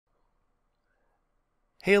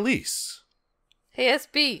Hey, Elise. Hey,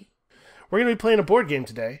 SB. We're going to be playing a board game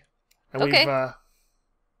today. And Okay.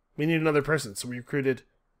 we need another person, so we recruited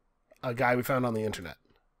a guy we found on the internet.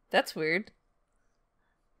 That's weird.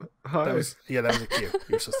 Hi. That was a cue. You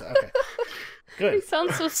were supposed to. Okay. Good. You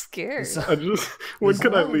sound so scared. When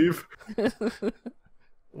can I leave?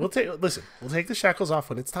 We'll take the shackles off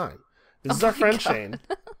when it's time. This is Oh our my friend God. Shane.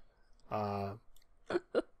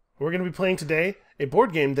 We're going to be playing today a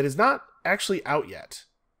board game that is not actually out yet.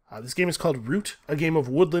 This game is called Root, a game of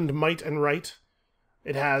woodland might and right.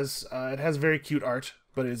 It has very cute art,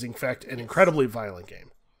 but it is in fact an incredibly violent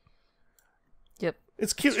game. Yep.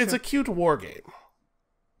 It's cute. It's a cute war game.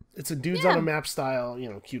 It's a dudes on a map style,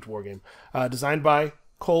 cute war game. Designed by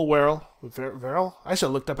Wehrle. I should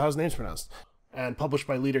have looked up how his name's pronounced. And published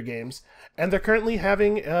by Leader Games. And they're currently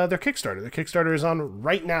having their Kickstarter. Their Kickstarter is on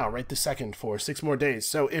right now, right this second, for 6 more days.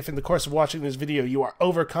 So if in the course of watching this video you are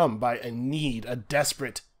overcome by a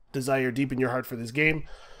desperate desire deep in your heart for this game,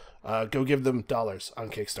 go give them dollars on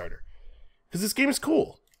Kickstarter. Because this game is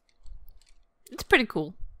cool. It's pretty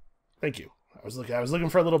cool. Thank you. I was looking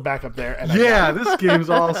for a little backup there. And This game's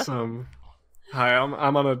awesome. Hi,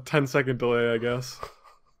 I'm on a 10-second delay, I guess.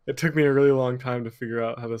 It took me a really long time to figure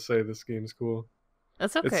out how to say this game's cool.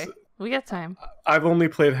 That's okay. We got time. I've only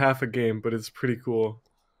played half a game, but it's pretty cool.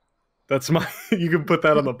 That's my... You can put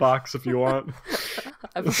that on the box if you want.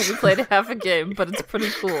 I've only played half a game, but it's pretty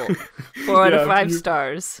cool. 4 out of 5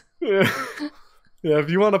 stars. Yeah, if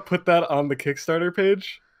you want to put that on the Kickstarter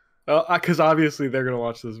page, because obviously they're going to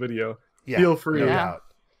watch this video. Yeah, feel free. Yeah.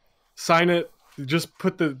 Sign it. Just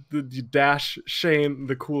put the dash Shane,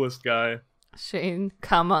 the coolest guy. Shane,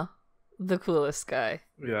 the coolest guy.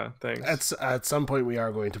 Yeah, thanks. At some point we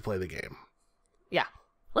are going to play the game. Yeah.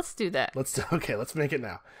 Let's do that. Let's make it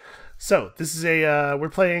now. So this is we're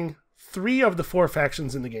playing 3 of the 4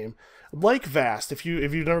 factions in the game. Like Vast, if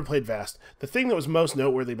you've never played Vast, the thing that was most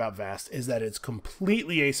noteworthy about Vast is that it's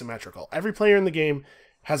completely asymmetrical. Every player in the game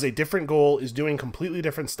has a different goal, is doing completely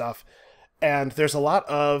different stuff, and there's a lot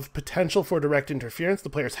of potential for direct interference. The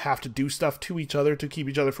players have to do stuff to each other to keep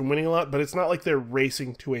each other from winning a lot, but it's not like they're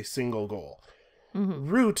racing to a single goal. Mm-hmm.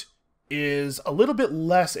 Root is a little bit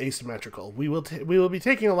less asymmetrical. We will be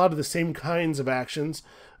taking a lot of the same kinds of actions,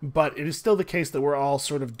 but it is still the case that we're all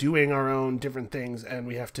sort of doing our own different things, and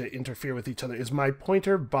we have to interfere with each other. Is my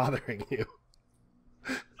pointer bothering you?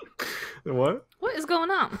 What? What is going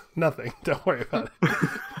on? Nothing. Don't worry about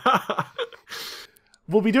it.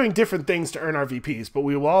 We'll be doing different things to earn our VPs, but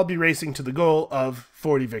we will all be racing to the goal of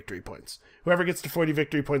 40 victory points. Whoever gets to 40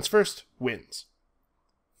 victory points first wins.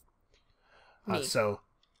 Me.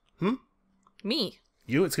 Me.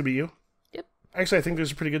 You? It's going to be you? Yep. Actually, I think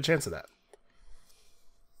there's a pretty good chance of that.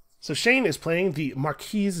 So Shane is playing the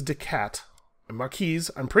Marquise de Cat.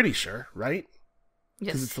 Marquise, I'm pretty sure, right?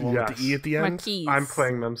 Because it's Yes. the one with the E at the end. Marquise. I'm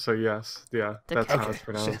playing them, so yes. Yeah, that's how it's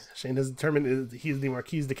pronounced. Shane has determined he's the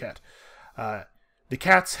Marquise de Cat. The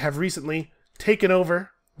Cats have recently taken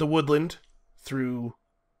over the Woodland through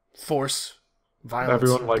force, violence,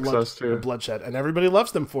 Everyone likes us too. bloodshed, and everybody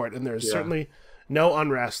loves them for it, and there's certainly no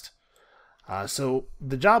unrest. So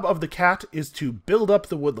the job of the Cat is to build up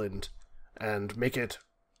the Woodland and make it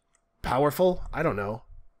powerful. I don't know.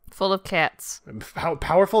 Full of cats.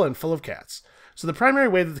 Powerful and full of cats. So the primary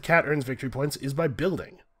way that the Cat earns victory points is by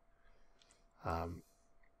building.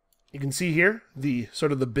 You can see here the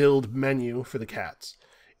build menu for the Cats.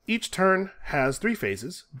 Each turn has 3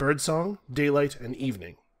 phases: birdsong, daylight, and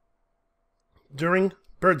evening. During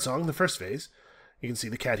birdsong, the first phase, you can see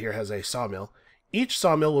the Cat here has a sawmill. Each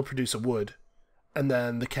sawmill will produce a wood, and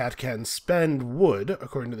then the Cat can spend wood,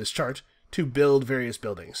 according to this chart, to build various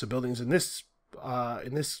buildings. So buildings in this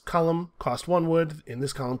column cost 1 wood, in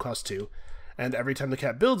this column cost 2, and every time the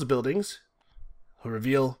Cat builds buildings, he'll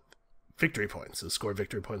reveal victory points. He'll score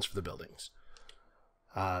victory points for the buildings.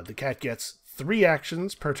 The Cat gets 3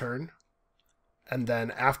 actions per turn, and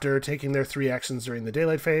then after taking their 3 actions during the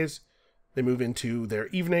daylight phase, they move into their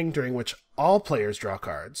evening, during which all players draw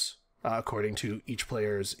cards, according to each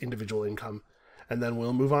player's individual income, and then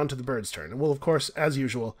we'll move on to the bird's turn. And we'll, of course, as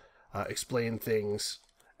usual, explain things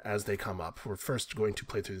as they come up. We're first going to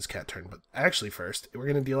play through this Cat turn, but actually first, we're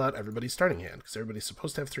going to deal out everybody's starting hand, because everybody's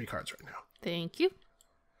supposed to have 3 cards right now. Thank you.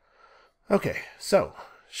 Okay, so,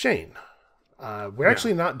 Shane, we're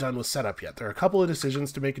actually not done with setup yet. There are a couple of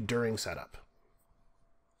decisions to make during setup.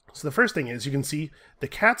 So the first thing is, you can see the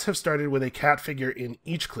Cats have started with a cat figure in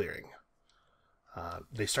each clearing.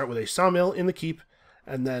 They start with a sawmill in the keep,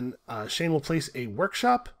 and then Shane will place a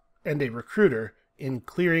workshop and a recruiter in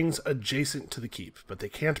clearings adjacent to the keep, but they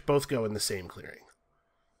can't both go in the same clearing.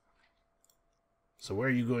 So where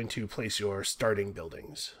are you going to place your starting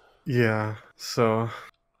buildings? Yeah, so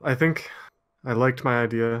I think I liked my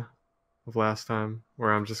idea of last time,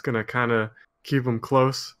 where I'm just gonna kind of keep them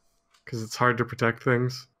close, because it's hard to protect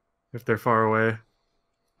things if they're far away.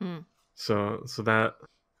 So that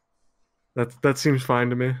seems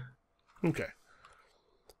fine to me. Okay.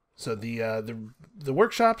 So the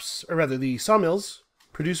workshops, or rather the sawmills,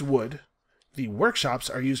 produce wood. The workshops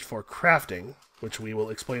are used for crafting, which we will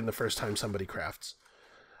explain the first time somebody crafts.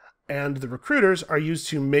 And the recruiters are used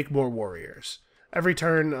to make more warriors. Every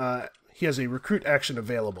turn, he has a recruit action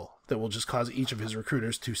available that will just cause each of his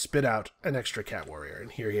recruiters to spit out an extra cat warrior.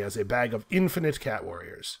 And here he has a bag of infinite cat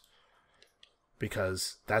warriors.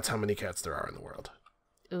 Because that's how many cats there are in the world.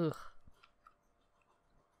 Ugh.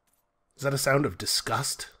 Is that a sound of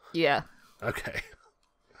disgust? Yeah. Okay.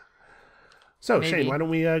 So, Maybe. Shane, why don't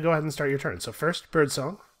we go ahead and start your turn? So first,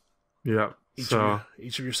 birdsong. Yeah. Each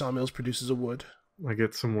of your sawmills produces a wood. I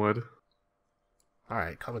get some wood. All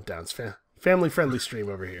right, calm it down. It's family-friendly stream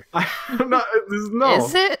over here. No.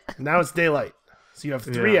 Is it? Now it's daylight. So you have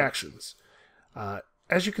 3 actions.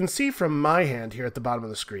 As you can see from my hand here at the bottom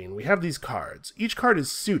of the screen, we have these cards. Each card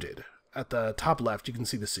is suited. At the top left, you can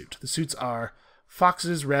see the suit. The suits are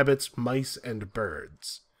foxes, rabbits, mice, and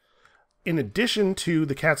birds. In addition to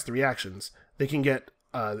the cat's 3 actions, they can get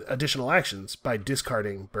additional actions by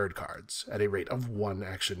discarding bird cards at a rate of 1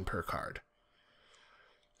 action per card.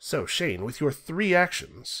 So, Shane, with your 3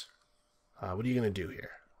 actions, what are you going to do here?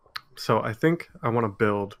 So I think I want to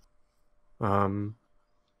build, and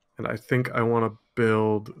I think I want to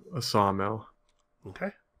build a sawmill.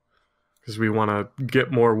 Okay. Because we want to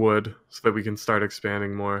get more wood so that we can start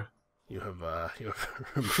expanding more. You have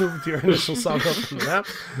removed your initial sawmill from the map.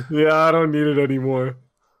 Yeah, I don't need it anymore.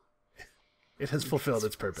 It has fulfilled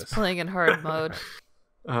its purpose. Playing in hard mode.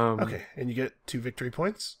 Okay, and you get 2 victory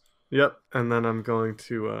points. Yep, and then I'm going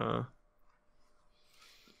to...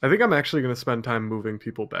 I think I'm actually going to spend time moving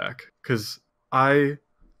people back. Because I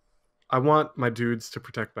want my dudes to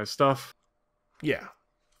protect my stuff. Yeah.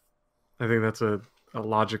 I think that's a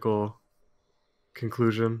logical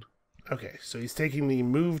conclusion. Okay, so he's taking the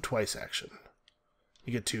move twice action.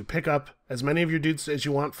 You get to pick up as many of your dudes as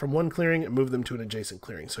you want from one clearing and move them to an adjacent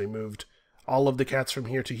clearing. So he moved all of the cats from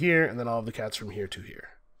here to here, and then all of the cats from here to here.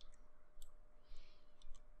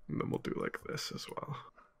 And then we'll do like this as well.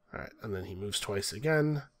 Alright, and then he moves twice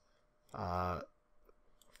again.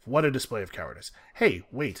 What a display of cowardice. Hey,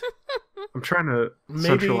 wait. I'm trying to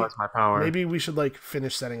centralize my power. Maybe we should,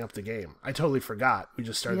 finish setting up the game. I totally forgot. We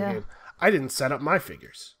just started the Yeah. game. I didn't set up my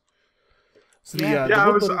figures. So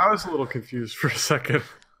I was a little confused for a second.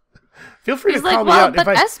 Feel free He's to like, call well, me out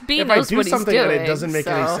but if SB I knows do what he's something and it doing, doesn't make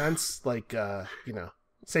any so- sense.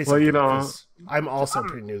 Say something. Well, 'cause I'm also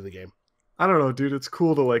pretty new to the game. I don't know, dude. It's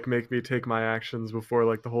cool to make me take my actions before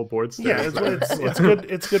the whole board Yeah, starts. it's good.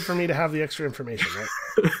 It's good for me to have the extra information,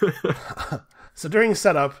 right? So during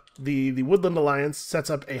setup, the Woodland Alliance sets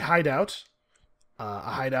up a hideout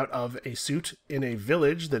of a suit in a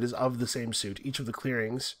village that is of the same suit. Each of the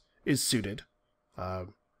clearings is suited.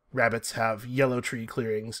 Rabbits have yellow tree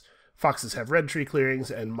clearings, foxes have red tree clearings,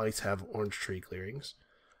 and mice have orange tree clearings.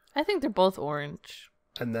 I think they're both orange.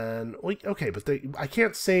 And then, okay, but I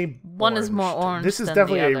can't say One is more orange This is than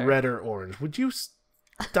definitely the a other. red or orange. Would you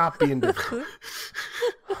stop being different?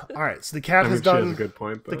 All right, so the cat I mean, has she has done a good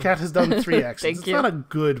point, though. the cat has done 3 actions. Thank It's you. not a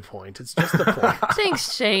good point. It's just the point.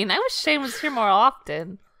 Thanks, Shane. I wish Shane was here more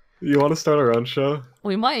often. You want to start our own show?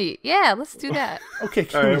 We might. Yeah, let's do that. Okay, All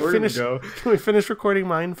can right, we we're finish? gonna go. Can we finish recording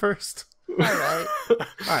mine first? All right. All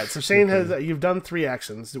right. So Shane you've done 3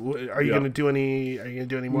 actions. Are you Yeah. going to do any? Are you going to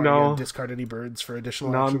do any more? No. Are you going to discard any birds for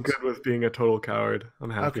additional No, actions? I'm good with being a total coward.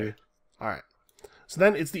 I'm happy. Okay. All right. So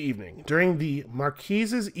then it's the evening. During the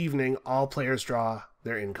Marquise's evening, all players draw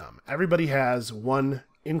their income. Everybody has 1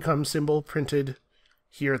 income symbol printed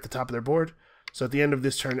here at the top of their board. So at the end of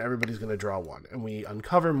this turn, everybody's going to draw 1. And we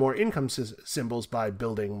uncover more income symbols by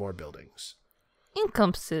building more buildings.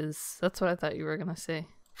 Incomeses. That's what I thought you were going to say.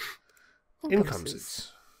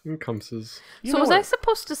 Incomes. Incomes. You So know was what? I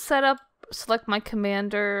supposed to select my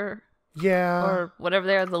commander Yeah. or whatever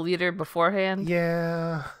they are, the leader beforehand?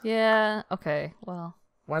 Yeah. Yeah. Okay. Well,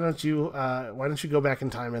 Why don't you go back in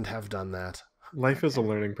time and have done that? Life is a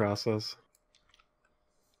learning process,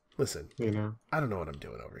 Listen, you know. I don't know what I'm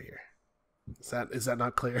doing over here. Is that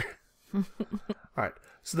not clear? All right.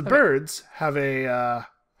 So the birds have a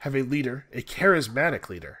leader, a charismatic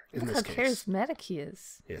leader in look this how case. charismatic he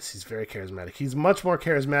is. Yes, he's very charismatic. He's much more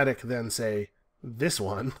charismatic than, say, this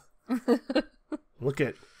one. Look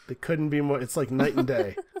at, it couldn't be more, it's like night and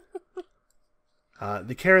day.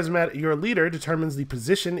 Your leader determines the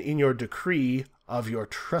position in your decree of your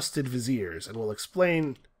trusted viziers, and we'll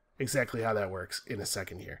explain exactly how that works in a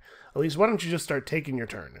second here. Elise, why don't you just start taking your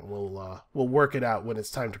turn, and we'll work it out when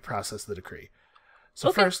it's time to process the decree.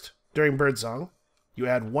 So first, during birdsong, you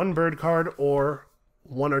add 1 bird card or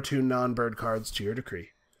 1 or 2 non-bird cards to your decree.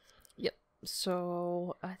 Yep.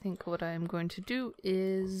 So I think what I'm going to do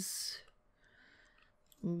is...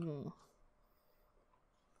 Well,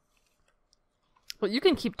 you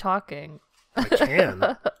can keep talking. I can,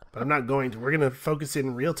 but I'm not going to. We're going to focus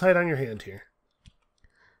in real tight on your hand here.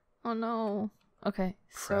 Oh no. Okay,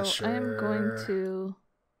 Pressure. so I am going to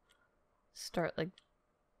start like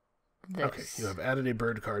this. Okay, you have added a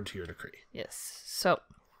bird card to your decree. Yes. So.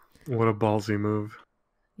 What a ballsy move.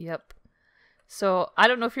 Yep. So I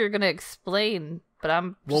don't know if you're going to explain, but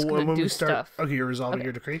I'm just going to do stuff. Okay, you're resolving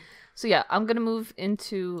your decree? So yeah, I'm going to move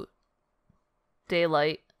into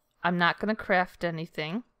daylight. I'm not going to craft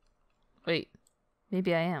anything. Wait,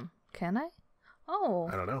 maybe I am. Can I? Oh.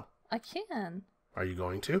 I don't know. I can. Are you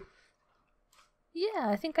going to? Yeah,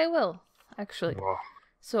 I think I will, actually. Whoa.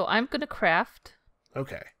 So I'm going to craft.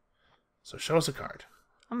 Okay. So show us a card.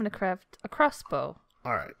 I'm going to craft a crossbow.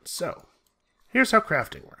 All right, so here's how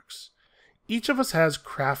crafting works. Each of us has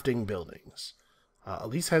crafting buildings.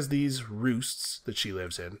 Elise has these roosts that she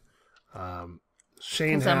lives in.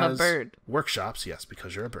 Shane has I'm a bird. Workshops. Yes,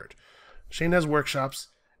 because you're a bird. Shane has workshops,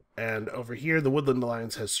 and over here the Woodland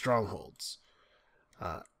Alliance has strongholds.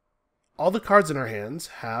 All the cards in our hands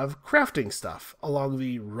have crafting stuff along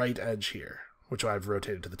the right edge here, which I've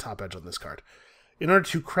rotated to the top edge on this card. In order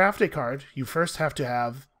to craft a card, you first have to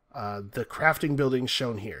have the crafting building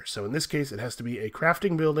shown here. So in this case, it has to be a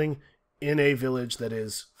crafting building in a village that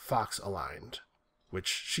is fox aligned, which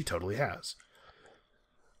she totally has.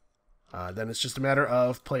 Then it's just a matter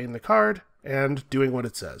of playing the card and doing what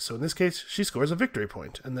it says. So in this case, she scores a victory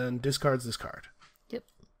point and then discards this card. Yep.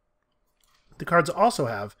 The cards also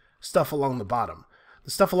have stuff along the bottom.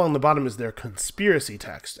 The stuff along the bottom is their conspiracy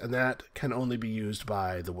text, and that can only be used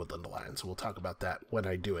by the Woodland Alliance. We'll talk about that when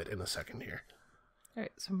I do it in a second here. All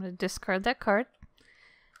right, so I'm going to discard that card,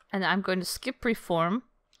 and I'm going to skip reform,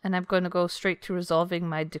 and I'm going to go straight to resolving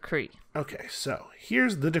my decree. Okay, so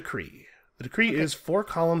here's the decree. The decree is 4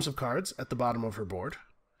 columns of cards at the bottom of her board.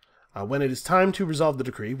 When it is time to resolve the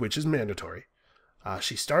decree, which is mandatory,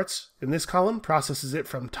 she starts in this column, processes it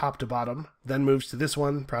from top to bottom, then moves to this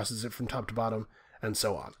one, processes it from top to bottom, and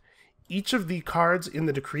so on. Each of the cards in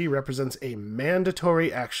the decree represents a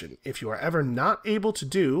mandatory action. If you are ever not able to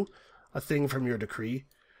do a thing from your decree,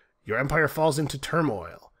 your empire falls into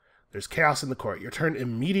turmoil. There's chaos in the court. Your turn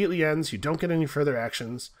immediately ends. You don't get any further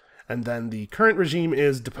actions. And then the current regime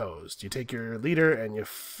is deposed. You take your leader and you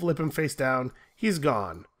flip him face down. He's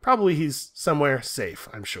gone. Probably he's somewhere safe,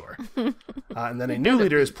 I'm sure. And then a new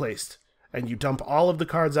leader is placed. And you dump all of the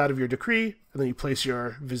cards out of your decree. And then you place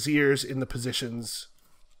your viziers in the positions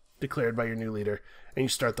declared by your new leader. And you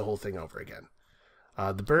start the whole thing over again.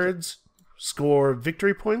 The birds score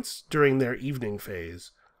victory points during their evening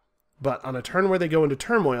phase. But on a turn where they go into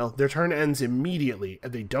turmoil, their turn ends immediately,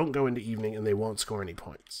 and they don't go into evening, and they won't score any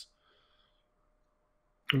points.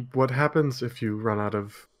 What happens if you run out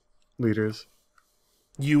of leaders?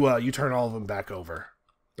 You turn all of them back over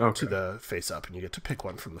to the face up, and you get to pick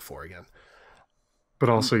one from the 4 again. But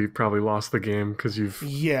also, you probably lost the game because you've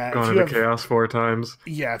gone into chaos 4 times.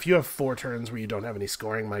 Yeah, if you have 4 turns where you don't have any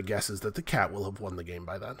scoring, my guess is that the cat will have won the game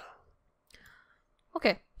by then.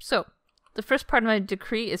 Okay, so the first part of my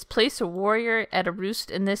decree is place a warrior at a roost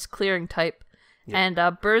in this clearing type. Yep.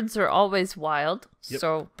 And birds are always wild. Yep,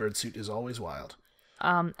 so birdsuit is always wild.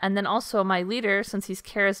 And then also my leader, since he's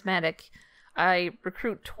charismatic, I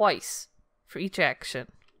recruit twice for each action.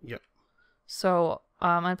 Yep. So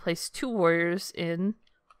I place 2 warriors in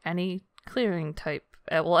any clearing type.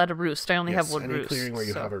 At a roost. I only have one any roost. Clearing where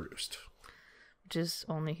you have a roost. Which is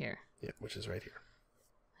only here. Yep, which is right here.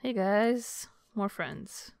 Hey guys, more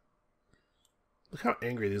friends. Look how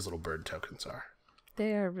angry these little bird tokens are.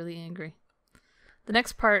 They are really angry. The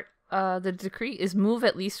next part, the decree is move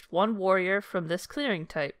at least 1 warrior from this clearing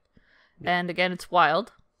type. Yep. And again, it's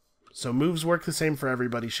wild. So moves work the same for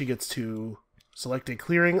everybody. She gets to select a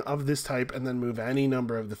clearing of this type and then move any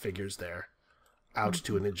number of the figures there out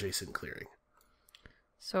to an adjacent clearing.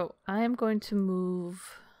 So I am going to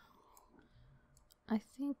move, I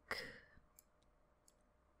think,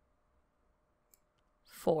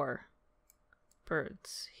 4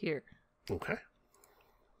 birds here. Okay.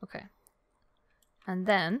 Okay. And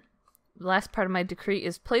then, the last part of my decree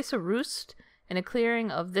is place a roost in a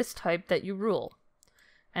clearing of this type that you rule.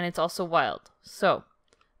 And it's also wild. So,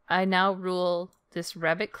 I now rule this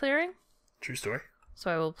rabbit clearing. True story. So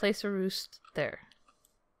I will place a roost there.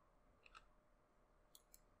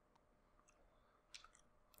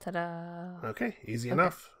 Ta-da! Okay, easy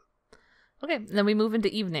enough. Okay, then we move into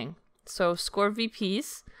evening. So score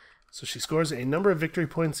VPs. So she scores a number of victory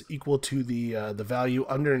points equal to the value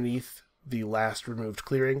underneath the last removed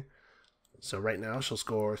clearing. So right now she'll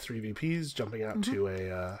score 3 VPs, jumping out to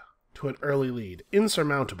an early lead.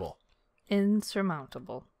 Insurmountable.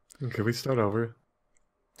 Insurmountable. Can we start over?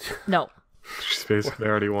 No. She's basically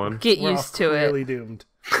already won. Get We're used all to it. clearly doomed.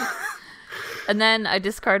 And then I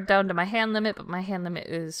discard down to my hand limit, but my hand limit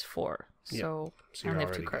is 4. So So I you're only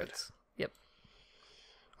have 2 already cards. Yep.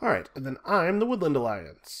 All right, and then I'm the Woodland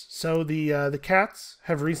Alliance. So the cats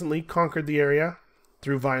have recently conquered the area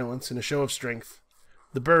through violence in a show of strength.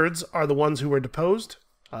 The birds are the ones who were deposed,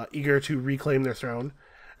 eager to reclaim their throne.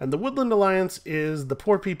 And the Woodland Alliance is the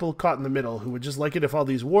poor people caught in the middle who would just like it if all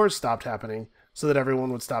these wars stopped happening so that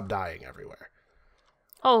everyone would stop dying everywhere.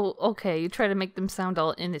 Oh, okay. You try to make them sound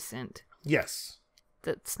all innocent. Yes.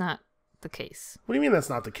 That's not the case. What do you mean that's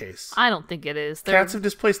not the case? I don't think it is. Cats have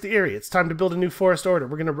displaced the area. It's time to build a new forest order.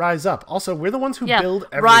 We're going to rise up. Also, we're the ones who build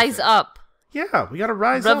everything. Rise up. Yeah, we got to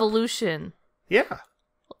rise up. Revolution. Yeah.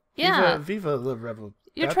 Yeah. Viva the revolution.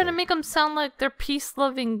 You're trying to make them sound like they're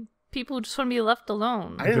peace-loving people who just want to be left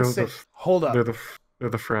alone. I didn't say... Hold up. They're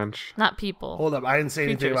the French. Not people. Hold up. I didn't say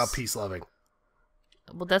anything Creatures. about peace-loving.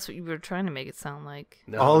 Well, that's what you were trying to make it sound like.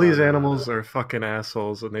 No, All no, these no, no, animals no. are fucking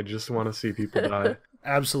assholes, and they just want to see people die.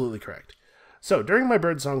 Absolutely correct. So, during my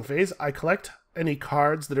birdsong phase, I collect any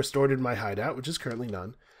cards that are stored in my hideout, which is currently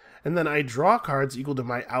none, and then I draw cards equal to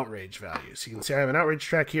my outrage value. So you can see I have an outrage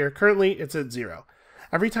track here. Currently, it's at 0.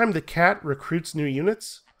 Every time the cat recruits new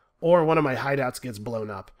units, or one of my hideouts gets blown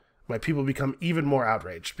up, my people become even more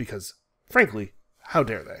outraged, because, frankly, how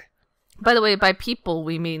dare they? By the way, by people,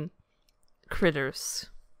 we mean critters.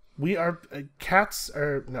 We are... cats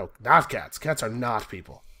are... No, not cats. Cats are not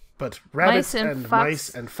people. But rabbits and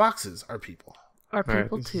mice and foxes are people. Are All right,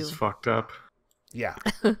 people this too. is fucked up. Yeah.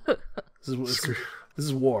 This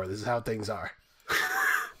is war. This is how things are.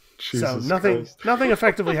 Jesus So Christ. nothing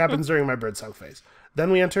effectively happens during my birdsong phase.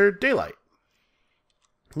 Then we enter daylight.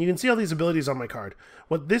 You can see all these abilities on my card.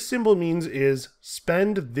 What this symbol means is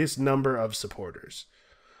spend this number of supporters.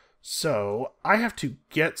 So I have to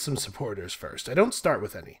get some supporters first. I don't start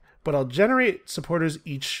with any, but I'll generate supporters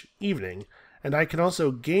each evening, and I can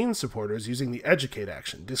also gain supporters using the educate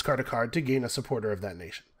action. Discard a card to gain a supporter of that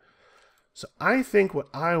nation. So I think what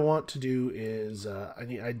I want to do is,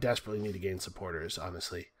 I desperately need to gain supporters,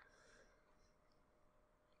 honestly.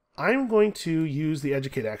 I'm going to use the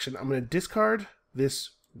educate action. I'm going to discard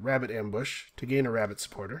this rabbit ambush to gain a rabbit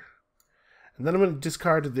supporter. And then I'm going to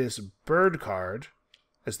discard this bird card,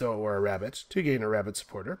 as though it were a rabbit, to gain a rabbit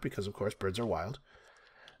supporter, because of course birds are wild.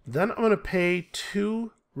 Then I'm going to pay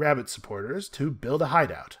 2 rabbit supporters to build a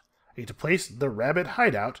hideout. I get to place the rabbit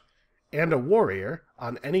hideout and a warrior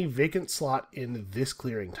on any vacant slot in this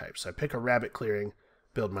clearing type. So I pick a rabbit clearing,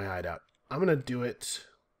 build my hideout. I'm going to do it...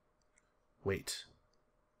 Wait.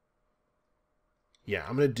 Yeah,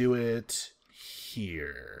 I'm going to do it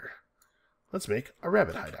here. Let's make a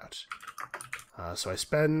rabbit hideout. So I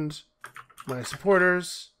spend my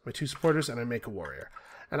supporters, my 2 supporters, and I make a warrior.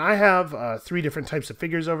 And I have 3 different types of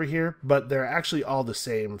figures over here, but they're actually all the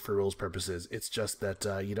same for rules purposes. It's just that,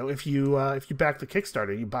 if you back the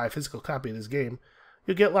Kickstarter, you buy a physical copy of this game,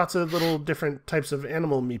 you'll get lots of little different types of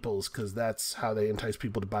animal meeples, because that's how they entice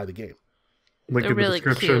people to buy the game. Link They're in the really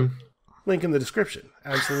description. cute. Link in the description.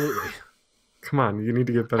 Absolutely. Come on, you need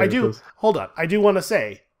to get better I at do. this. Hold on. I do want to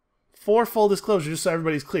say, for full disclosure, just so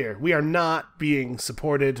everybody's clear, we are not being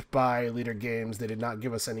supported by Leader Games. They did not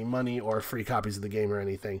give us any money or free copies of the game or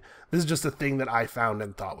anything. This is just a thing that I found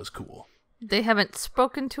and thought was cool. They haven't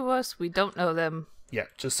spoken to us. We don't know them. Yeah,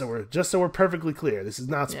 just so we're perfectly clear. This is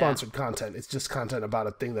not sponsored content. It's just content about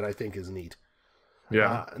a thing that I think is neat.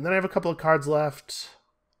 Yeah. And then I have a couple of cards left.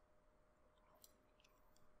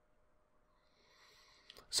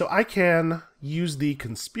 So I can use the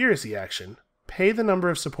conspiracy action, pay the number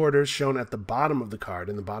of supporters shown at the bottom of the card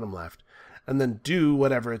in the bottom left, and then do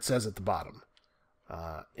whatever it says at the bottom.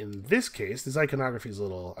 In this case, this iconography is a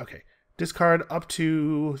little... Okay. Discard up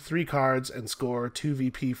to 3 cards and score 2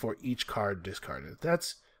 VP for each card discarded.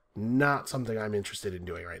 That's not something I'm interested in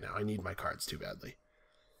doing right now. I need my cards too badly.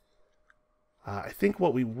 I think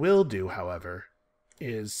what we will do, however,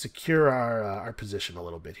 is secure our position a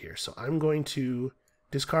little bit here. So I'm going to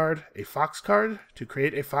discard a fox card to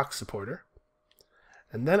create a fox supporter.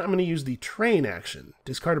 And then I'm going to use the train action.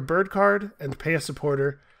 Discard a bird card and pay a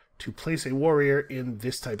supporter to place a warrior in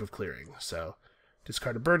this type of clearing. So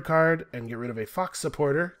discard a bird card, and get rid of a fox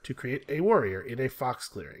supporter to create a warrior in a fox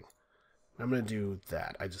clearing. I'm going to do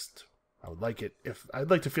that. I would like it if I'd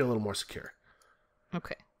like to feel a little more secure.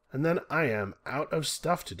 Okay. And then I am out of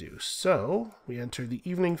stuff to do. So we enter the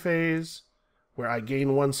evening phase, where I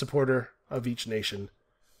gain 1 supporter of each nation,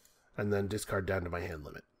 and then discard down to my hand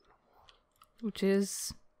limit. Which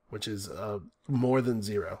is more than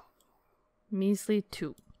 0. measly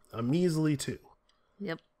 2. A measly 2.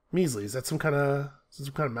 Yep. Measly, is that some kind of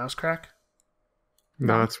mouse crack?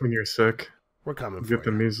 No, it's when you're sick. We're coming You for get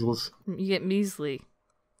the measles. You get measly.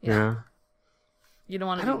 Yeah. You don't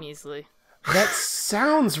want to be measly. That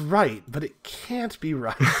sounds right, but it can't be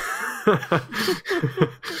right.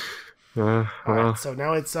 Well. Alright, so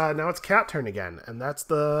now it's cat turn again, and that's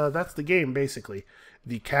the game basically.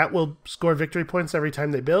 The cat will score victory points every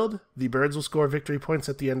time they build. The birds will score victory points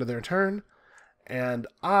at the end of their turn, and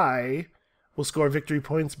I will score victory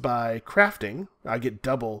points by crafting. I get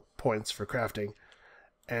double points for crafting,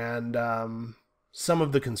 and many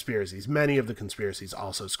of the conspiracies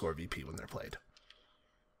also score VP when they're played.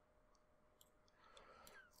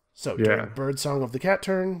 So, during Bird Song of the Cat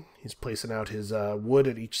turn, he's placing out his wood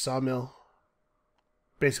at each sawmill.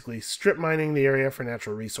 Basically, strip mining the area for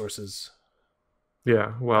natural resources.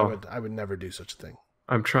 Yeah, well... I would never do such a thing.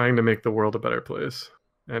 I'm trying to make the world a better place.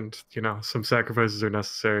 And, some sacrifices are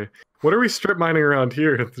necessary. What are we strip mining around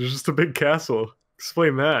here? There's just a big castle.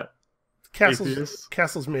 Explain that.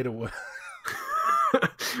 Castle's made of wood.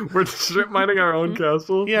 We're strip mining our own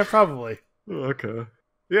castle? Yeah, probably. Okay.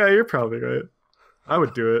 Yeah, you're probably right. I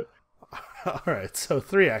would do it. All right, so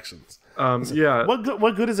 3 actions. Yeah.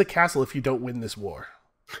 What good is a castle if you don't win this war?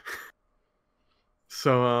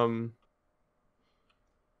 So,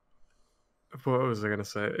 what was I gonna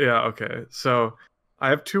say? Yeah, okay. So, I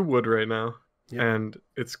have 2 wood right now, and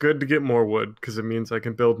it's good to get more wood because it means I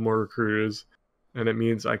can build more recruiters, and it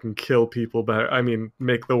means I can kill people better. I mean,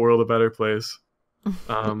 make the world a better place.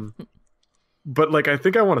 But I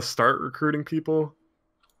think I want to start recruiting people.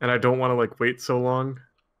 And I don't want to wait so long.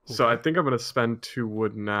 Okay. So I think I'm going to spend 2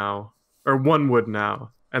 wood now. Or 1 wood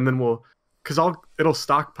now. And then it'll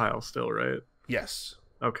stockpile still, right? Yes.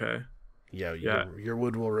 Okay. Yeah. Your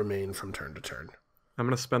wood will remain from turn to turn. I'm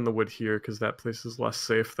going to spend the wood here because that place is less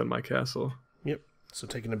safe than my castle. Yep. So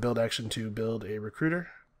taking a build action to build a recruiter.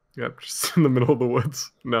 Yep, just in the middle of the woods.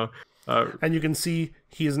 No. And you can see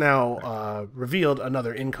he has now revealed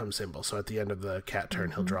another income symbol. So at the end of the cat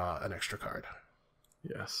turn, he'll draw an extra card.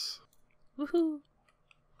 Yes. Woohoo.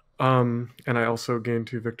 And I also gained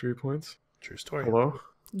 2 victory points. True story. Hello?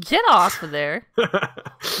 Get off of there.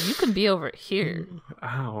 You can be over here.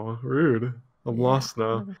 Ow, rude. I'm lost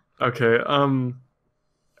now. Okay, and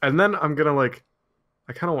then I'm gonna I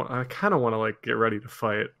kinda wanna get ready to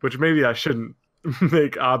fight, which maybe I shouldn't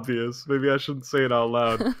make obvious. Maybe I shouldn't say it out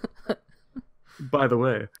loud. By the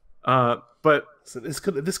way. But so this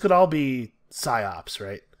could all be psyops,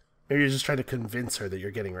 right? Maybe you're just trying to convince her that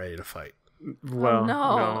you're getting ready to fight. Well,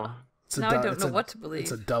 no. no. I don't know what to believe.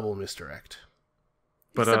 It's a double misdirect.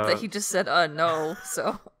 But, except that he just said, no,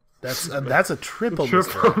 so... That's a triple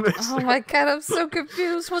misdirect. Oh my god, I'm so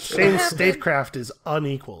confused. What's going to happen? Statecraft is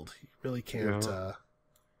unequaled. You really can't...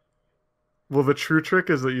 Well, the true trick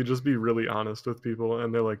is that you just be really honest with people,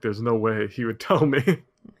 and they're like, there's no way he would tell me.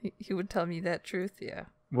 He would tell me that truth, yeah.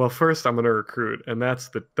 Well, first I'm going to recruit, and that's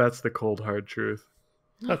the cold, hard truth.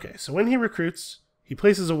 Okay, so when he recruits, he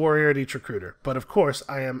places a warrior at each recruiter. But of course,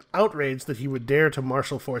 I am outraged that he would dare to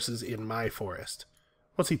marshal forces in my forest.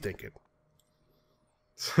 What's he thinking?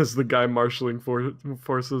 Says the guy marshaling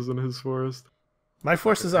forces in his forest. My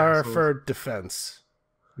forces are for defense.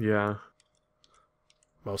 Yeah.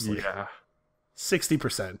 Mostly. Yeah.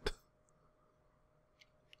 60%.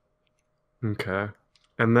 Okay.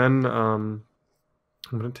 And then I'm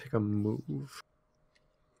going to take a move.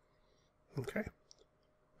 Okay.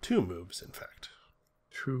 2 moves, in fact.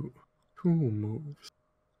 2 moves.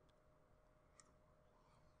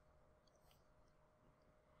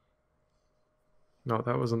 No,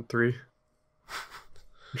 that wasn't 3.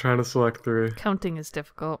 I'm trying to select 3. Counting is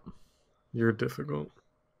difficult. You're difficult.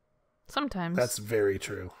 Sometimes. That's very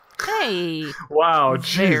true. Hey! Wow,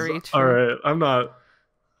 jeez. Very true. Alright, I'm not...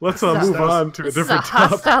 Let's move on to a different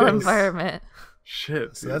topic. It's a hostile environment.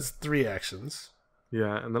 Shit. So that's 3 actions.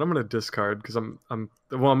 Yeah, and then I'm gonna discard because I'm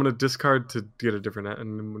gonna discard to get a different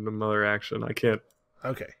another action. I can't.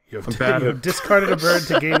 Okay, you have discarded a bird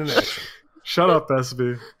to gain an action. Shut up,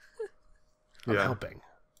 SB. I'm helping.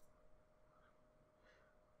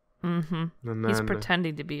 Mm-hmm. And then he's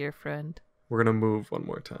pretending to be your friend. We're gonna move one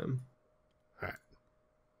more time. All right.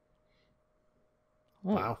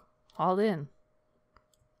 Oh, wow. All in.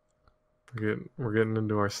 We're getting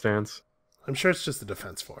into our stance. I'm sure it's just the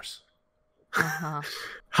defense force. Uh-huh.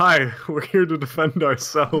 Hi, we're here to defend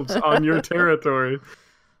ourselves on your territory.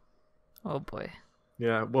 Oh boy.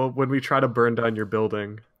 Yeah, well, when we try to burn down your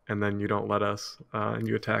building and then you don't let us and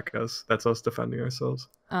you attack us, that's us defending ourselves.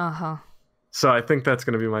 Uh-huh. So I think that's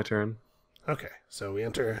going to be my turn. Okay, so we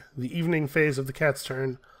enter the evening phase of the cat's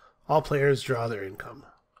turn. All players draw their income.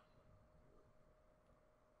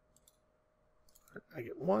 I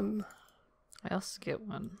get one. I also get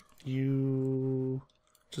one. You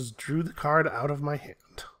just drew the card out of my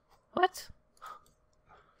hand. What?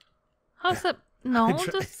 How's that? No,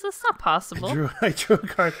 that's not possible. I drew a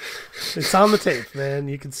card. It's on the tape, man.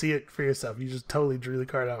 You can see it for yourself. You just totally drew the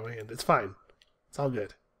card out of my hand. It's fine. It's all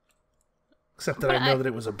good. Except that I know that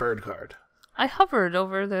it was a bird card. I hovered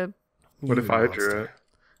over the... What if I drew it?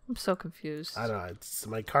 I'm so confused. I don't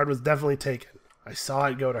know. My card was definitely taken. I saw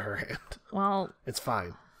it go to her hand. Well... It's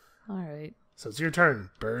fine. All right. So it's your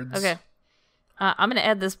turn, birds. Okay. I'm going to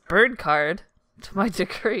add this bird card to my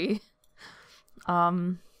decree.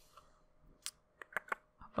 Where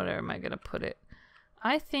am I going to put it?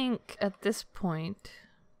 I think at this point...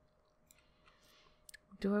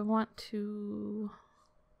 Do I want to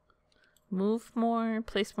move more,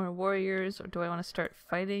 place more warriors, or do I want to start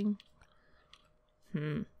fighting?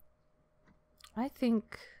 I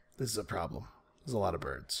think... This is a problem. There's a lot of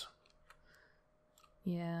birds.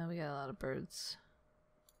 Yeah, we got a lot of birds.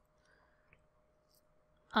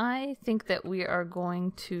 I think that we are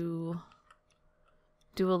going to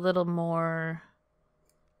do a little more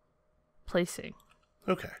placing.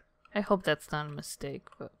 Okay. I hope that's not a mistake,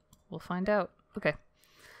 but we'll find out. Okay.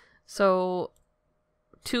 So,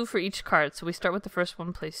 2 for each card. So we start with the first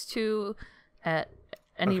one, place 2 at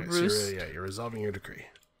any roost. So you're resolving your decree.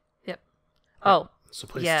 Yep. Oh. So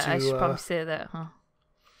place yeah, 2, I should probably say that, huh?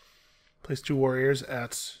 Place 2 warriors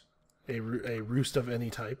at a roost of any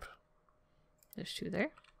type. There's 2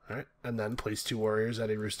 there. All right, and then place 2 warriors at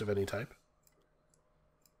a roost of any type.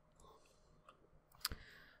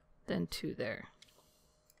 Then 2 there.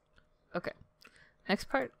 Okay. Next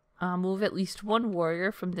part. Move at least 1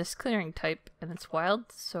 warrior from this clearing type, and it's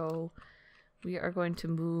wild, so we are going to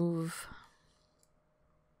move...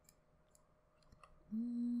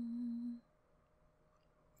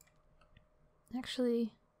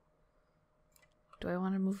 Actually, do I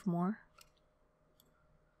want to move more?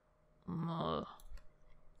 No,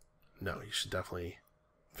 you should definitely...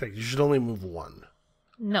 In fact, you should only move 1.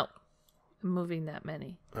 No. I'm moving that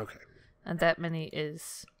many. Okay. And that many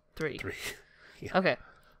is 3. 3. Yeah. Okay.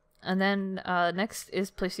 And then next is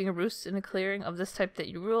placing a roost in a clearing of this type that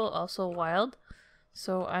you rule, also wild.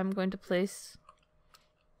 So I'm going to place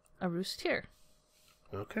a roost here.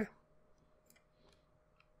 Okay.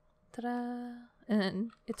 Ta-da!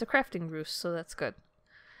 And it's a crafting roost, so that's good.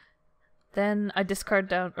 Then I discard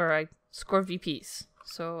down, or I score VPs.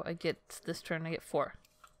 So I get, this turn, I get 4.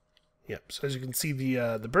 Yep, so as you can see,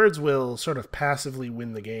 the birds will sort of passively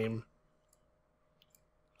win the game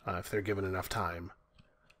if they're given enough time.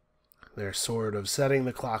 They're sort of setting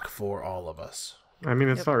the clock for all of us. I mean,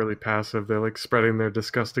 it's not really passive. They're like spreading their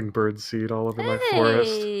disgusting bird seed all over my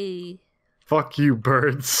forest. Fuck you,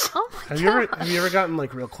 birds. Oh my god. Have you ever gotten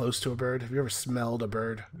like real close to a bird? Have you ever smelled a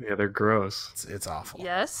bird? Yeah, they're gross. It's awful.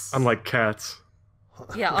 Yes. Unlike cats.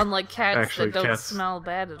 Yeah, unlike cats Actually, that don't cats- smell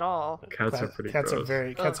bad at all. Cats are pretty Cats gross.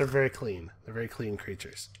 are very clean. They're very clean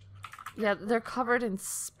creatures. Yeah, they're covered in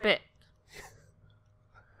spit.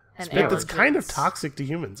 And Spit that's kind of allergens. toxic to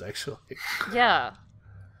humans, actually. Yeah.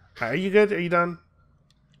 Are you good? Are you done?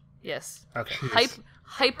 Yes. Okay.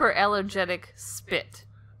 Hyperallergenic spit.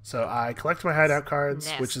 So I collect my hideout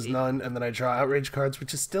cards, which is Nasty. none, and then I draw outrage cards,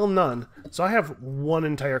 which is still none. So I have 1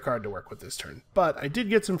 entire card to work with this turn. But I did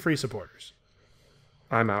get some free supporters.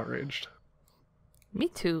 I'm outraged. Me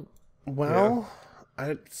too. Well,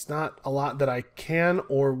 it's not a lot that I can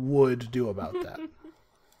or would do about that.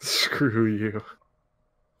 Screw you.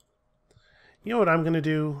 You know what I'm going to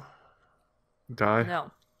do? Die?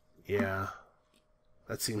 No. Yeah,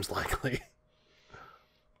 that seems likely.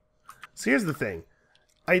 So here's the thing.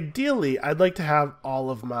 Ideally, I'd like to have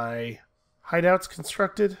all of my hideouts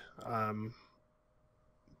constructed,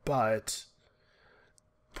 but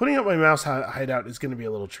putting up my mouse hideout is going to be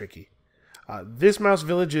a little tricky. This mouse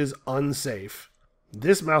village is unsafe.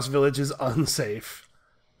 This mouse village is unsafe.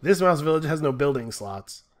 This mouse village has no building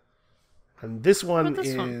slots. And this one this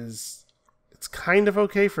is... one? It's kind of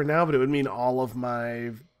okay for now, but it would mean all of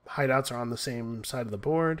my hideouts are on the same side of the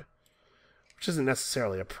board, which isn't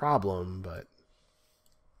necessarily a problem, but...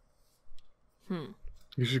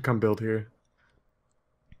 You should come build here.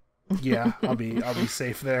 Yeah, I'll be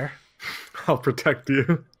safe there. I'll protect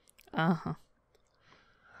you. Uh-huh.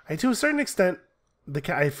 To a certain extent,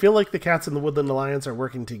 I feel like the cats in the Woodland Alliance are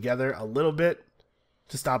working together a little bit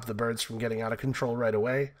to stop the birds from getting out of control right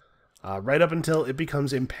away, right up until it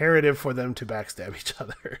becomes imperative for them to backstab each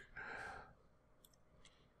other.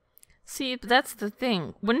 See, that's the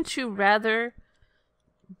thing. Wouldn't you rather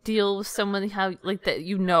deal with someone like that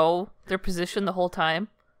you know their position the whole time?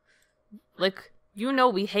 Like, you know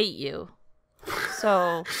we hate you.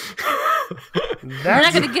 So you're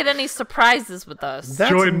not going to get any surprises with us.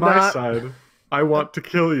 Join my side. I want to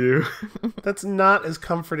kill you. That's not as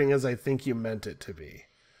comforting as I think you meant it to be.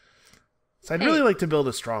 So I'd really like to build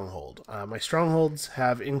a stronghold. My strongholds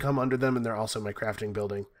have income under them, and they're also my crafting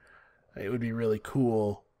building. It would be really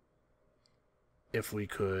cool if we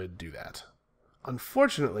could do that.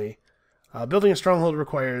 Unfortunately, building a stronghold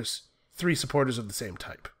requires 3 supporters of the same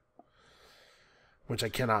type, which I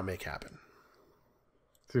cannot make happen.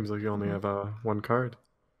 Seems like you only have 1 card.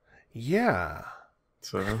 Yeah.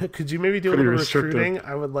 So could you maybe do a little recruiting?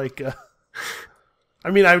 I would like... I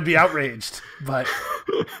mean, I would be outraged, but...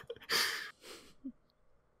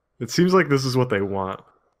 It seems like this is what they want.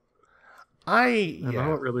 I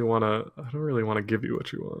don't really want to give you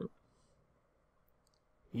what you want.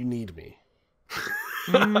 You need me.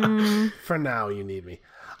 For now, you need me.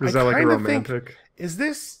 Is that like a romantic? Does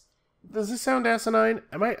this sound asinine?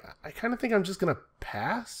 I kind of think I'm just gonna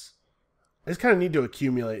pass. I just kind of need to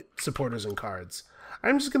accumulate supporters and cards.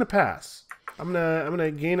 I'm just gonna pass. I'm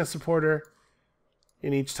gonna gain a supporter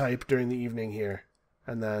in each type during the evening here,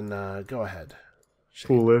 and then go ahead.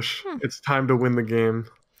 Foolish. It's time to win the game.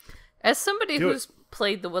 As somebody who's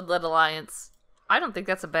played the Woodland Alliance, I don't think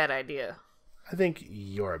that's a bad idea. I think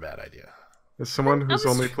you're a bad idea. As someone who's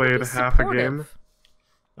only played half a game,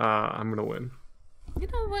 I'm gonna win. You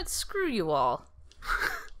know what? Screw you all.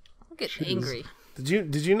 I'm getting angry.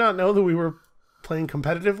 Did you not know that we were playing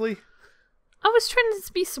competitively? I was trying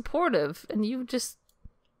to be supportive, and you just...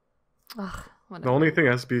 Ugh, the only thing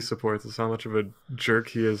SB supports is how much of a jerk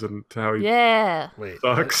he is and how he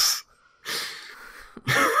sucks.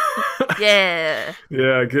 Yeah.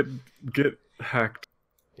 Yeah, get hacked.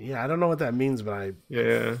 Yeah, I don't know what that means, but I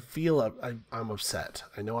feel I'm upset.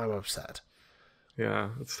 I know I'm upset. Yeah,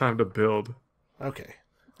 it's time to build. Okay.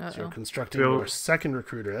 So you're constructing your second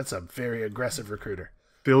recruiter. That's a very aggressive recruiter.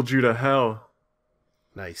 Build you to hell.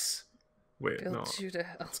 Nice. Wait, build you to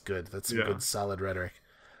hell. That's good. That's some good solid rhetoric.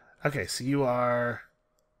 Okay, so you are...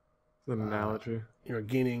 An analogy. You're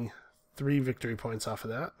gaining 3 victory points off of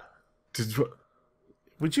that.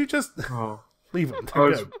 Would Would you just leave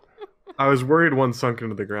them? I was worried one sunk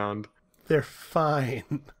into the ground. They're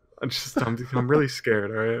fine. I'm really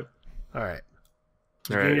scared. All right. All right.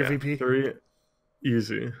 All right. Your VP? 3,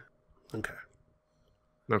 easy. Okay.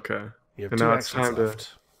 Okay. You have and 2 now it's time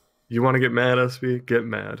left. You want to get mad, SB? Get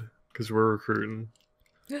mad, because we're recruiting.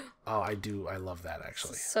 Oh, I do. I love that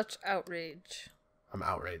actually. Such outrage. I'm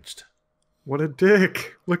outraged. What a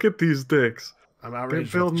dick! Look at these dicks. I'm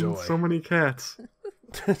outraged They're with building joy. so many cats.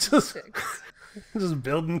 just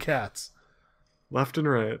building cats. Left and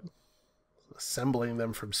right. Assembling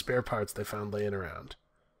them from spare parts they found laying around.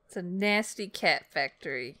 It's a nasty cat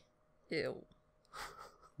factory. Ew.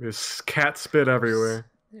 There's cat spit everywhere.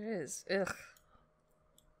 There is. Ugh.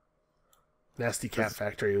 Nasty Cat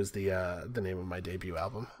Factory was the name of my debut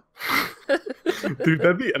album. Dude,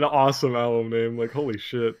 that'd be an awesome album name. Like, holy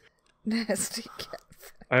shit. Nasty Cat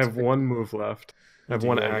Factory. I have 1 move left. I have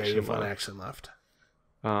 1 action you have left. 1 action left.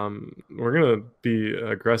 We're gonna be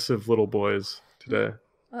aggressive little boys today.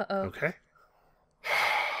 Uh-oh. Okay.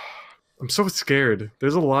 I'm so scared.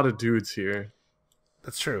 There's a lot of dudes here.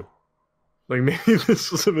 That's true. Like, maybe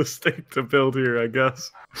this was a mistake to build here, I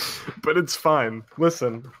guess. But it's fine.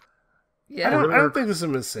 Listen. Yeah. I don't think this is a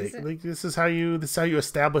mistake. Like, this is how you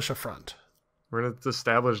establish a front. We're gonna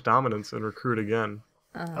establish dominance and recruit again.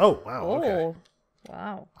 Oh, wow. Okay.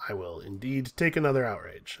 Wow. I will indeed take another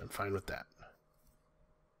outrage. I'm fine with that.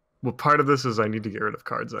 Well, part of this is I need to get rid of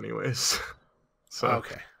cards anyways. So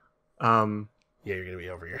okay. Yeah, you're gonna be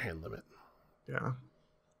over your hand limit. Yeah.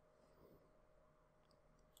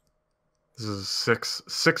 This is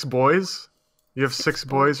six boys. You have 6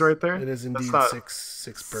 boys right there? It is indeed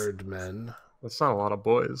six bird men. That's not a lot of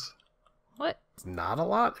boys. What? It's not a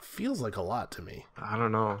lot? It feels like a lot to me. I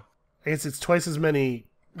don't know. I guess it's twice as many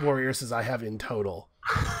warriors as I have in total.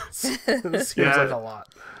 It seems like a lot.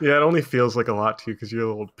 Yeah, it only feels like a lot to you because you're a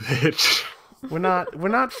little bitch. We're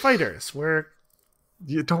not fighters. We're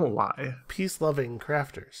You don't lie. peace-loving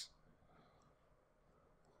crafters.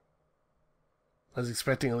 I was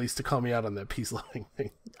expecting Elise to call me out on that peace-loving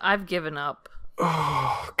thing. I've given up.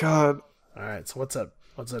 Oh, God. All right, so what's up?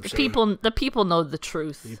 What's up, The Shane? people know the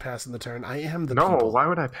truth. Are you passing the turn? I am the No, people. why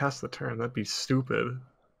would I pass the turn? That'd be stupid.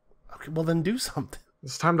 Okay, well then do something.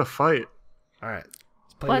 It's time to fight. All right.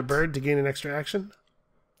 Let's play the What? bird to gain an extra action,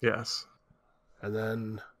 Yes. and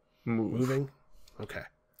then Move. moving. Okay.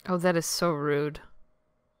 Oh, that is so rude.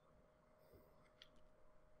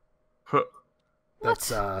 Huh.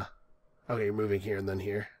 That's okay. You're moving here and then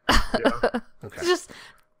here. Yeah. Okay. Just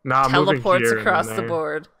Nah, I'm moving teleports here and across then the there.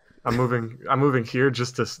 board. I'm moving here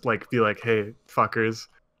just to like be like, hey, fuckers.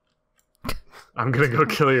 I'm gonna go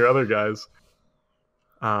kill your other guys.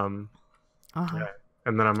 Uh-huh. Yeah.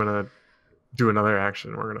 And then I'm gonna do another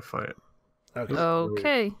action. We're gonna fight. Okay.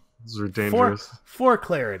 Okay. These are dangerous. For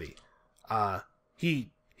clarity,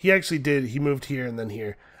 he actually did. He moved here and then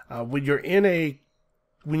here.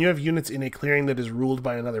 When you have units in a clearing that is ruled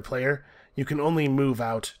by another player, you can only move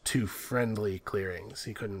out to friendly clearings.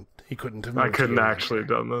 He couldn't have moved I couldn't here and actually have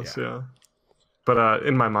there. done this, yeah. But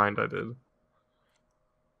in my mind, I did.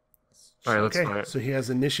 All right, let's Okay, fight. so he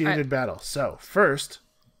has initiated All right. battle. So first,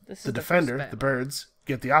 This is the first defender, battle. the birds,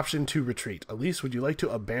 get the option to retreat. Elise, would you like to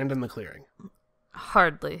abandon the clearing?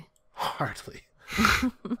 Hardly. Hardly.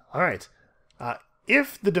 All right.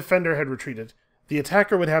 If the defender had retreated, the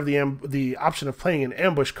attacker would have the option of playing an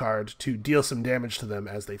ambush card to deal some damage to them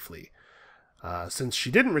as they flee. Since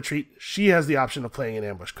she didn't retreat, she has the option of playing an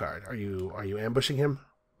ambush card. Are you ambushing him?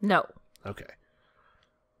 No. Okay.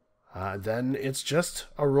 Then it's just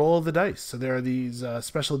a roll of the dice. So there are these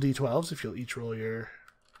special D12s. If you'll each roll your...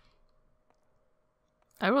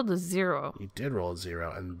 I rolled a 0. You did roll a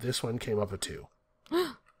 0, and this one came up a 2.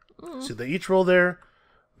 So they each roll their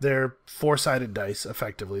four-sided dice,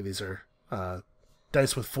 effectively. These are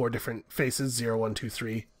dice with 4 different faces, 0, 1, 2,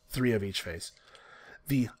 3, 3 of each face.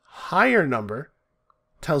 The higher number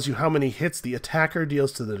tells you how many hits the attacker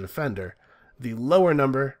deals to the defender. The lower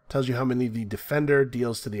number tells you how many the defender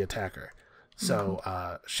deals to the attacker. So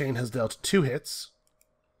Shane has dealt 2 hits,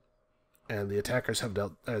 and the defenders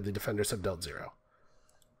have dealt 0.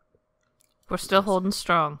 We're still holding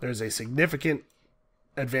strong. There's a significant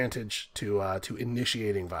advantage to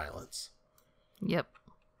initiating violence, Yep.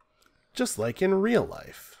 just like in real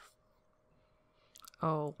life.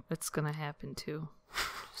 Oh, it's gonna happen too.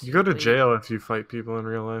 You go to Wait. jail if you fight people in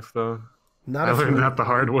real life, though. Not I if learned you, that the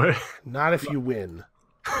hard way. not if you win.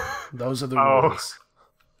 Those are the Oh. rules.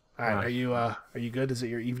 All right, are you good? Is it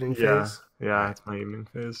your evening Yeah, phase? yeah, it's my evening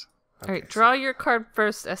phase. All right, draw your card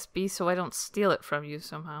first, SB, so I don't steal it from you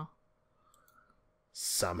somehow.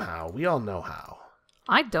 Somehow, we all know how.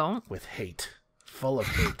 I don't. With hate, full of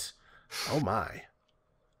hate. Oh my!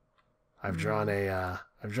 I've drawn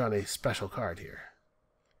a special card here.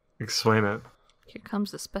 Explain it. Here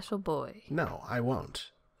comes the special boy. No, I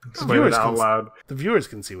won't. Explain it viewers out can- loud. The viewers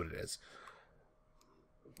can see what it is.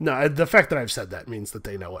 No, the fact that I've said that means that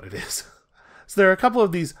they know what it is. So there are a couple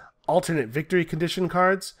of these alternate victory condition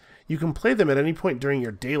cards. You can play them at any point during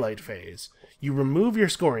your daylight phase. You remove your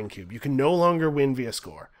scoring cube. You can no longer win via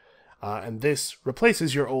score. And this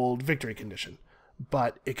replaces your old victory condition.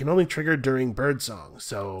 But it can only trigger during birdsong.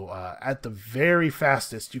 So at the very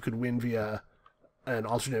fastest, you could win via an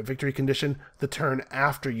alternate victory condition the turn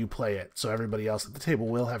after you play it. So everybody else at the table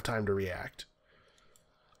will have time to react.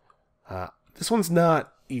 This one's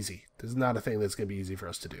not easy. This is not a thing that's going to be easy for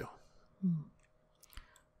us to do.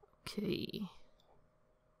 Okay.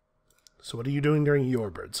 So what are you doing during your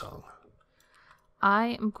birdsong?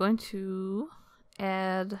 I am going to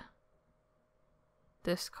add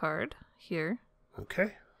this card here.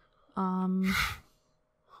 Okay. Um,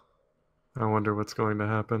 I wonder what's going to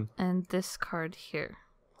happen. and this card here.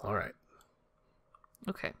 All right.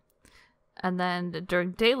 Okay. And then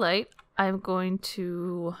during daylight, I'm going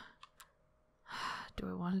to... Do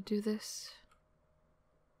I want to do this?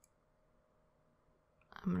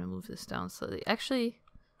 I'm going to move this down slightly. Actually,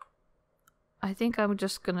 I think I'm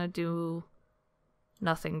just going to do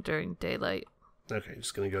nothing during daylight. Okay,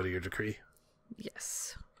 just going to go to your decree.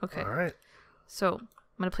 Yes. Okay. All right. So I'm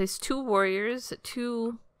going to place 2 warriors at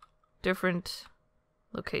 2 different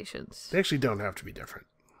locations. They actually don't have to be different.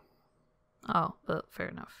 Oh, well, fair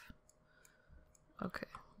enough. Okay.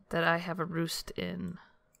 That I have a roost in.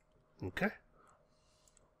 Okay.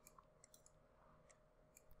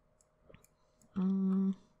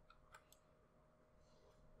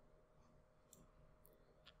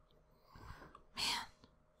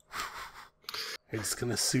 You're just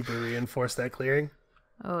going to super reinforce that clearing?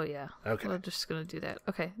 Oh, yeah. Okay. We're just going to do that.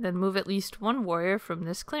 Okay. Then move at least 1 warrior from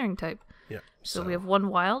this clearing type. Yep. So we have 1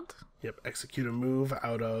 wild. Yep, execute a move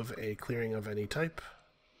out of a clearing of any type.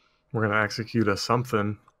 We're gonna execute a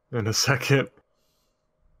something in a second.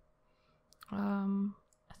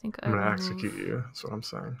 I think I'm gonna will execute you. That's what I'm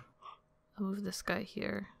saying. I'll move this guy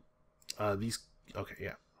here. These. Okay,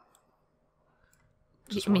 yeah.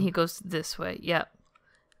 Just I mean, one? he goes this way. Yep.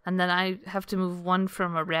 And then I have to move one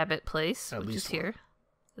from a rabbit place, At which least is here.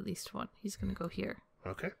 At least one. He's gonna go here.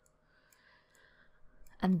 Okay.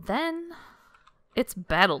 And then it's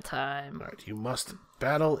battle time. All right. You must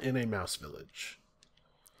battle in a mouse village.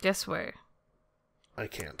 Guess where? I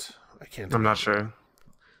can't. do I'm that. not sure.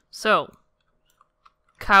 So,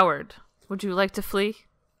 coward, would you like to flee?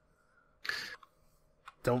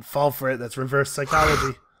 Don't fall for it. That's reverse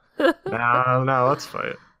psychology. No, let's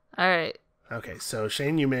fight. All right. Okay, so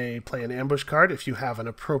Shane, you may play an ambush card if you have an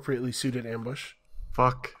appropriately suited ambush.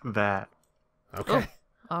 Fuck that. Okay.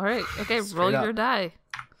 All right. Okay, Straight roll up. your die.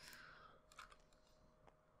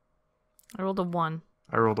 I rolled a 1.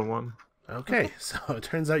 I rolled a 1. Okay, so it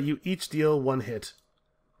turns out you each deal 1 hit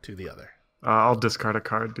to the other. I'll discard a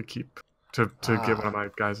card to keep to give one of my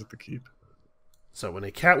guys at the keep. So when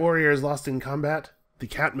a cat warrior is lost in combat, the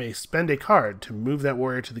cat may spend a card to move that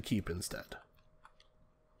warrior to the keep instead.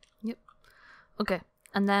 Yep. Okay.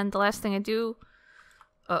 And then the last thing I do.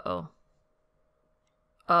 Uh-oh.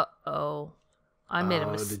 I made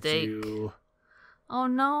a mistake. Oh,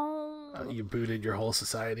 no. You booted your whole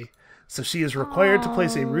society. So she is required to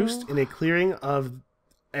place a roost in a clearing of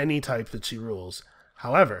any type that she rules.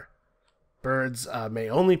 However, birds may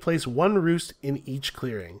only place 1 roost in each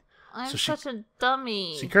clearing. I'm so such a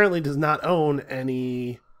dummy. She currently does not own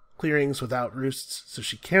any clearings without roosts, so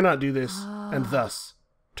she cannot do this, and thus,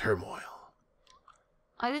 turmoil.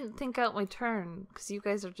 I didn't think out my turn, because you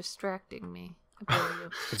guys are distracting me. I bore you.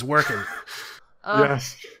 It's working.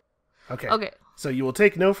 Yes. Okay. Okay. So you will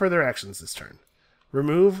take no further actions this turn.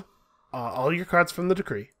 Remove all your cards from the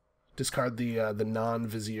decree. Discard the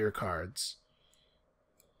non-vizier cards.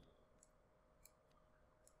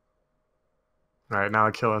 Alright, now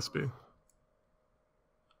I kill SB.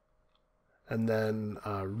 And then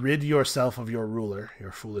rid yourself of your ruler,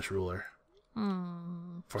 your foolish ruler.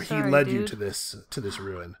 For Sorry, he led dude. you to this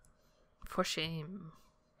ruin. For shame.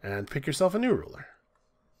 And pick yourself a new ruler.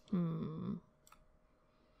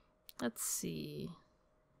 Let's see.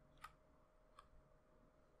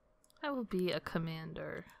 I will be a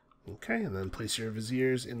commander. Okay, and then place your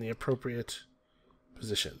viziers in the appropriate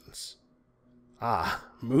positions.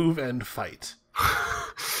 Move and fight.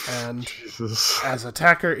 And Jesus. as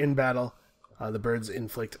attacker in battle, the birds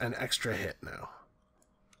inflict an extra hit now.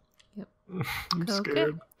 Yep. I'm Okay.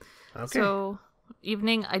 scared. Okay. So,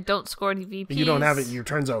 evening, I don't score any VPs. You don't have it. Your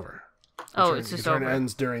turn's over. It's just your turn over.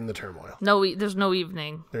 ends during the turmoil. No, there's no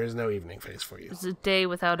evening. There is no evening phase for you. It's a day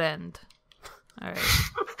without end. All right.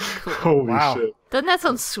 Cool. Holy Wow. shit. Doesn't that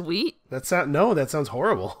sound sweet? That sounds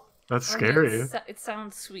horrible. That's scary. It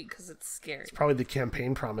sounds sweet because it's scary. Probably the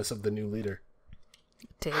campaign promise of the new leader.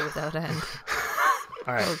 Day without end.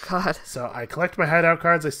 All right. Oh God. So I collect my hideout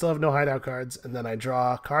cards. I still have no hideout cards, and then I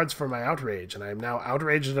draw cards for my outrage, and I am now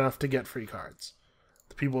outraged enough to get free cards.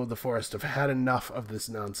 The people of the forest have had enough of this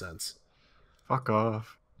nonsense. Fuck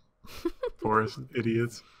off. Forest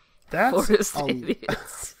idiots. That's Forest a-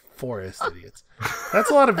 idiots. Forest idiots. That's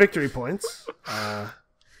a lot of victory points.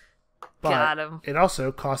 But Got 'em. it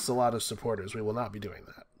also costs a lot of supporters. We will not be doing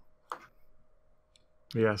that.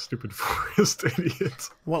 Yeah, stupid forest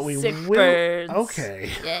idiots. What we Sick will. birds.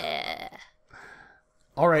 Okay. Yeah.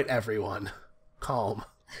 All right, everyone. Calm.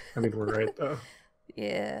 I mean, we're right, though.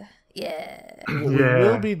 Yeah. Yeah. What we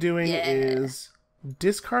will be doing is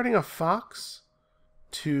discarding a fox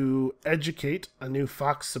to educate a new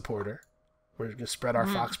fox supporter. We're going to spread our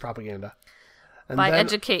fox propaganda. And By then,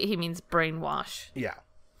 educate, he means brainwash. yeah.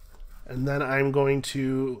 And then I'm going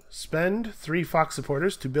to spend 3 fox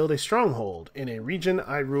supporters to build a stronghold in a region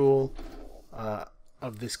I rule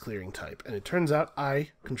of this clearing type. And it turns out I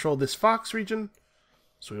control this fox region,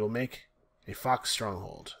 so we will make a fox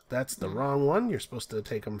stronghold. That's the wrong one. You're supposed to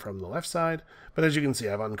take them from the left side. But as you can see,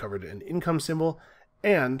 I've uncovered an income symbol.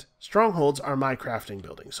 And strongholds are my crafting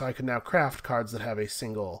building. So I can now craft cards that have a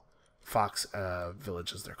single fox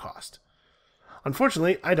village as their cost.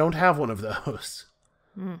 Unfortunately, I don't have one of those.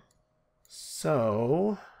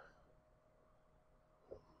 So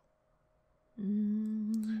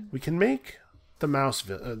we can make the mouse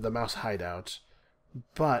hideout,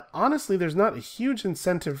 but honestly, there's not a huge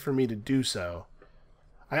incentive for me to do so.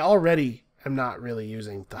 I already am not really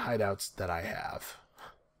using the hideouts that I have.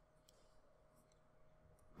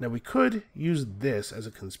 Now we could use this as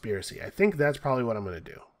a conspiracy. I think that's probably what I'm going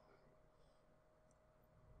to do.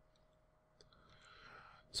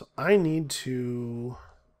 So I need to...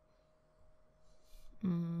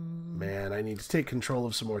 Man, I need to take control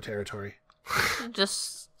of some more territory.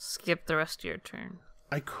 Just skip the rest of your turn.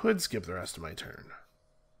 I could skip the rest of my turn.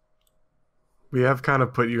 We have kind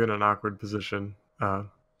of put you in an awkward position.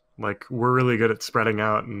 Like, we're really good at spreading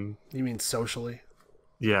out and... You mean socially?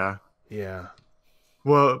 Yeah. Yeah.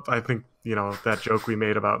 Well, I think, that joke we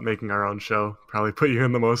made about making our own show probably put you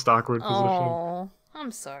in the most awkward position. Oh,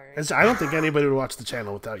 I'm sorry. I don't think anybody would watch the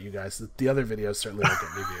channel without you guys. The other videos certainly don't get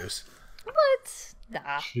any views. What?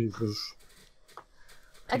 Nah. Jesus.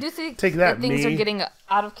 I do think Take that, things me. are getting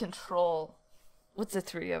out of control with the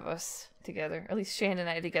three of us together. At least Shane and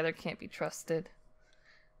I together can't be trusted.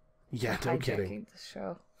 Yeah, no Hijacking kidding. the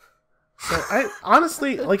show. So I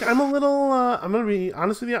honestly, like, I'm a little, I'm going to be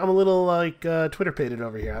honest with you, I'm a little, like, Twitter-pated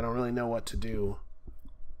over here. I don't really know what to do.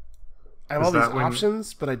 I have all these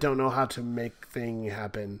options, but I don't know how to make thing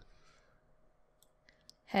happen.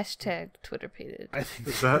 Hashtag TwitterPated. I think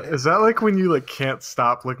Is that like when you, like, can't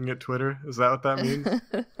stop looking at Twitter? Is that what that means?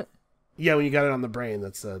 Yeah, when you got it on the brain,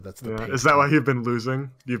 that's the pain. Is that why you've been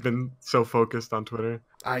losing? You've been so focused on Twitter?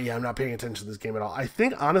 Yeah, I'm not paying attention to this game at all.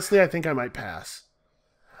 Honestly, I think I might pass.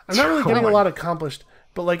 I'm not really getting a lot accomplished,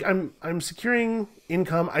 but like I'm securing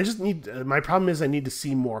income. I just need my problem is I need to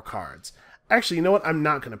see more cards. Actually, you know what? I'm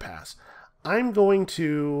not going to pass. I'm going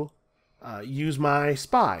to use my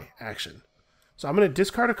spy action. So I'm going to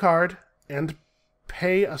discard a card and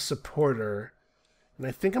pay a supporter, and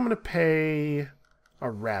I think I'm going to pay a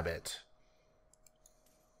rabbit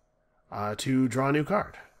to draw a new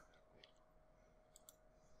card.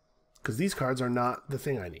 Because these cards are not the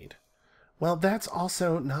thing I need. Well, that's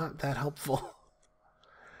also not that helpful.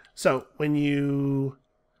 So, when you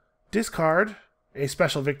discard a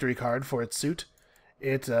special victory card for its suit,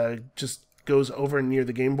 it just goes over near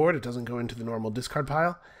the game board. It doesn't go into the normal discard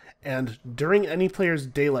pile. And during any player's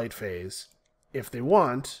daylight phase, if they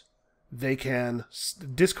want, they can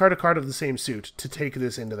discard a card of the same suit to take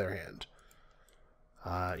this into their hand.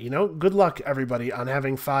 Good luck, everybody, on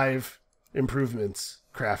having 5 improvements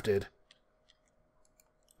crafted.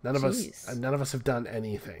 None of us have done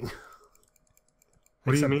anything.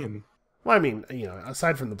 What do you mean? Well, I mean,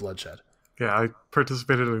 aside from the bloodshed. Yeah, I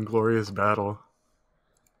participated in Glorious Battle.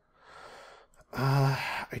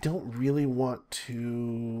 I don't really want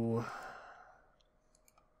to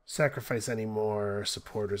sacrifice any more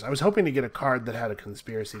supporters. I was hoping to get a card that had a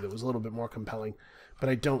conspiracy that was a little bit more compelling, but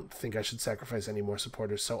I don't think I should sacrifice any more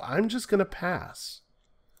supporters, so I'm just going to pass.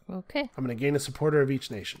 Okay. I'm going to gain a supporter of each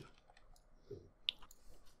nation.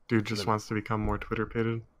 Dude just wants to become more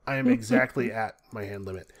Twitter-pated. I am exactly at my hand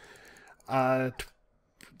limit.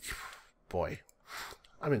 Boy,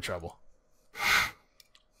 I'm in trouble.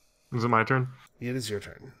 Is it my turn? It is your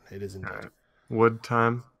turn. It is indeed. All right. Wood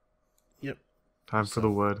time. Yep. Time for the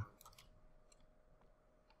wood.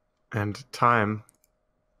 And time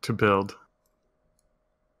to build.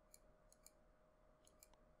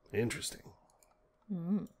 Interesting.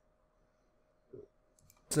 Mm.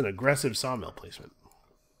 It's an aggressive sawmill placement.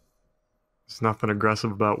 There's nothing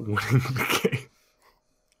aggressive about winning the game.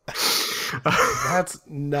 That's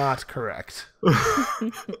not correct.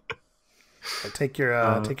 Take your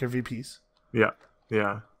VPs.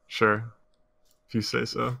 Yeah, sure. If you say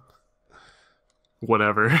so.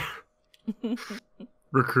 Whatever.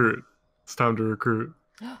 Recruit. It's time to recruit.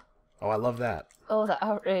 Oh, I love that. Oh, the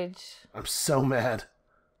outrage. I'm so mad.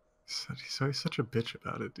 He's such a bitch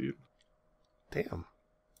about it, dude. Damn.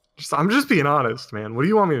 I'm just being honest, man. What do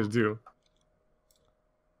you want me to do?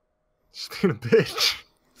 Just being a bitch.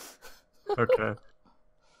 Okay.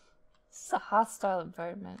 It's a hostile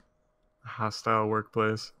environment. A hostile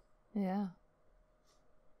workplace. Yeah.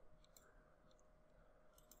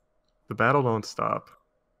 The battle don't stop.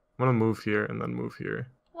 I'm gonna move here and then move here.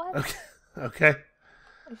 What? Okay.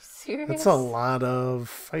 Are you serious? That's a lot of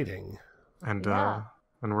fighting. And Yeah.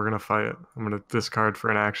 and we're gonna fight. I'm gonna discard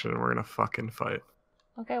for an action and we're gonna fucking fight.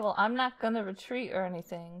 Okay, well, I'm not gonna retreat or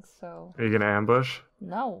anything, so... Are you gonna ambush?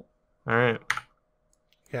 No. Alright.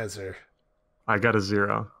 I got a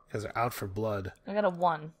 0. You guys are out for blood. I got a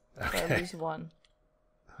 1. So I Okay. lose 1.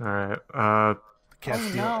 Alright. The cats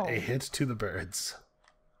Oh, deal no. a hit to the birds.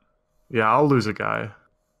 Yeah, I'll lose a guy.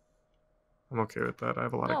 I'm okay with that. I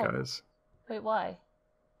have a lot No. of guys. Wait, why?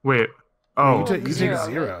 Wait. Oh, You take Zero, a right?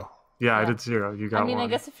 0. yeah, I Yeah. did 0. You got I mean, one. I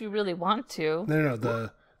guess if you really want to. No.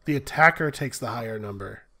 The attacker takes the higher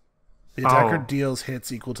number. The attacker Oh. deals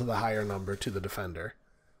hits equal to the higher number to the defender.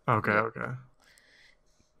 Okay, Yeah. okay.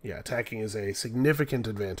 Yeah, attacking is a significant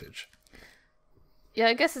advantage. Yeah,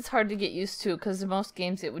 I guess it's hard to get used to, because in most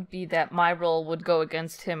games it would be that my roll would go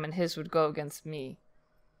against him and his would go against me.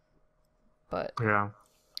 But... Yeah.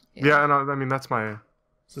 Yeah, and I mean, that's my...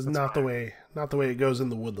 This is not the way it goes in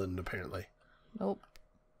the Woodland, apparently. Nope.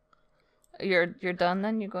 You're done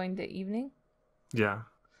then? You're going to evening? Yeah.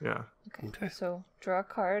 Yeah. Okay. So draw a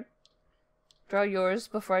card. Draw yours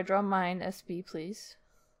before I draw mine, SB, please.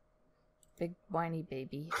 Big whiny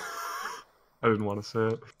baby. I didn't want to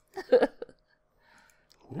say it.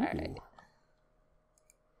 Alright.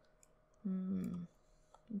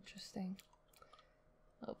 Interesting.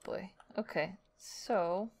 Oh boy. Okay.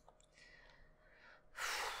 So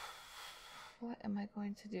what am I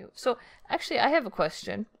going to do? So actually I have a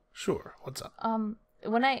question. Sure. What's up?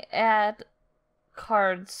 When I add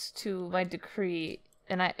cards to my decree,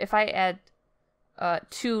 and if I add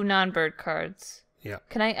 2 non-bird cards, Yeah.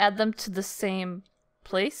 can I add them to the same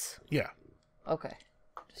place? Yeah. Okay.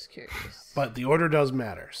 Just curious. But the order does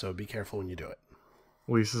matter, so be careful when you do it.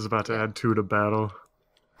 Lisa's about to add 2 to battle.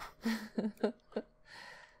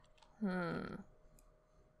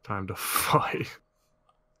 Time to fight.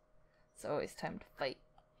 It's always time to fight.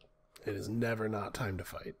 It is never not time to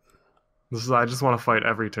fight. I just want to fight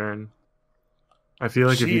every turn. I feel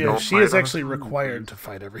like if you don't she fight is on a actually turn, required to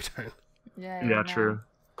fight every turn. Yeah. Yeah, true.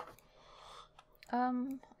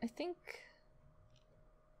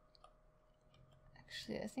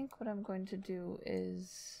 I think what I'm going to do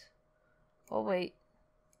is... Oh, wait.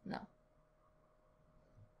 No.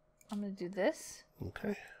 I'm going to do this.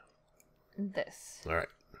 Okay. And this. All right.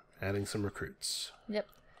 Adding some recruits. Yep.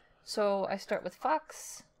 So I start with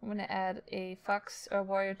Fox. I'm going to add a fox or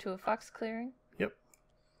warrior to a fox clearing. Yep.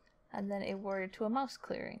 And then a warrior to a mouse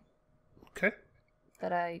clearing. Okay.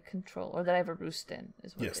 That I control, or that I have a roost in,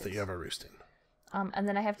 is what Yes, it is. that you have a roost in. And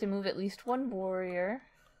then I have to move at least one warrior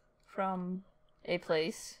from a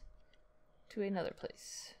place to another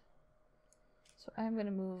place. So I'm going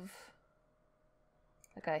to move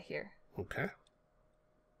a guy here. Okay.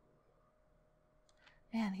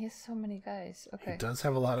 Man, he has so many guys. Okay. He does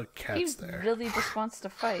have a lot of cats He there. really just wants to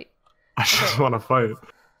fight. I just want to fight.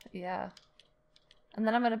 Yeah. And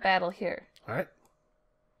then I'm going to battle here. All right.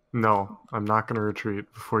 No, I'm not going to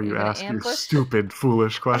retreat before you You're gonna ask your ambush? stupid,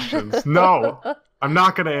 foolish questions. No! I'm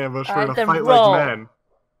not going to ambush. We're Alright, going to then fight roll. like men.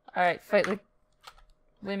 Alright, fight like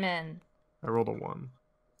women. I rolled a 1.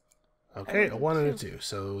 Okay, a 1 and a 2.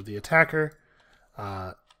 So the attacker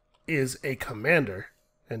is a commander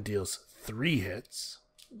and deals 3 hits,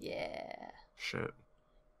 Yeah. Shit.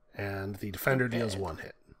 and the defender Okay. deals 1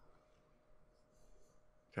 hit.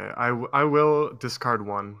 Okay, I will discard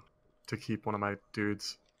 1 to keep one of my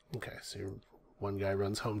dudes. Okay, so one guy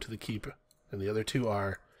runs home to the keep, and the other 2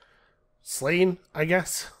 are slain, I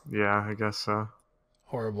guess. Yeah, I guess so.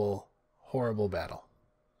 Horrible, horrible battle.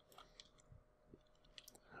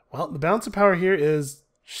 Well, the balance of power here is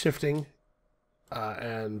shifting,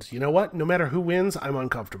 and you know what? No matter who wins, I'm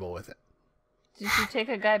uncomfortable with it. Did you take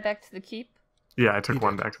a guy back to the keep? Yeah, I took You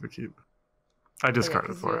 1 did. back to the keep. I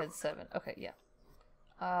discarded 'cause for you it. had 7. Okay, yeah.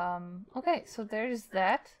 Okay, so there's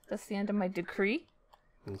that. That's the end of my decree.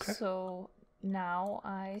 Okay, So now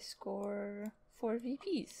I score 4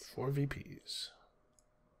 VPs. 4 VPs.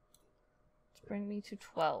 To bring me to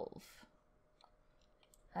 12.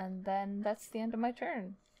 And then that's the end of my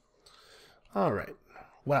turn. All right.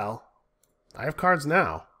 Well, I have cards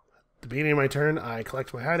now. At the beginning of my turn, I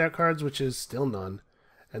collect my hideout cards, which is still none.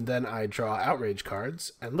 And then I draw outrage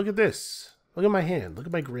cards. And look at this. Look at my hand. Look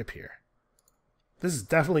at my grip here. This is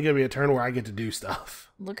definitely going to be a turn where I get to do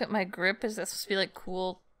stuff. Look at my grip. Is that supposed to be like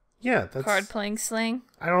cool Yeah, that's... card playing slang?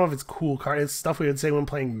 I don't know if it's cool card. It's stuff we would say when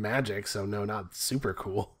playing Magic, so no, not super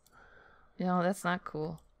cool. No, that's not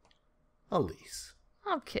cool. Elise,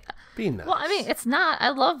 Okay. be nice. Well, I mean, it's not. I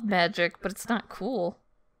love magic, but it's not cool.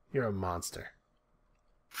 You're a monster.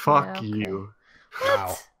 Fuck Yeah, okay. you.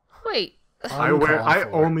 Wow. Wait. I Uncalled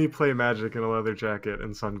for. only play Magic in a leather jacket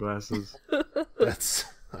and sunglasses. That's...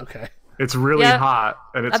 Okay. It's really Yeah, hot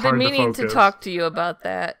and it's I've been hard meaning to focus. to talk to you about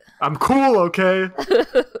that. I'm cool, okay?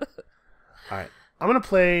 All right. I'm going to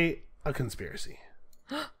play a conspiracy.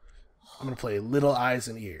 I'm going to play Little Eyes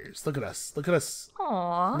and Ears. Look at us. Look at us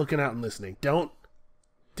Aww. looking out and listening. Don't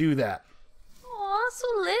do that. Aw, so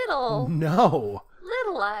little. No.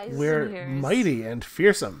 Little eyes We're and ears. mighty and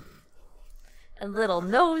fearsome. And little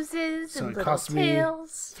noses So and it little costs me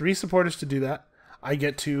tails. 3 supporters to do that. I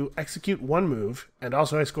get to execute 1 move, and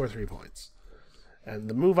also I score 3 points. And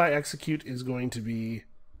the move I execute is going to be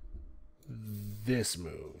this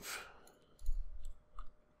move.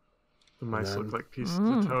 The mice then- look like pieces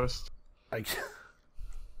of toast. I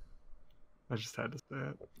I just had to say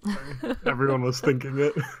it. Sorry. Everyone was thinking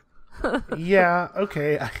it. Yeah,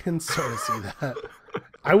 okay, I can sort of see that.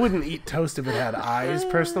 I wouldn't eat toast if it had eyes,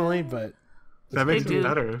 personally, but That makes do. it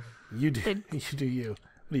better. you do. You do you.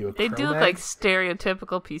 What are you, a They do look Cro-Mag? like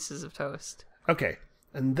stereotypical pieces of toast. Okay,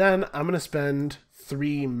 and then I'm going to spend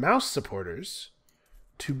 3 mouse supporters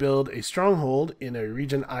to build a stronghold in a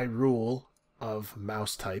region I rule of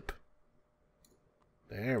mouse type.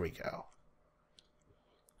 There we go.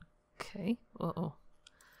 Okay. Uh-oh.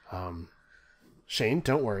 Shane,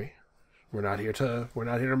 don't worry. We're not here to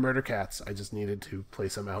murder cats. I just needed to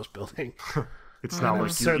place a mouse building. It's not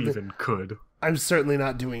like you even could. I'm certainly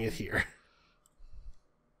not doing it here.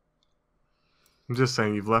 I'm just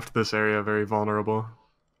saying you've left this area very vulnerable.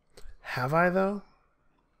 Have I, though?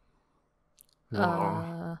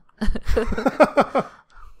 Whoa.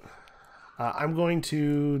 I'm going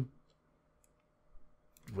to...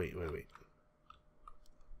 Wait.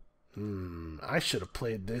 I should have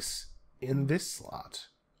played this in this slot.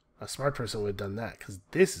 A smart person would have done that, because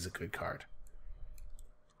this is a good card.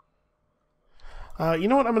 You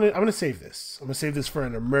know what? I'm gonna save this. I'm gonna save this for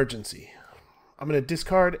an emergency. I'm gonna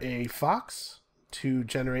discard a fox to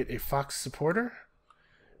generate a fox supporter,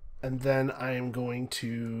 and then I am going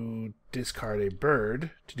to discard a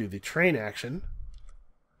bird to do the train action.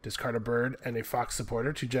 Discard a bird and a fox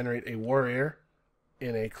supporter to generate a warrior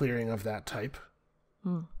in a clearing of that type.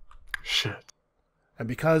 Shit. And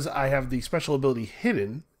because I have the special ability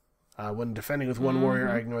hidden, when defending with one warrior,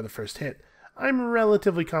 I ignore the first hit. I'm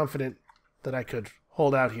relatively confident that I could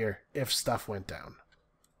hold out here if stuff went down.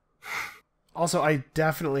 Also, I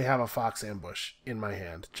definitely have a fox ambush in my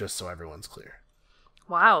hand, just so everyone's clear.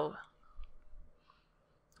 Wow.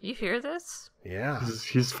 You hear this? Yeah.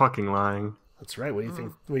 He's fucking lying. That's right. What do you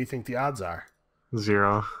think? What do you think the odds are?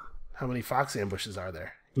 0. How many fox ambushes are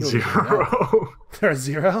there? 0. There are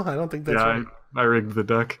 0? I don't think that's right. I rigged the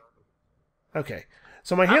deck. Okay.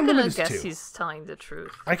 So my hand limit is 2. I'm gonna guess he's telling the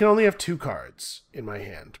truth. I can only have 2 cards in my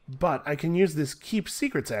hand, but I can use this Keep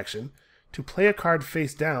Secrets action to play a card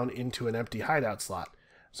face down into an empty hideout slot.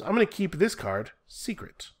 So I'm going to keep this card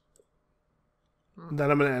secret. Then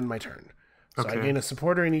I'm going to end my turn. So I gain a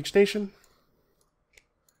supporter in each nation.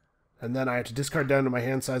 And then I have to discard down to my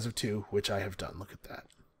hand size of 2, which I have done. Look at that.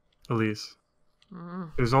 Elise,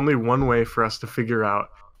 there's only one way for us to figure out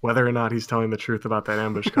whether or not he's telling the truth about that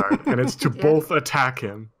ambush card, and it's to both attack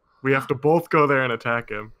him. We have to both go there and attack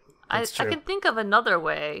him. I can think of another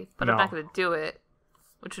way, but I'm not going to do it,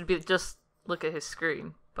 which would be just look at his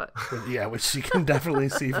screen. But yeah, which you can definitely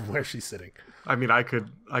see from where she's sitting. I mean, I could.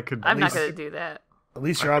 I'm not going to do that. At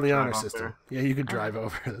least you're on the honor system. Yeah, you could drive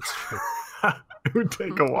over. That's true. It would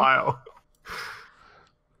take a while.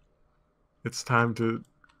 It's time to...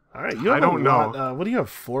 All right, you have I don't know. What do you have,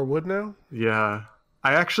 4 wood now? Yeah.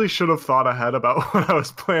 I actually should have thought ahead about what I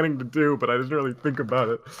was planning to do, but I didn't really think about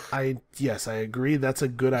it. Yes, I agree. That's a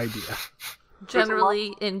good idea.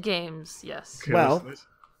 Generally, in games, yes. Okay, well...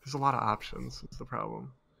 There's a lot of options. That's the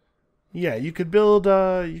problem. Yeah, you could build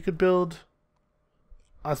a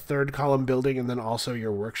 3rd column building and then also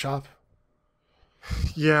your workshop.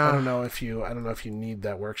 Yeah. I don't know if you need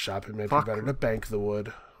that workshop. It might be better to bank the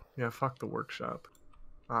wood. Yeah, fuck the workshop.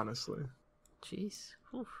 Honestly. Jeez.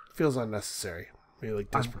 Oof. Feels unnecessary. Maybe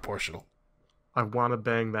like disproportional. I want to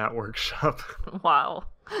bang that workshop. Wow.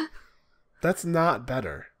 That's not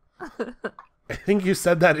better. I think you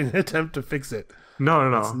said that in an attempt to fix it.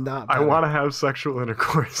 No. It's not better. I want to have sexual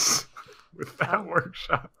intercourse with that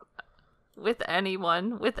workshop. With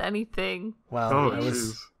anyone, with anything. Well, I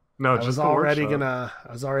was already gonna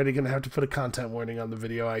have to put a content warning on the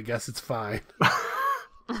video. I guess it's fine.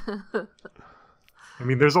 I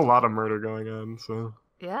mean, there's a lot of murder going on, so.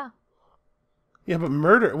 Yeah. Yeah, but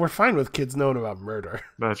murder, we're fine with kids knowing about murder.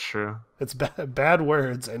 That's true. It's bad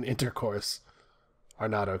words and intercourse are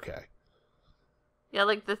not okay. Yeah,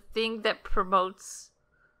 like the thing that propagates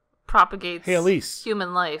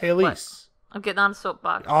human life. Hey, Elise. What? I'm getting on a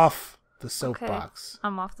soapbox. Off the soapbox. Okay.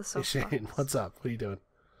 I'm off the soapbox. Hey, Shane, what's up? What are you doing?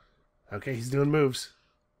 Okay, he's doing moves.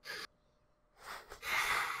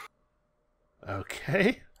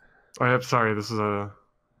 Okay. I'm sorry, this is a...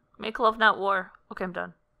 Make love, not war. Okay, I'm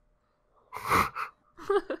done.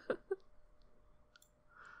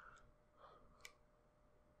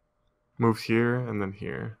 Move here and then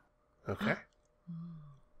here. Okay.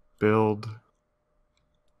 Build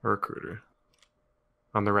a recruiter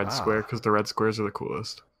on the red square, because the red squares are the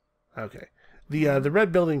coolest. Okay. The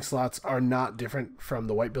red building slots are not different from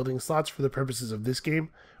the white building slots for the purposes of this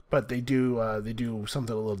game, but they do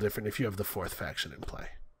something a little different if you have the 4th faction in play.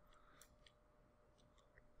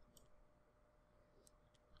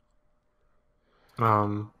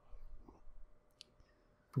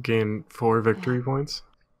 Gain 4 victory points.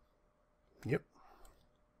 Yep.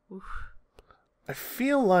 Oof. I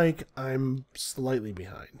feel like I'm slightly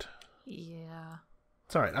behind. Yeah.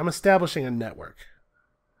 It's alright. I'm establishing a network.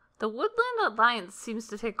 The Woodland Alliance seems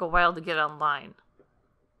to take a while to get online.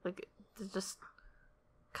 Like, they're just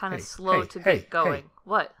kind of slow to get going. Hey,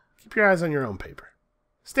 What? Keep your eyes on your own paper.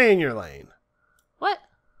 Stay in your lane. What?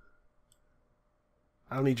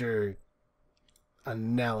 I don't need your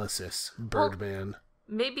analysis, Birdman.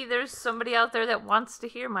 Maybe there's somebody out there that wants to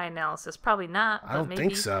hear my analysis. Probably not. I don't maybe.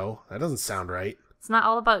 think so. That doesn't sound right. It's not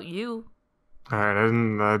all about you. Alright,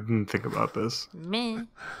 I didn't think about this. Meh.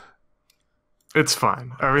 It's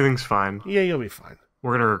fine. Everything's fine. Yeah, you'll be fine.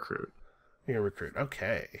 We're gonna recruit. You're gonna recruit.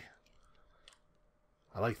 Okay.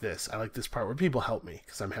 I like this. I like this part where people help me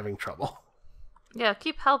because I'm having trouble. Yeah,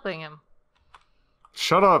 keep helping him.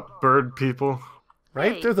 Shut up, bird people.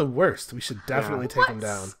 Right? Hey. They're the worst. We should definitely take them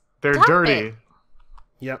down. They're Stop dirty. it.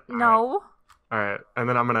 Yep. No. Alright, and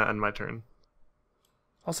then I'm gonna end my turn.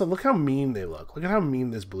 Also, look how mean they look. Look at how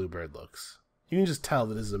mean this bluebird looks. You can just tell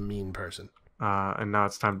that this is a mean person. And now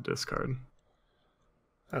it's time to discard.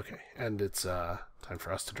 Okay, and it's time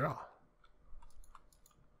for us to draw.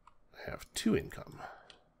 I have 2 income.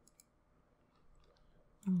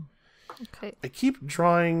 Okay. I keep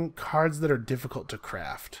drawing cards that are difficult to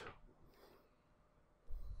craft.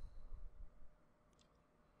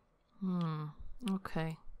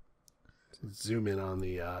 Okay. Zoom in on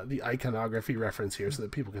the iconography reference here so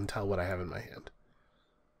that people can tell what I have in my hand.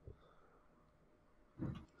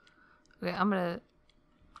 Okay, I'm gonna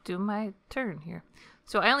do my turn here.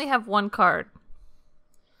 So I only have 1 card.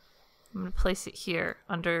 I'm gonna place it here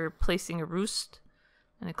under placing a roost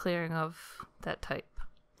and a clearing of that type.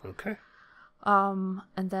 Okay. And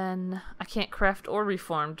then I can't craft or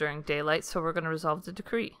reform during daylight, so we're gonna resolve the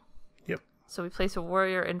decree. Yep. So we place a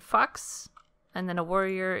warrior in fox, and then a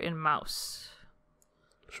warrior in mouse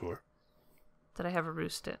Sure. that I have a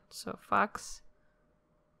roost in. So fox,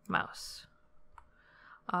 mouse.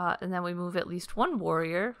 And then we move at least 1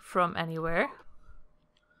 warrior from anywhere,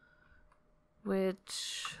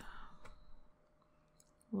 which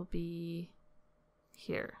will be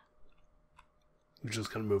here. You're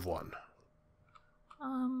just going to move 1.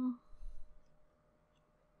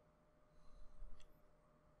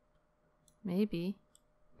 Maybe.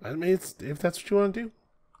 I mean, if that's what you want to do.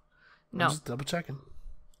 No. I'm just double checking.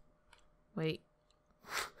 Wait.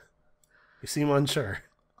 You seem unsure.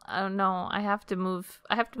 I don't know. I have to move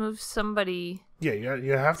somebody Yeah,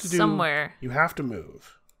 you have to do... somewhere. You have to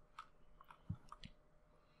move.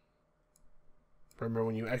 Remember,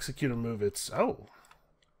 when you execute a move, it's... Oh.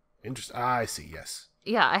 Interesting. I see, yes.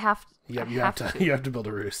 Yeah, I have Yep, I you have to you have to build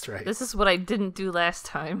a roost, right? This is what I didn't do last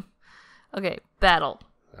time. Okay, battle.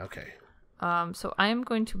 Okay. So I am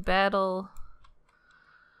going to battle.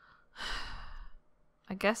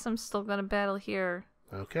 I guess I'm still gonna battle here.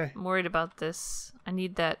 Okay. I'm worried about this. I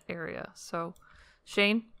need that area. So,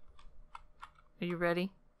 Shane, are you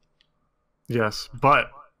ready? Yes,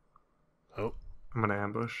 but Oh. I'm gonna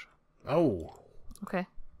ambush. Oh. Okay.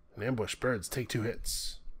 An ambush. Birds take 2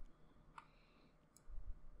 hits.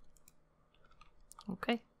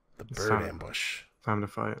 Okay. The It's bird time. ambush. Time to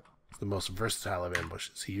fight. It's the most versatile of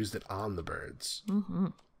ambushes. He used it on the birds. Mm-hmm.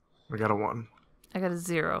 We got a 1. I got a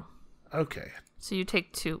 0. Okay. So you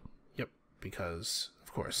take 2. Yep. Because,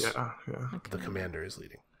 of course, Yeah. the commander is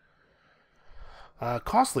leading.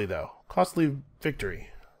 Costly, though. Costly victory.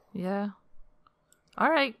 Yeah. All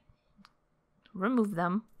right. Remove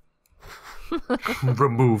them.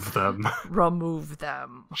 Remove them. Remove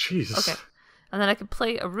them. Jesus. Okay. And then I can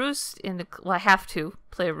play a roost in the... Well, I have to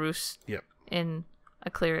play a roost Yep. in a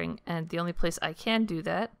clearing. And the only place I can do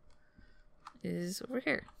that is over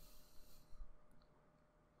here.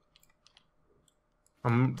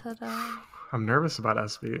 Ta-da. I'm nervous about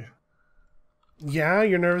SB. Yeah,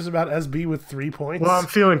 you're nervous about SB with 3 points? Well, I'm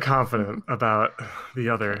feeling confident about the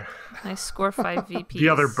other I score 5 VPs. the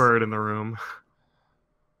other bird in the room.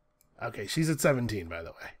 Okay, she's at 17, by the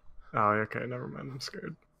way. Oh, okay, never mind. I'm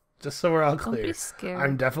scared. Just so we're all Don't clear. be scared.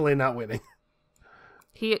 I'm definitely not winning.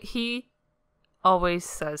 He always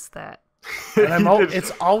says that. And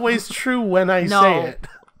it's always true when I No. say it.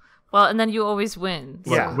 Well, and then you always win.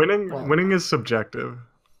 Look, Yeah. winning is subjective.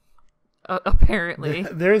 Apparently.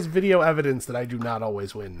 There is video evidence that I do not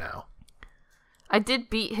always win now. I did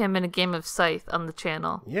beat him in a game of Scythe on the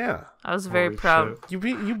channel. Yeah. I was very Holy proud. shit.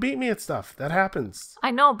 You beat me at stuff. That happens.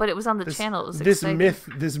 I know, but it was on the channel. It was this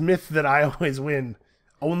exciting. this myth that I always win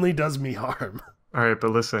only does me harm. All right,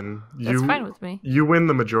 but listen, That's fine with me. You win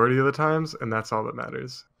the majority of the times, and that's all that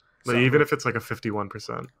matters. Like, So- even if it's like a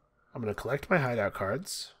 51%. I'm going to collect my hideout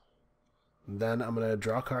cards. Then I'm going to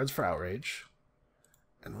draw cards for outrage.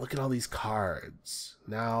 And look at all these cards.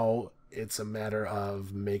 Now it's a matter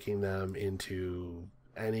of making them into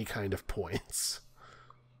any kind of points.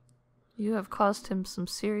 You have caused him some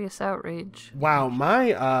serious outrage. Wow,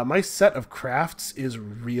 my set of crafts is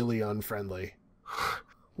really unfriendly.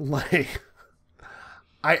 Like,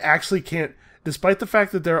 I actually can't, despite the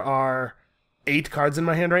fact that there are 8 cards in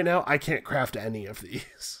my hand right now, I can't craft any of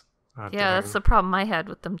these. Oh, Yeah, dang. that's the problem I had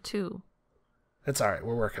with them too. It's alright,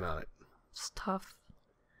 we're working on it. It's tough.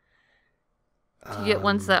 You get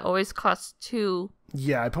ones that always cost 2.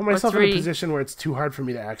 Yeah, I put myself in a 3. position where it's too hard for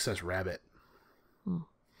me to access Rabbit.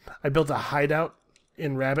 I built a hideout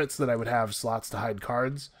in Rabbit so that I would have slots to hide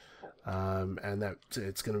cards, and that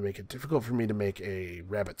it's going to make it difficult for me to make a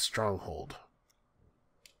Rabbit stronghold.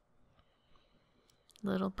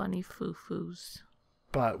 Little bunny foo-foos.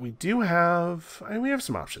 But we do have, we have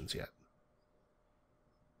some options yet.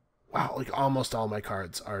 Wow, like almost all my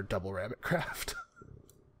cards are double Rabbit craft.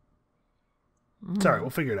 It's alright, we'll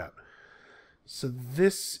figure it out. So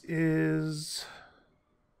this is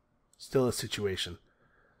still a situation.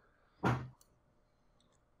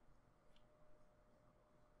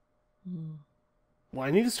 Well, I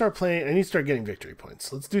need to start playing. I need to start getting victory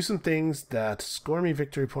points. Let's do some things that score me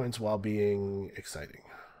victory points while being exciting.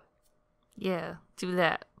 Yeah, do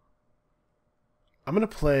that. I'm going to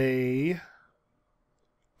play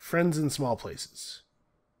Friends in Small Places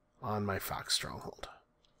on my Fox Stronghold.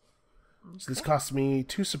 Okay. So this costs me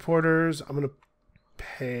 2 supporters. I'm going to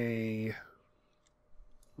pay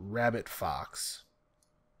Rabbit Fox.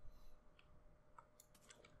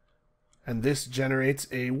 And this generates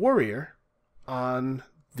a warrior on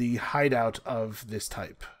the hideout of this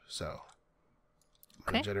type. So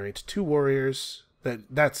I'm going to generate 2 warriors.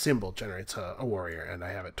 That symbol generates a warrior, and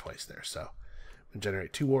I have it twice there. So I'm going to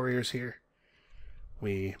generate 2 warriors here.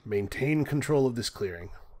 We maintain control of this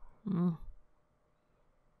clearing.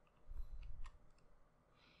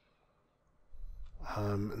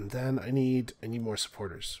 And then I need more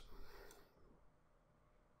supporters.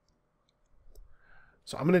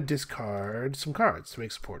 So I'm going to discard some cards to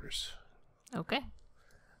make supporters. Okay.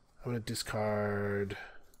 I'm going to discard...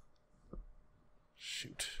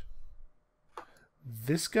 Shoot.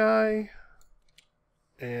 This guy.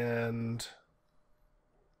 And...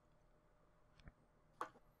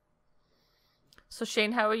 So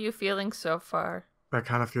Shane, how are you feeling so far? I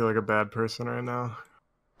kind of feel like a bad person right now.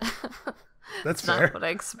 That's fair. Not what I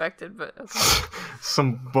expected, but okay.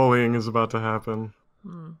 Some bullying is about to happen.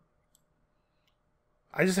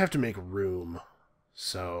 I just have to make room.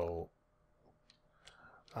 So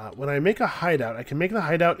when I make a hideout, I can make the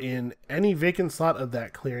hideout in any vacant slot of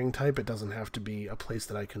that clearing type. It doesn't have to be a place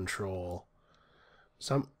that I control.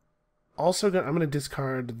 So I'm also I'm going to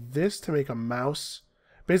discard this to make a mouse.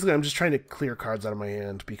 Basically, I'm just trying to clear cards out of my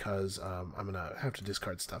hand because I'm going to have to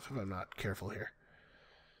discard stuff if I'm not careful here.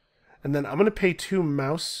 And then I'm going to pay 2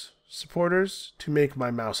 mouse supporters to make my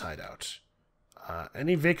mouse hideout.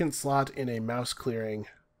 Any vacant slot in a mouse clearing.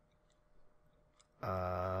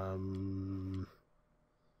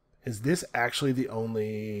 Is this actually the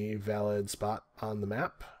only valid spot on the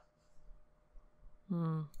map?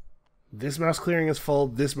 This mouse clearing is full.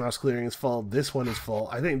 This mouse clearing is full. This one is full.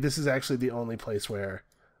 I think this is actually the only place where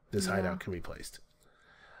this hideout can be placed.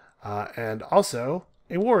 And also,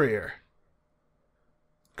 a warrior.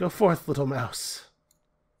 Go forth, little mouse.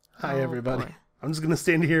 Hi, everybody. Boy. I'm just going to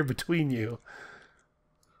stand here between you.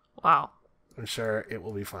 Wow. I'm sure it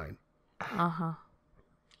will be fine. Uh-huh.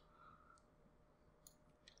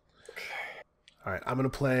 All right, I'm going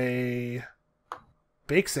to play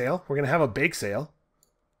Bake Sale. We're going to have a bake sale.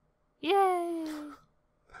 Yay!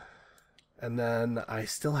 And then I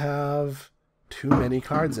still have too many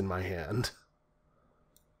cards in my hand.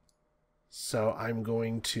 So I'm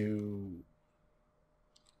going to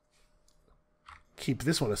keep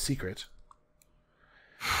this one a secret.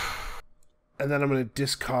 And then I'm going to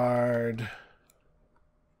discard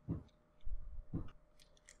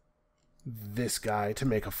this guy to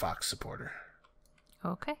make a Fox supporter.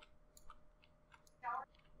 Okay.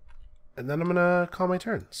 And then I'm going to call my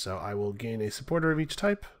turn. So I will gain a supporter of each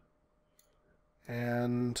type.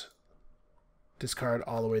 And discard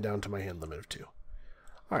all the way down to my hand limit of 2.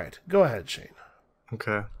 Alright, go ahead, Shane.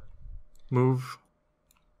 Okay. Move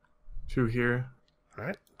 2 here.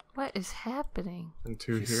 Alright. What is happening? And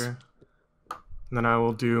 2 here. And then I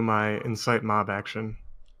will do my Incite Mob action.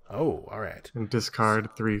 Oh, alright. And discard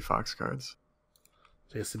 3 Fox cards.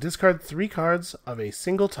 So he has to discard 3 cards of a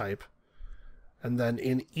single type. And then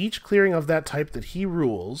in each clearing of that type that he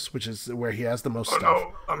rules, which is where he has the most stuff.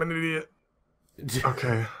 No, I'm an idiot.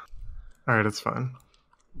 Okay. Alright, it's fine.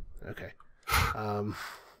 Okay.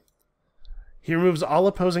 He removes all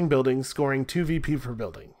opposing buildings, scoring 2 VP per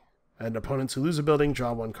building. And opponents who lose a building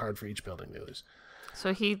draw 1 card for each building they lose.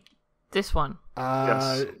 So this one.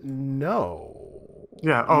 Yes. No.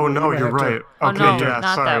 Yeah. Oh no, you're right. Oh, Okay. no, yeah.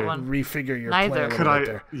 not sorry. that one. Refigure your Neither. plan a Could little I? bit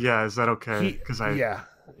there. Yeah. Is that okay? Yeah.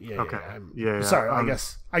 Yeah, Okay. I'm Yeah. sorry.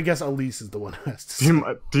 I guess Elise is the one who has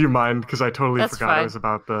to. Do you mind? Because I totally That's forgot fine. it was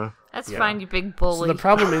about the. That's Yeah. fine, you big So bully. the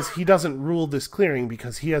problem is he doesn't rule this clearing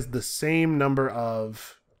because he has the same number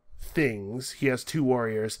of things. He has 2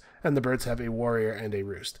 warriors, and the birds have a warrior and a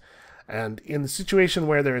roost. And in the situation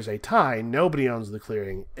where there is a tie, nobody owns the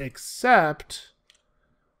clearing except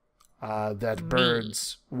that Me.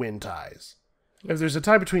 birds win ties. If there's a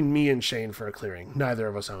tie between me and Shane for a clearing, neither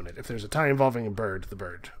of us own it. If there's a tie involving a bird, the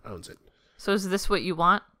bird owns it. So is this what you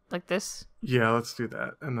want? Like this? Yeah, let's do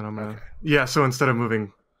that, and then I'm gonna. Okay. Yeah, so instead of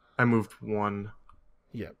moving, I moved 1.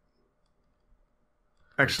 Yep.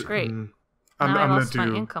 Actually, Great. I'm Now I gonna lost do. my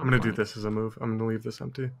I'm income gonna do point. this as a move. I'm gonna leave this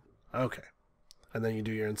empty. Okay. And then you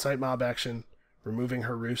do your incite mob action, removing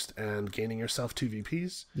her roost and gaining yourself 2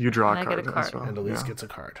 VPs, You draw And a I card, get a as card. well. and Elise Yeah. gets a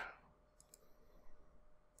card.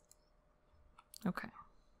 Okay.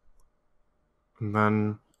 And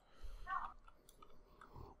then,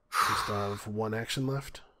 You still have 1 action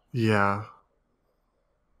left. yeah.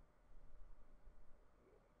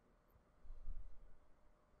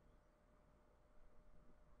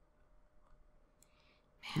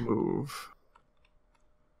 Move.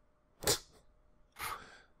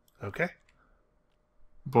 Okay.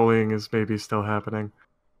 Bullying is maybe still happening.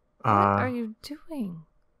 What are you doing?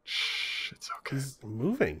 Shh, it's okay. He's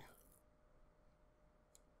moving.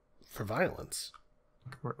 For violence.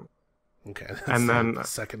 Okay. That's And then- the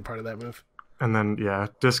second part of that move. And then, yeah,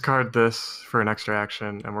 discard this for an extra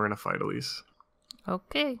action, and we're gonna fight Elise.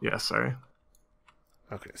 Okay. Yeah, sorry.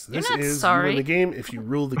 Okay, so You're this not is you sorry. in the game if you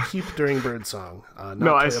rule the keep during birdsong. Not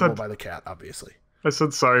No, I playable said- by the cat, obviously. I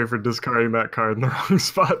said sorry for discarding that card in the wrong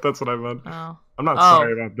spot. That's what I meant. Oh. I'm not Oh.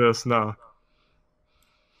 sorry about this, no.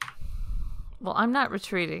 Well, I'm not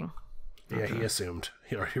retreating. Yeah, he assumed.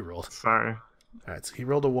 He already rolled. Sorry. Alright, so he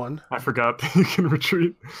rolled a 1. I forgot that you can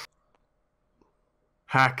retreat.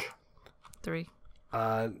 Hack. 3.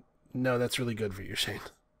 No, that's really good for you, Shane.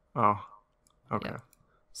 Oh. Okay. Yeah.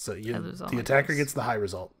 So I you, lose all the my attacker dice. gets the high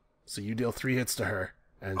result. So you deal 3 hits to her,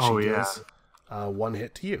 and she Oh, yeah. deals 1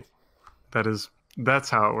 hit to you. That's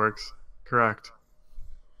how it works. Correct.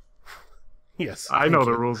 Yes. I thank know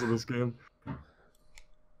the you. rules of this game.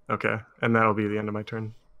 Okay, and that'll be the end of my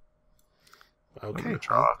turn. I'm Okay. gonna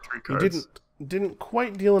draw 3 You cards. didn't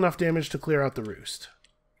quite deal enough damage to clear out the roost.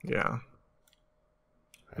 Yeah.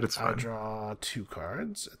 But it's I fine. draw 2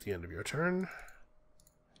 cards at the end of your turn.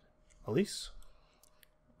 Elise,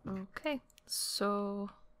 Okay. So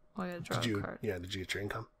I gotta draw did a you? card. Yeah, did you get your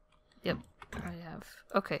income? Yep. I have.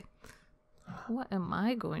 Okay. What am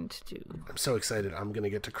I going to do? I'm so excited. I'm gonna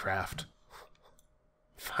get to craft.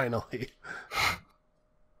 Finally.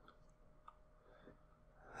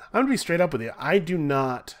 I'm gonna be straight up with you. I do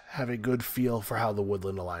not have a good feel for how the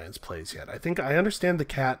Woodland Alliance plays yet. I think I understand the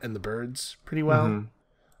cat and the birds pretty well, Mhm.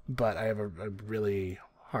 but I have a really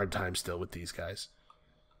hard time still with these guys.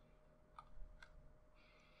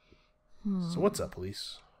 So what's up,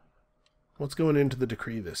 Elise? What's going into the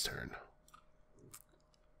decree this turn?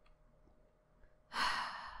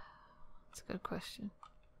 That's a good question.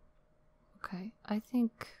 Okay. I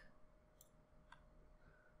think.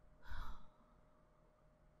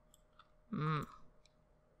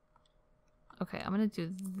 Okay, I'm gonna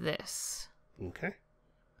do this. Okay.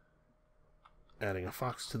 Adding a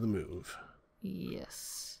fox to the move.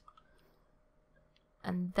 Yes.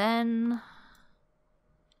 And then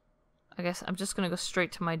I guess I'm just gonna go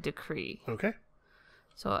straight to my decree. Okay.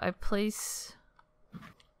 So I place.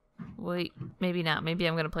 Wait, maybe not. Maybe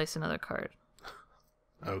I'm gonna place another card.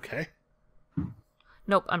 Okay.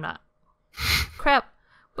 Nope, I'm not. Crap.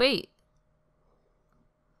 Wait.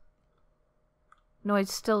 No, I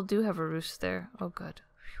still do have a roost there. Oh, good.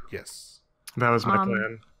 Yes. That was my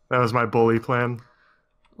plan. That was my bully plan,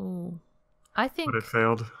 Ooh. I think but it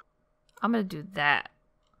failed. I'm gonna do that.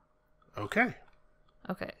 Okay.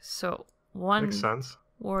 Okay, so one Makes sense.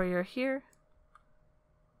 warrior here,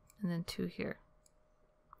 and then 2 here.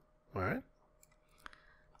 All right.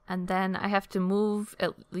 And then I have to move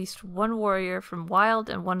at least 1 warrior from wild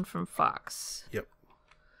and 1 from fox. Yep.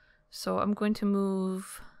 So I'm going to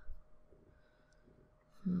move.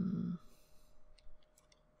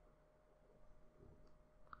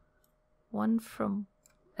 One from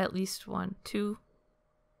at least 1, 2.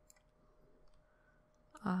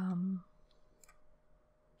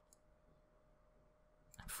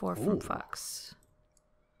 4 from Ooh. fox.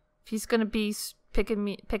 If he's gonna be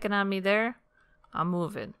picking on me there, I'm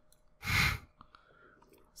moving.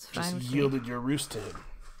 It's fine Just with me. yielded your roost to him.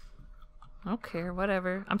 I don't care,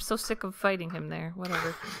 whatever. I'm so sick of fighting him there.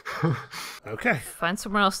 Whatever. Okay. Find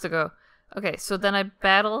somewhere else to go. Okay, so then I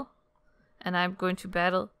battle, and I'm going to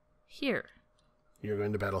battle here. You're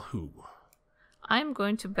going to battle who? I'm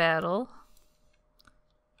going to battle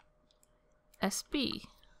SB.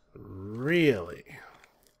 Really?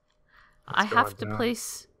 I have to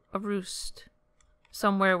place a roost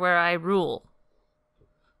somewhere where I rule.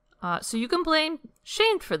 So you can blame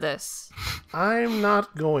Shane for this. I'm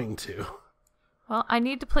not going to. Well, I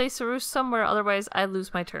need to place a roost somewhere, otherwise I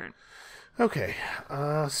lose my turn. Okay,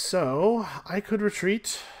 so I could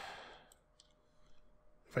retreat.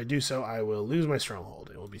 If I do so, I will lose my stronghold.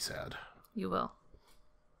 It will be sad. You will.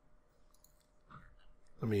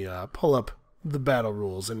 Let me pull up the battle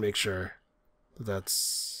rules and make sure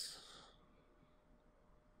that's...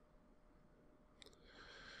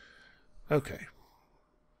 Okay.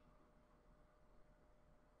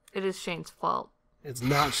 It is Shane's fault. It's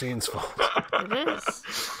not Shane's fault. It is.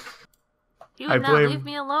 You would not leave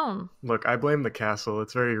me alone. Look, I blame the castle.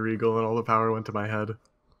 It's very regal and all the power went to my head.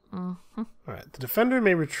 Mm-hmm. Alright, the defender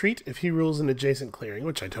may retreat if he rules an adjacent clearing,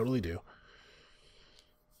 which I totally do.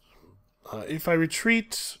 If I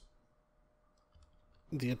retreat,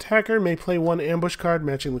 the attacker may play one ambush card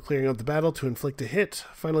matching the clearing of the battle to inflict a hit.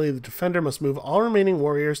 Finally, the defender must move all remaining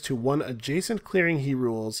warriors to one adjacent clearing he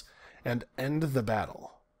rules and end the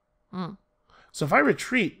battle. Mm. So if I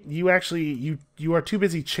retreat, you are too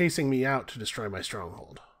busy chasing me out to destroy my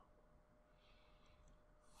stronghold.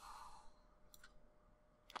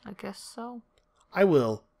 I guess so. I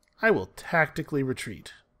will tactically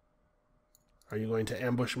retreat. Are you going to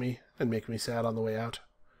ambush me and make me sad on the way out?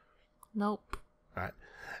 Nope. Alright.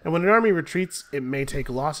 And when an army retreats, it may take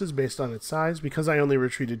losses based on its size. Because I only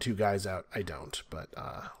retreated 2 guys out, I don't. But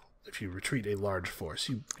if you retreat a large force,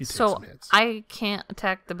 you take some hits. So I can't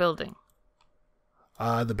attack the building.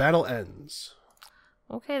 The battle ends.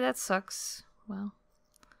 Okay, that sucks. Well.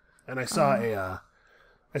 And I saw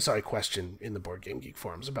a question in the Board Game Geek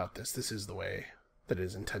forums about this. This is the way that it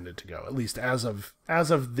is intended to go, at least as of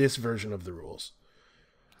this version of the rules.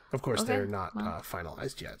 Of course, they're not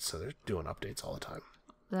finalized yet, so they're doing updates all the time.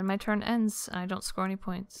 Then my turn ends, and I don't score any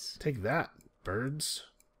points. Take that, birds.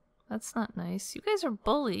 That's not nice. You guys are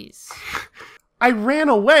bullies. I ran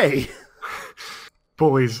away!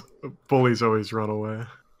 Bullies always run away.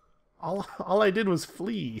 All I did was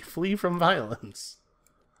flee from violence.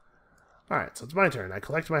 Alright, so it's my turn. I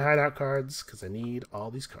collect my hideout cards, because I need all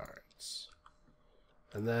these cards.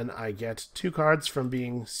 And then I get 2 cards from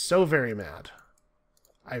being so very mad.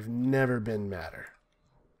 I've never been madder.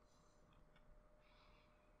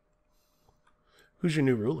 Who's your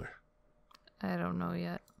new ruler? I don't know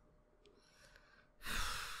yet.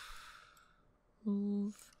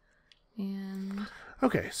 Move and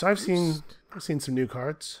okay, so I've seen some new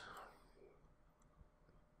cards.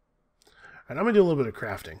 And I'm gonna do a little bit of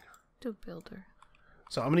crafting. do builder.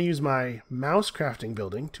 So I'm gonna use my mouse crafting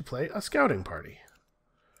building to play a scouting party.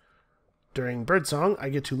 During Birdsong, I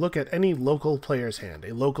get to look at any local player's hand.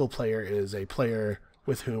 A local player is a player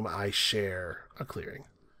with whom I share a clearing.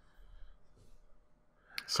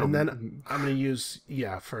 So, and then I'm going to use,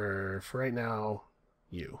 for right now,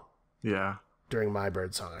 you. Yeah. During my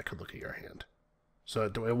Birdsong, I could look at your hand. So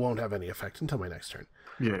it won't have any effect until my next turn.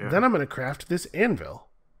 Yeah. Then I'm going to craft this anvil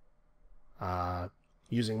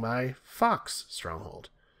using my fox stronghold.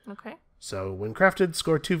 Okay. So when crafted,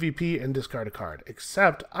 score 2 VP and discard a card.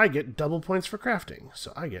 Except I get double points for crafting.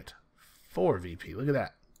 So I get 4 VP. Look at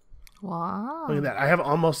that. Wow. Look at that. I have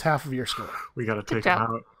almost half of your score. We got to take him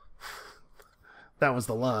out. That was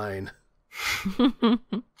the line.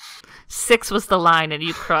 6 was the line and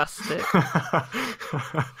you crossed it.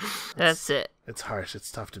 That's it. It's harsh.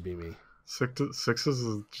 It's tough to be me. 6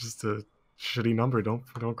 is just a shitty number. Don't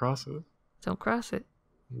cross it. Don't cross it.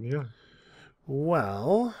 Yeah.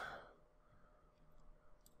 Well,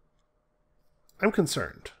 I'm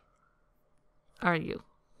concerned. Are you?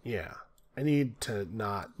 Yeah. I need to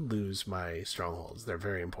not lose my strongholds. They're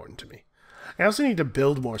very important to me. I also need to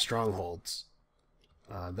build more strongholds.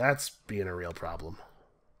 That's being a real problem.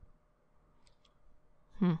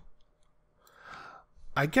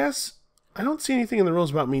 I guess I don't see anything in the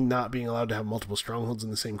rules about me not being allowed to have multiple strongholds in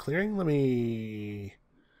the same clearing. Let me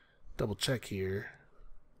double check here.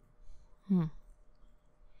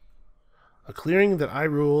 A clearing that I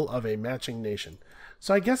rule of a matching nation.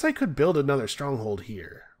 So I guess I could build another stronghold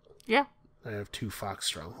here. Yeah. I have 2 fox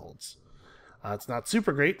strongholds. It's not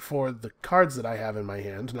super great for the cards that I have in my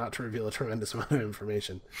hand, not to reveal a tremendous amount of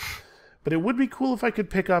information. But it would be cool if I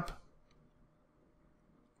could pick up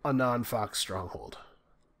a non-fox stronghold.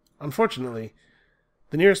 Unfortunately,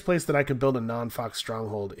 the nearest place that I could build a non-fox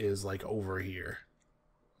stronghold is like over here.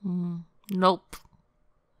 Nope.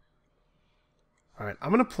 Alright,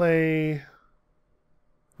 I'm going to play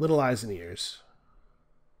Little Eyes and Ears.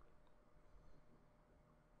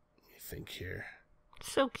 think here.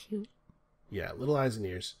 So cute. Yeah, little eyes and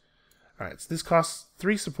ears. All right, so this costs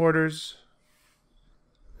 3 supporters,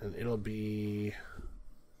 and it'll be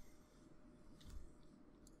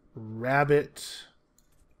rabbit,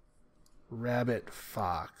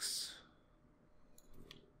 fox,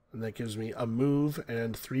 and that gives me a move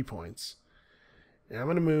and 3 points. And I'm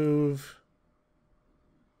gonna move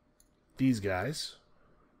these guys,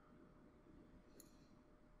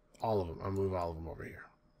 all of them. I'll move all of them over here.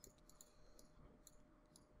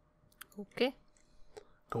 Okay.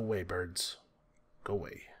 Go away, birds. Go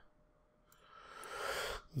away.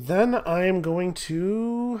 Then I am going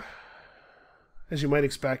to, as you might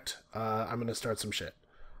expect, I'm going to start some shit.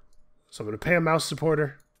 So I'm going to pay a mouse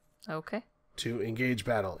supporter Okay. to engage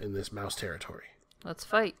battle in this mouse territory. Let's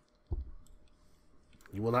fight.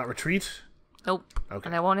 You will not retreat? Nope. Okay.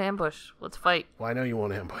 And I won't ambush. Let's fight. Well, I know you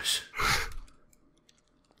won't ambush.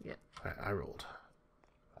 Yeah. I rolled.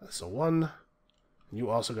 So 1. You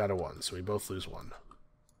also got a 1, so we both lose 1.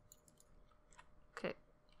 Okay.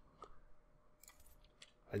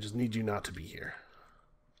 I just need you not to be here.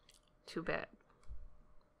 Too bad.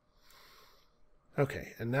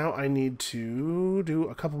 Okay, and now I need to do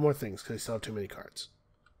a couple more things because I still have too many cards.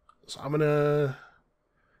 So I'm going to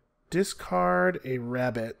discard a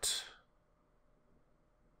rabbit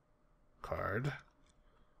card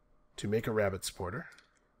to make a rabbit supporter.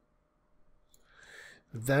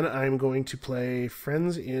 Then I'm going to play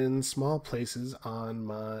Friends in Small Places on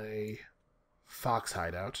my fox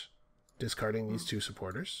hideout, discarding these 2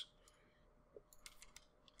 supporters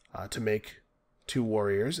to make 2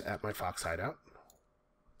 warriors at my fox hideout.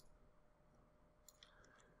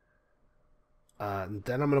 And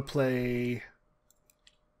then I'm going to play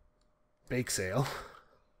Bake Sale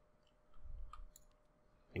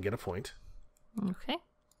and get a point. Okay.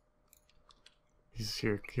 He's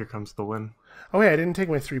here. Here comes the win. Oh, wait, I didn't take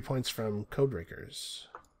my 3 points from Codebreakers.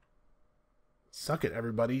 Suck it,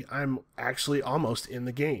 everybody. I'm actually almost in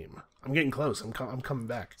the game. I'm getting close. I'm coming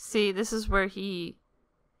back. See, this is where he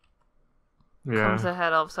comes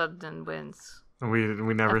ahead all of a sudden and wins. We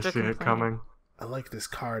never After see it coming. I like this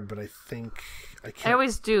card, but I think I can't. I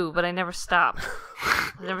always do, but I never stop.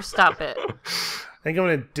 I never stop it. I think I'm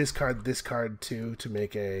going to discard this card, too, to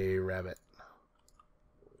make a rabbit.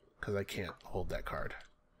 Because I can't hold that card.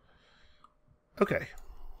 Okay.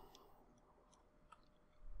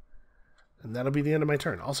 And that'll be the end of my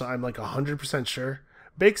turn. Also, I'm like 100% sure.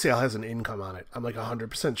 Bake Sale has an income on it. I'm like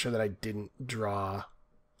 100% sure that I didn't draw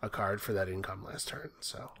a card for that income last turn.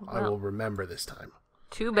 So I will remember this time.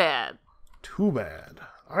 Too bad. Too bad.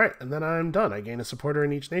 All right, and then I'm done. I gain a supporter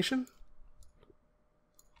in each nation.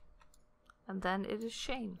 And then it is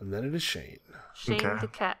Shane. And then it is Shane. Shane Okay. the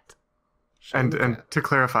cat. Shane And the and cat. to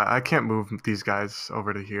clarify, I can't move these guys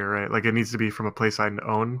over to here, right? Like it needs to be from a place I own to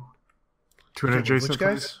an You can't move adjacent which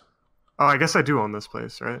place. guys? Oh, I guess I do own this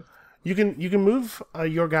place, right? You can move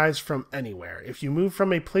your guys from anywhere. If you move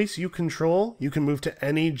from a place you control, you can move to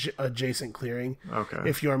any adjacent clearing. Okay.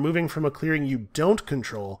 If you are moving from a clearing you don't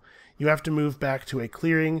control, you have to move back to a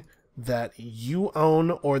clearing that you own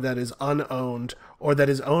or that is unowned or that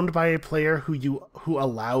is owned by a player who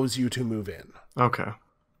allows you to move in. Okay.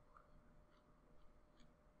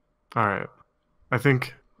 All right. I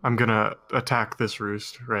think I'm gonna attack this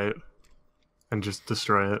roost, right? And just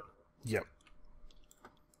destroy it. Yep.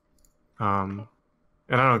 And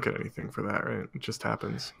I don't get anything for that, right? It just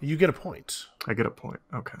happens. You get a point. I get a point.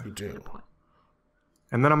 Okay. You do.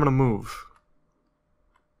 And then I'm gonna move.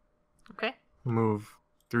 Okay. Move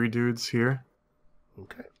 3 dudes here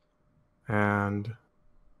Okay. and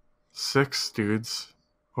 6 dudes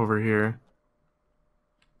over here.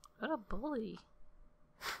 What a bully.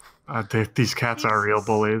 These cats are real Jesus.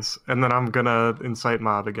 bullies. And then I'm gonna incite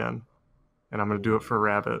mob again. And I'm gonna do it for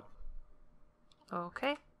rabbit.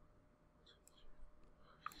 Okay.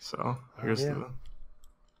 So here's yeah. the.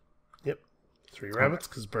 Yep. 3 rabbits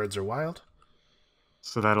because birds are wild.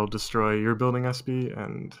 So that'll destroy your building SB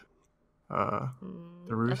and the I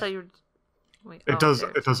roost. thought you were... Wait, It oh, does.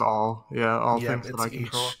 there. It does all. Yeah, all Yeah, things that I it's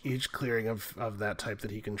control. each clearing of that type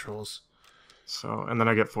that he controls. So and then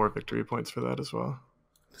I get 4 victory points for that as well.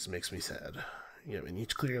 This makes me sad. Yeah, in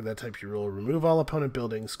each clearing of that type you roll, remove all opponent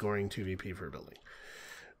buildings, scoring 2 VP per building.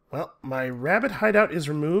 Well, my rabbit hideout is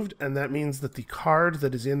removed, and that means that the card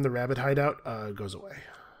that is in the rabbit hideout goes away.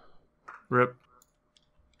 Rip.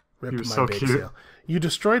 Rip He my was so bake cute. sale. You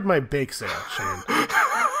destroyed my bake sale, Shane.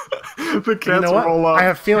 The cats You know what? roll up. I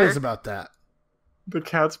have feelings about that. The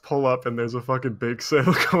cats pull up and there's a fucking bake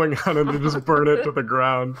sale going on and they just burn it to the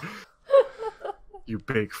ground. You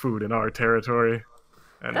bake food in our territory.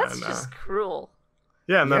 And That's then, just cruel.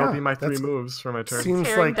 Yeah, and that'll Yeah, be my 3 that's- moves for my turn. Seems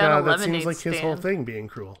Tearing like down a that seems lemonade like his whole stand. thing being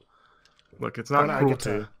cruel. Look, it's But not I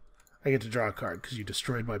cruelty. get to draw a card because you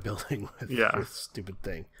destroyed my building with Yeah. your stupid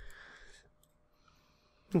thing.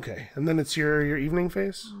 Okay, and then it's your evening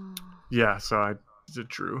phase. Yeah, so I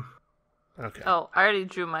drew. Okay. Oh, I already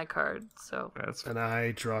drew my card, so That's And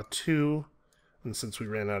I draw 2, and since we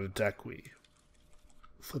ran out of deck, we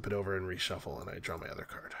flip it over and reshuffle, and I draw my other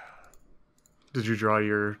card. Did you draw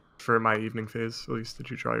your for my evening phase? At least did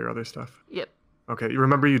you draw your other stuff? yep. Okay, you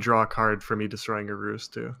remember you draw a card for me destroying a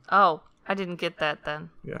roost too. Oh, I didn't get that then.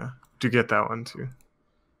 Yeah, do you get that one too?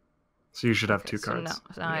 So you should have Okay, 2 so cards.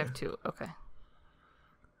 now I have 2. Okay.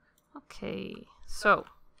 Okay, so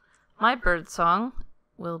my bird song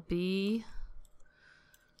will be.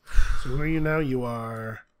 So who are you now? You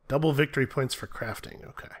are double victory points for crafting.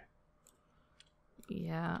 Okay.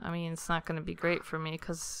 Yeah, I mean, it's not going to be great for me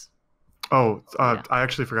because. Oh, Yeah. I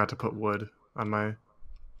actually forgot to put wood on my.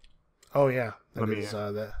 Oh yeah, Let me-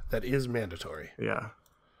 that is mandatory. Yeah.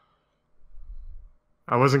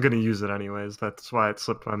 I wasn't gonna use it anyways. That's why it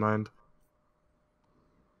slipped my mind.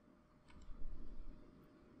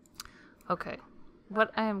 Okay.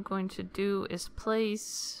 What I am going to do is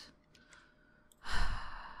place.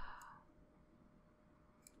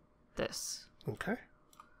 This. Okay.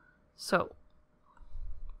 So,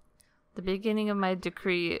 the beginning of my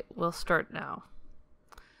decree will start now.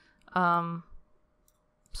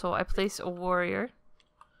 So I place a warrior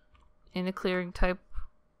in a clearing type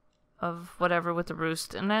of whatever with a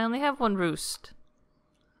roost, and I only have 1 roost.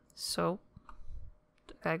 So,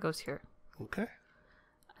 the guy goes here. Okay.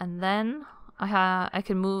 And then I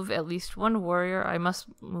can move at least 1 warrior. I must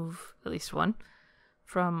move at least 1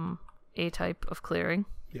 from a type of clearing.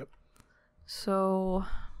 Yep. So,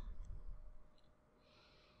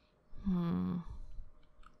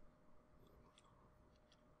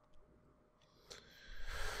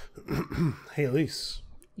 Hey, Elise.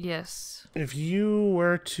 yes. If you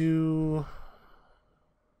were to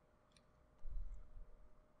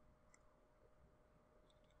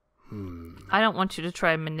I don't want you to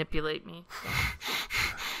try and manipulate me.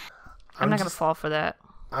 I'm not going to fall for that.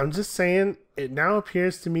 I'm just saying, it now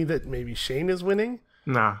appears to me that maybe Shane is winning,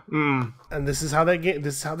 Nah. and this is how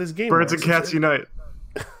this game Birds works. and cats unite.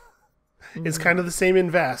 It's kind of the same in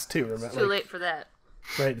Vast too. Remember, It's too late for that.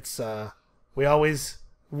 right? It's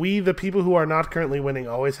we the people who are not currently winning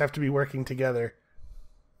always have to be working together.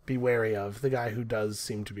 Be wary of the guy who does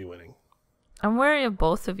seem to be winning. I'm wary of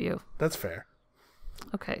both of you. That's fair.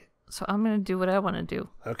 Okay, so I'm going to do what I want to do.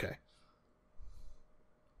 Okay.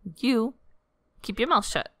 You keep your mouth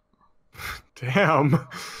shut. Damn.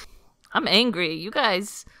 I'm angry. You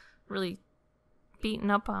guys really beating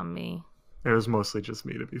up on me. It was mostly just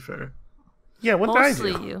me, to be fair. Yeah. What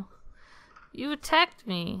Mostly did I do? you. You attacked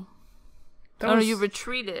me. That No, was- you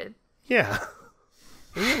retreated. Yeah.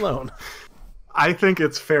 Leave me alone. I think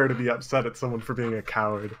it's fair to be upset at someone for being a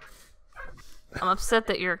coward. I'm upset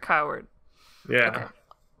that you're a coward. Yeah.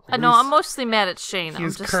 No, I'm mostly mad at Shane. I'm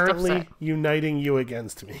He's just currently upset. uniting you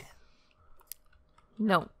against me.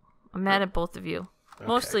 No, I'm mad at both of you.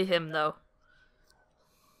 Mostly him, though.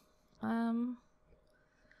 I'm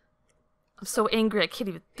so angry I can't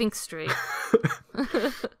even think straight.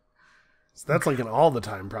 So that's like an all the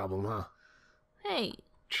time problem, huh? Hey,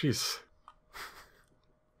 Jeez.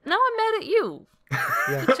 now I'm mad at you.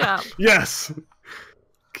 Yeah. Good job. Yes!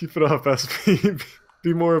 Keep it up, SP.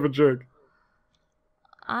 Be more of a jerk.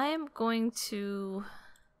 I am going to.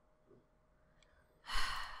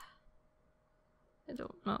 I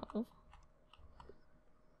don't know.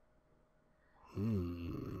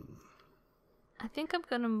 I think I'm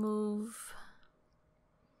gonna move.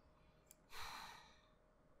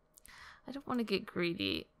 I don't want to get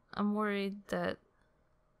greedy. I'm worried that.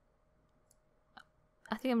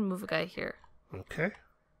 I think I'm gonna move a guy here. Okay.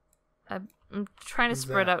 I'm trying to Is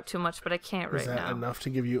spread that- out too much, but I can't Is right that now. enough to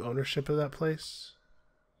give you ownership of that place?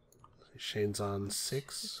 Shane's on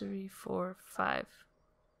 6. 3, 4, 5.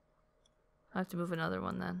 I have to move another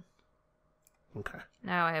one then. Okay.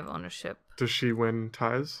 Now I have ownership, Does she win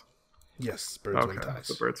ties? Yes, birds win ties.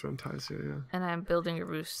 The birds win ties, yeah. and I'm building a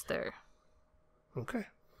roost there. Okay.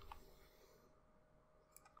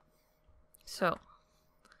 So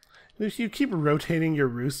You keep rotating your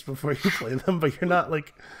roosts before you play them, but you're not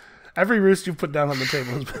like every roost you put down on the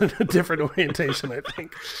table has been a different orientation, I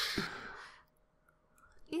think.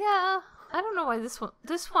 yeah, I don't know why this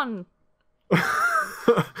one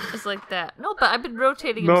is like that. No, but I've been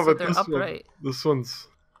rotating them so they're upright. This one's...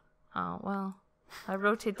 Oh well, I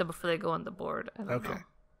rotate them before they go on the board. I don't Okay. know.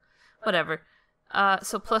 Whatever.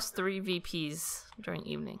 So plus 3 VPs during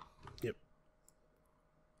evening. Yep.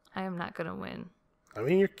 I am not gonna win. I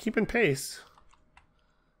mean, you're keeping pace.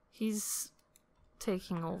 He's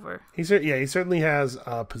taking over. He certainly has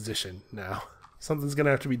a position now. Something's going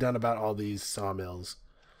to have to be done about all these sawmills.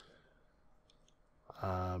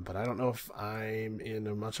 But I don't know if I'm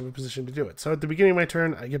in much of a position to do it. So at the beginning of my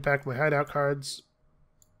turn, I get back my hideout cards.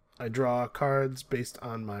 I draw cards based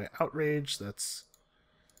on my outrage. That's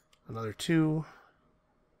another 2.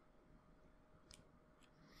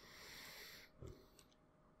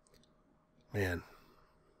 Man.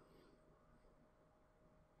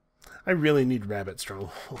 I really need rabbit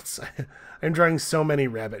strongholds. I'm drawing so many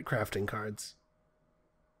rabbit crafting cards.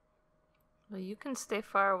 Well, you can stay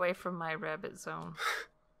far away from my rabbit zone.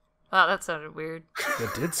 Wow, that sounded weird.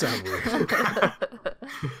 That did sound weird.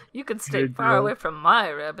 You can stay far away from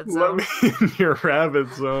my rabbit zone. Let me in your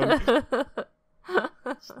rabbit zone.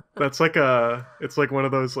 It's like one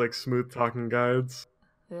of those like smooth talking guides.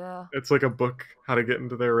 Yeah. It's like a book, how to get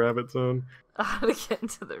into their rabbit zone. How to get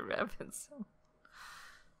into the rabbit zone.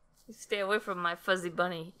 You stay away from my fuzzy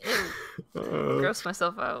bunny. Ew. Gross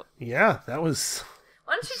myself out. Yeah, that was...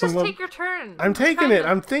 Why don't you just take your turn? I'm taking it.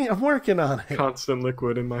 I'm working on it. Constant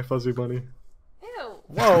liquid in my fuzzy bunny. Ew.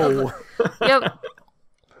 Whoa. Yep.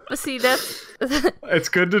 But see, that's... It's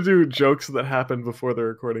good to do jokes that happened before the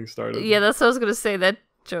recording started. Yeah, that's what I was going to say. That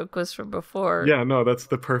joke was from before. Yeah, no, that's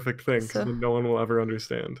the perfect thing, because So- then no one will ever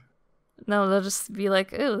understand. No, they'll just be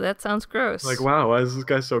like, ew, that sounds gross. Like, wow, why is this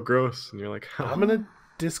guy so gross? And you're like, I'm going to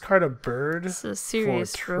discard a bird It's a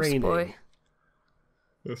serious for roast training. boy.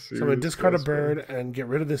 So I'm going to discard a bird and get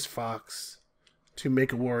rid of this fox to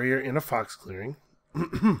make a warrior in a fox clearing.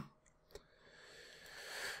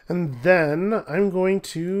 And then I'm going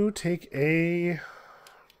to take a...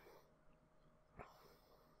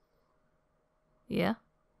 Yeah.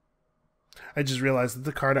 I just realized that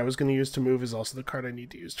the card I was going to use to move is also the card I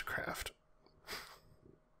need to use to craft.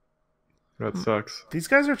 That sucks. These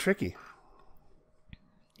guys are tricky.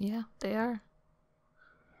 Yeah, they are.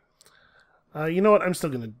 You know what? I'm still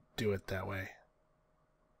going to do it that way.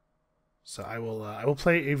 So I will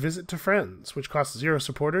play a Visit to Friends, which costs 0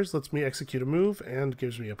 supporters, lets me execute a move, and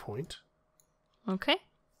gives me a point. Okay.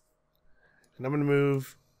 And I'm going to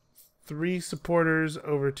move 3 supporters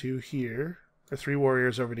over to here, or 3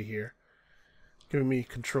 warriors over to here, giving me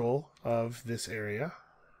control of this area.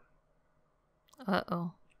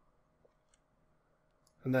 Uh-oh.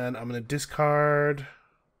 And then I'm going to discard...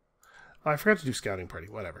 Oh, I forgot to do Scouting Party.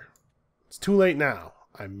 Whatever. It's too late now.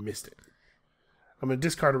 I missed it. I'm going to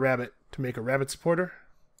discard a rabbit to make a rabbit supporter.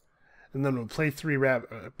 And then I'm going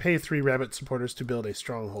to pay 3 rabbit supporters to build a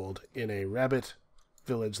stronghold in a rabbit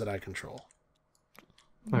village that I control.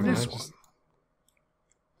 I mean, This one.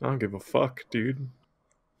 I don't give a fuck, dude.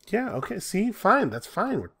 Yeah, okay. See? Fine. That's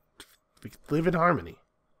fine. We live in harmony.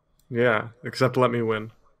 Yeah, except let me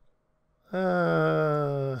win.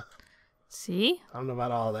 See? I don't know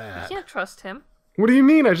about all You that. can't trust him. What do you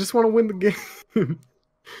mean? I just want to win the game.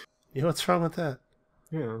 You know what's wrong with that?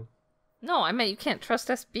 Yeah. No, I meant you can't trust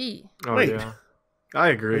SB. Oh, Wait. yeah. I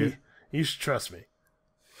agree. You should trust me.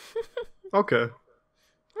 Okay.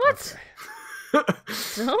 What? Okay.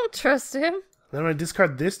 Don't trust him. Then I'm going to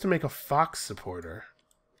discard this to make a fox supporter.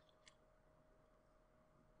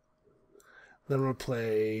 Then I'm going to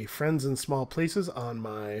play Friends in Small Places on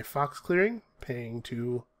my fox clearing, paying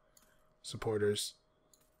 2 supporters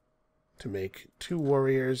to make 2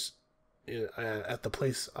 warriors at the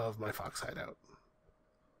place of my fox hideout.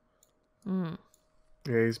 Mm.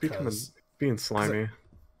 Yeah, he's being slimy.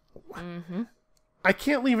 Mm-hmm. I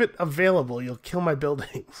can't leave it available. You'll kill my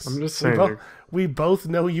buildings. I'm just saying. We both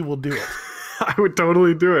know you will do it. I would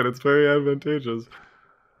totally do it. It's very advantageous.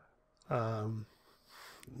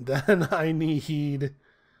 Then I need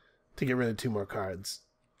to get rid of 2 more cards.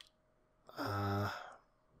 I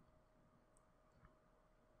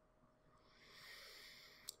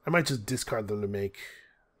might just discard them to make...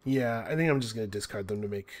 Yeah, I think I'm just going to discard them to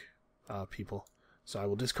make people. So I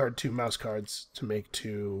will discard 2 mouse cards to make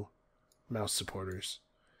 2 mouse supporters.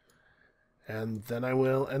 And then I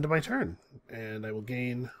will end my turn. And I will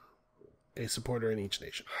gain a supporter in each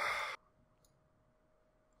nation.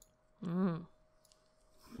 Mm.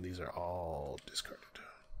 These are all discarded.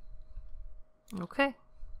 Okay.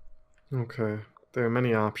 Okay. There are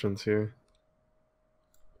many options here.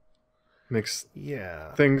 Makes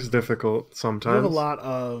Yeah. things difficult I sometimes. have a lot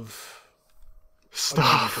of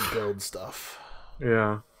Stuff. to build stuff.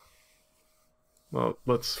 Yeah. Well,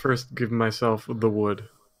 let's first give myself the wood,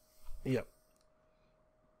 Yep,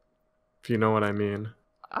 if you know what I mean.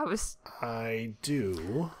 I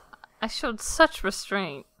do. I showed such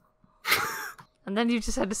restraint. And then you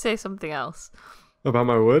just had to say something else. About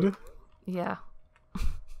my wood? Yeah.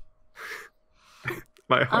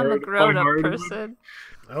 I'm a grown-up hard person.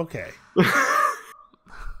 Okay.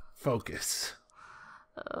 Focus.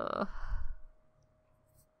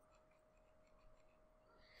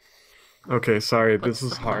 Okay, sorry, What's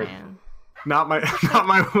this is the hard. plan? Not my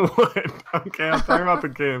wood. Okay, I'm talking about the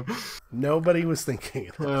game. Nobody was thinking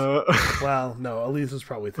of this. Well, no, Elise was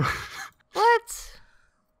probably thinking. What?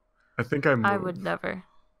 I think I moved I would never.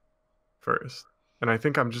 first. And I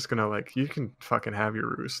think I'm just gonna you can fucking have your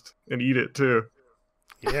roost and eat it too.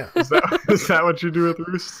 Yeah. Is that what you do with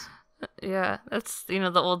roosts? Yeah, that's the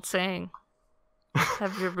old saying.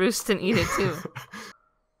 Have your roost and eat it too.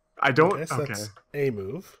 I don't. Okay, so Okay. that's a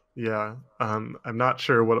move. Yeah. I'm not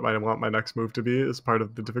sure what I want my next move to be as part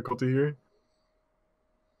of the difficulty here.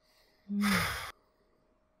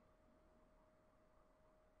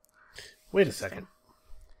 Wait a second.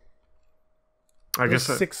 I Those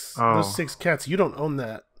guess six. oh, Those 6 cats. You don't own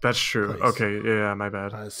that. that's true. place. Okay. Yeah. My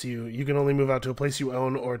bad. So you can only move out to a place you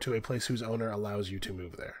own or to a place whose owner allows you to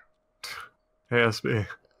move there. Hey, SB.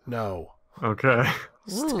 No. Okay.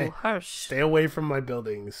 Ooh, harsh. Stay away from my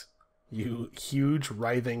buildings, you huge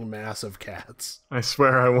writhing mass of cats. I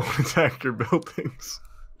swear I won't attack your buildings.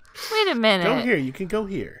 Wait a minute. Go here. You can go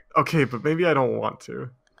here. Okay, but maybe I don't want to.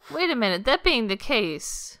 Wait a minute. That being the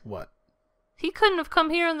case, What? he couldn't have come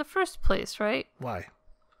here in the first place, right? Why?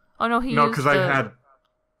 Oh no, he No, used because the, I had.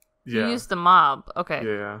 he Yeah. used the mob. Okay,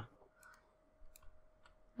 Yeah.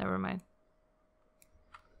 never mind.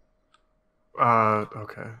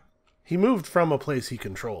 Okay. He moved from a place he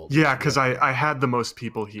controlled. Yeah, because I had the most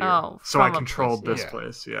people here, Oh, so I from a controlled place, this yeah.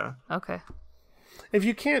 place. Yeah. Okay. If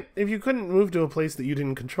you couldn't move to a place that you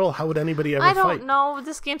didn't control, how would anybody ever I fight? don't know.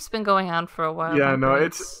 This game's been going on for a while. Yeah, My no,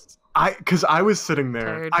 brain's- because I was sitting there.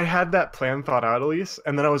 Tired. I had that plan thought out, Elise,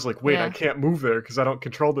 and then I was like, wait, Yeah. I can't move there because I don't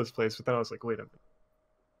control this place. But then I was like, wait a minute.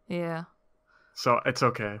 Yeah. So it's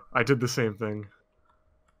okay. I did the same thing.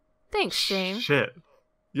 Thanks, Shane. Shit.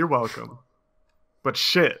 You're welcome. But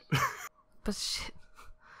shit. But shit.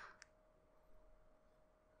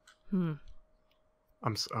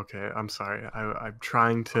 Okay. I'm sorry. I'm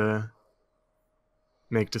trying to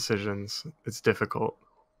make decisions. It's difficult.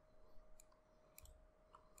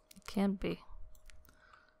 It can be.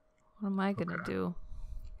 What am I gonna do?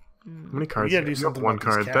 How many cards? gotta do You have something one about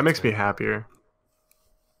these card. That cats, makes me man. happier.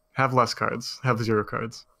 Have less cards. Have 0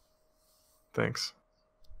 cards. Thanks.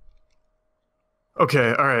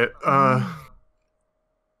 Okay, alright.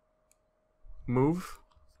 Move.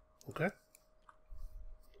 Okay.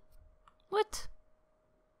 What?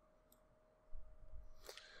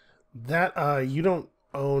 That you don't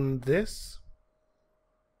own this,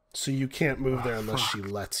 so you can't move there unless she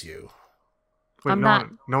fuck. lets you. Wait, I'm no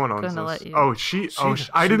not one owns gonna this. let you. Oh, I she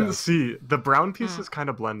didn't does. see. The brown pieces kind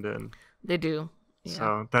of blend in. They do. Yeah.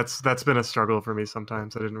 So that's been a struggle for me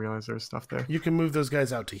sometimes. I didn't realize there was stuff there. You can move those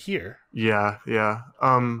guys out to here, Yeah.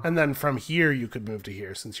 and then from here you could move to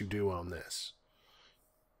here since you do own this.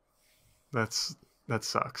 That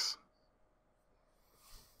sucks.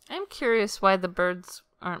 I'm curious why the birds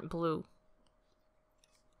aren't blue.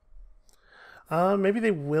 Maybe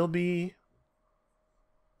they will be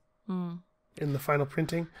in the final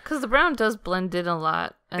printing. Because the brown does blend in a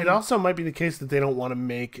lot. And It also might be the case that they don't want to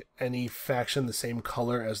make any faction the same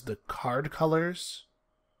color as the card colors.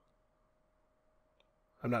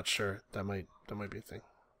 I'm not sure. That might be a thing.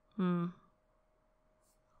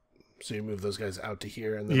 So you move those guys out to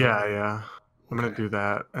here, and then Yeah. I'm gonna Okay. do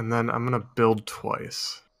that, and then I'm gonna build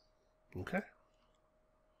twice. Okay.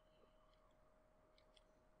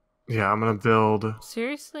 Hmm. I'm gonna build.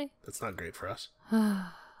 Seriously? That's not great for us. I'm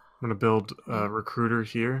gonna build a recruiter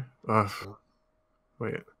here.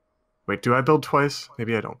 Wait. Do I build twice?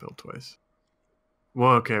 Maybe I don't build twice.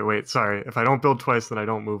 Well, okay. Wait. Sorry. If I don't build twice, then I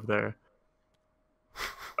don't move there.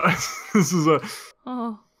 This is a.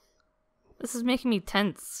 Oh. This is making me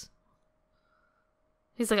tense.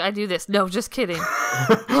 He's like, I do this. No, just kidding.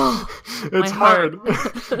 It's My hard.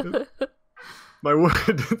 heart. My wood.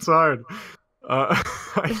 It's hard. I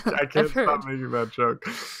can't I've heard. stop making that joke.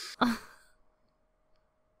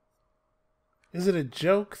 Is it a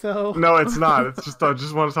joke though? No, it's not. It's just I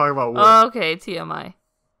just want to talk about wood. Oh, okay, TMI.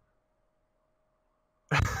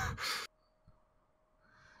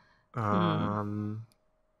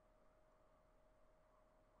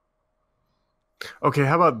 Okay,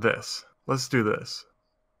 how about this? Let's do this.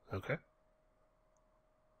 Okay.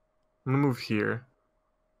 I'm gonna move here.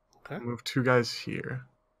 Okay. Move 2 guys here,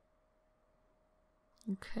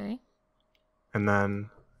 Okay. and then.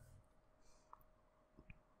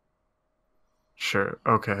 Sure.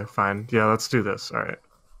 Okay. Fine. Yeah. Let's do this. All right.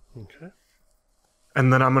 Okay.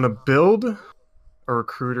 And then I'm gonna build a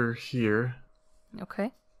recruiter here,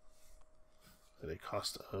 Okay. At a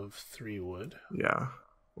cost of 3 wood. Yeah,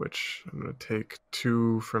 which I'm going to take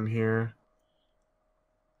 2 from here.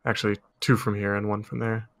 Actually, 2 from here and 1 from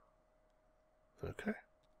there. Okay.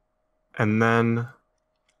 And then...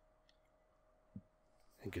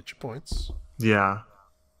 And get your points. Yeah.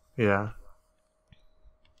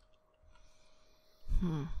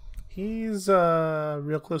 He's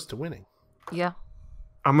real close to winning. Yeah.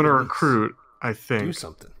 I'm going to At least. recruit, I think. Do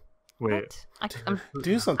something. Wait. What?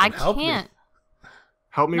 Do something. I Help can't. me.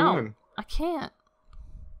 Help me No, win. I can't.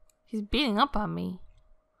 He's beating up on me.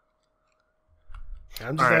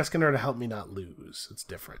 I'm just asking her to help me not lose. It's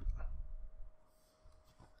different.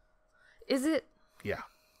 Is it? Yeah.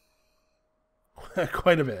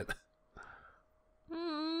 Quite a bit.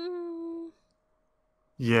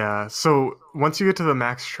 Yeah, so once you get to the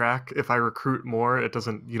max track, if I recruit more, it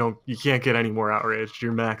doesn't, you can't get any more outraged.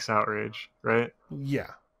 You're max outrage, right?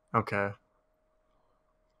 Yeah. Okay.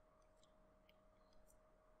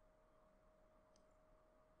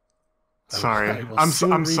 Sorry. I will I'm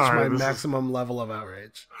soon reach sorry. my maximum level of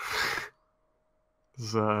outrage.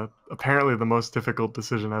 This is apparently the most difficult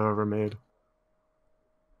decision I've ever made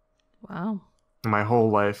Wow. in my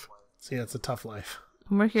whole life. See, it's a tough life.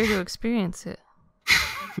 And we're here to experience it.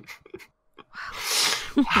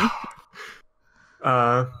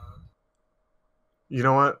 You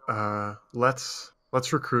know what? Let's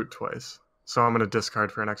recruit twice. So I'm gonna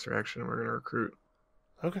discard for an extra action and we're gonna recruit.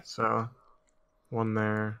 Okay. So 1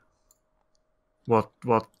 there. Well,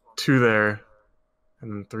 2 there,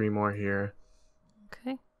 and then 3 more here.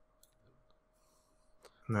 Okay.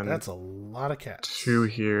 And then That's a lot of cats. 2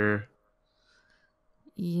 here.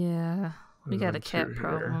 Yeah. We and got then a cat 2 here.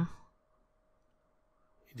 problem.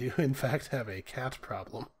 You do, in fact, have a cat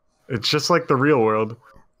problem. It's just like the real world.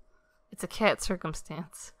 It's a cat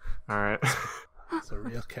circumstance. All right. It's a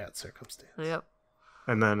real cat circumstance. Yep.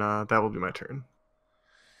 And then that will be my turn.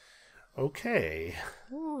 Okay.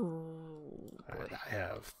 Ooh. All right, I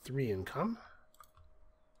have 3 income.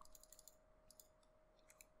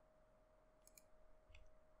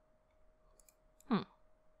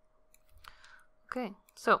 Okay,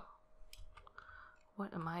 so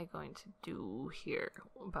what am I going to do here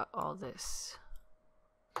about all this?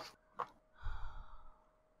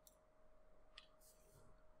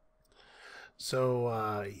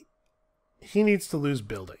 So he needs to lose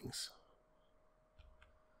buildings,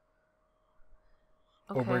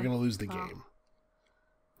 or we're Okay. gonna lose the game.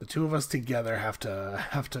 The 2 of us together have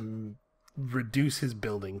to reduce his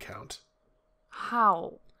building count.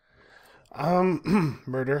 How?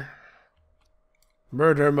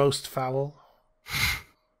 Murder most foul.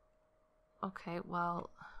 Okay, well,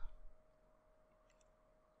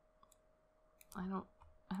 I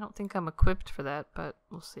don't think I'm equipped for that, but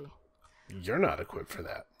we'll see. You're not equipped for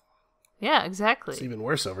that. Yeah, exactly. It's even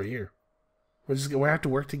worse over here. We have to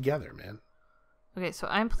work together, man. Okay, so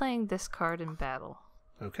I'm playing this card in battle.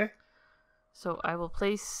 Okay. So I will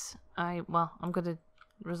place I'm going to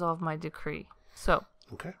resolve my decree. So,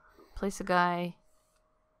 Okay. place a guy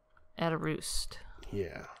at a roost.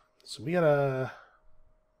 Yeah. So we gotta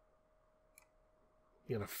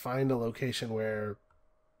find a location where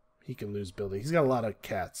he can lose buildings. He's got a lot of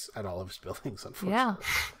cats at all of his buildings, unfortunately. Yeah.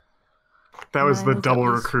 That was And I the move double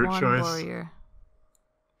at least recruit one choice. warrior.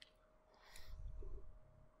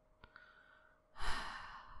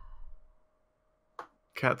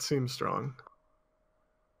 Cat seems strong.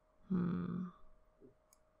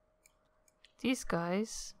 These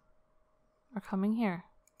guys are coming here.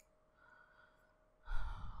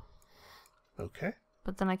 Okay.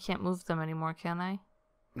 But then I can't move them anymore, can I?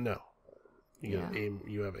 No. You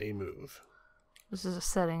Yeah. have a move. This is a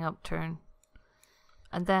setting up turn.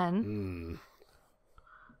 And then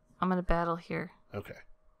I'm going to battle here. Okay.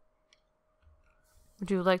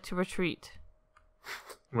 Would you like to retreat?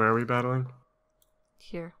 Where are we battling?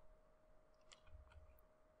 Here.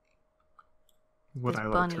 Would This I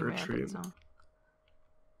like bunny to rabbit retreat? zone.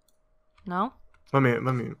 No? Let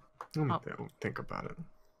me think about it.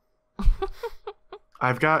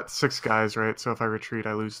 I've got 6 guys, right? So if I retreat,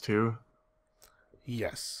 I lose 2.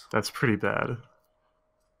 Yes. That's pretty bad.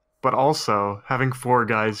 But also, having 4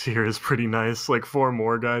 guys here is pretty nice. Like 4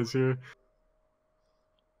 more guys here.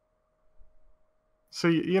 So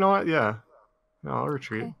you know what? Yeah. No, I'll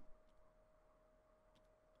retreat.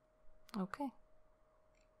 Okay.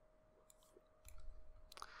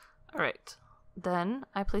 Alright. Then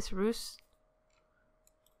I place a roost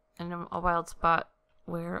in a wild spot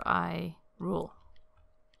where I rule.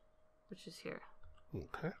 Which is here.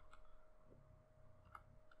 Okay.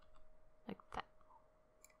 Like that.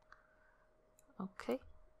 Okay.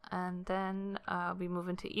 And then we move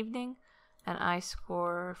into evening. and I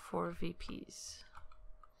score 4 VPs.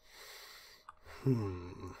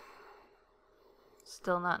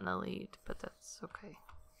 Still not in the lead, but that's okay.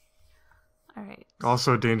 All right.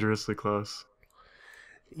 Also dangerously close.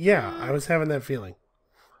 Yeah, I was having that feeling.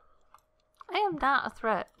 I am not a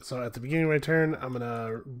threat. So at the beginning of my turn, I'm going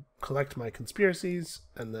to collect my conspiracies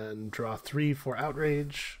and then draw 3 for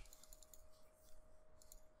outrage.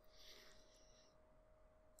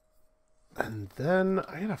 And then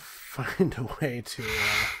I gotta find a way to...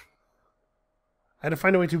 I had to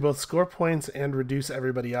find a way to both score points and reduce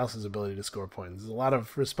everybody else's ability to score points. There's a lot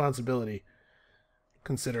of responsibility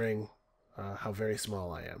considering how very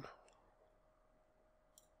small I am.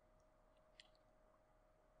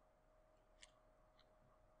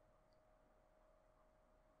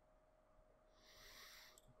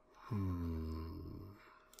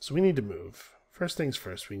 So we need to move. First things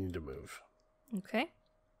first, we need to move. Okay.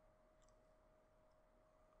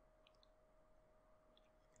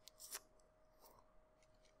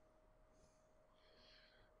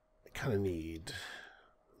 Kind of need...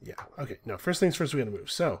 Yeah, okay. No, first things first, we gotta move.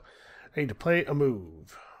 So, I need to play a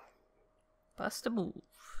move. Bust a move.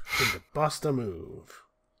 I need to bust a move.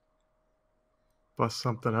 Bust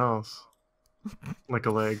something else. Like a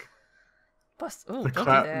leg. Bust. Oh, The, don't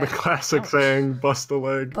do that. the classic Ouch. saying, bust a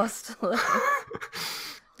leg. Bust a leg.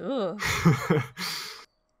 Ugh.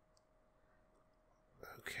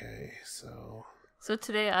 Okay, so... So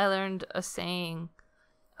today I learned a saying.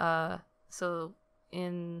 So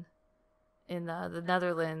in the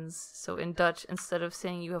Netherlands, so in Dutch, instead of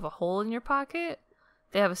saying you have a hole in your pocket,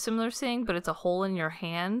 they have a similar saying, but it's a hole in your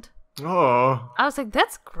hand. Oh, I was like,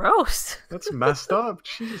 that's gross. that's messed up.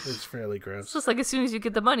 Jeez. It's fairly It's gross. just like as soon as you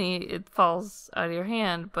get the money, it falls out of your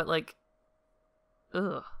hand, but like,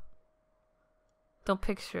 ugh. Don't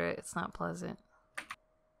picture it. It's not pleasant.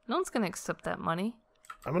 No one's gonna accept that money.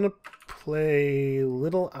 I'm gonna play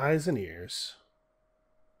Little Eyes and Ears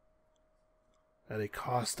at a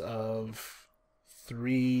cost of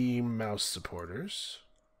 3 mouse supporters.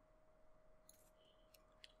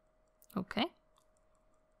 Okay.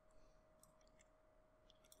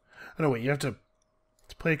 Oh, no, wait, you have to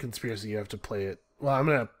play a conspiracy, you have to play it... Well,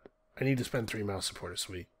 I need to spend 3 mouse supporters,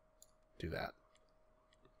 so we do that.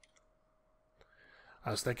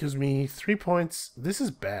 So that gives me 3 points. This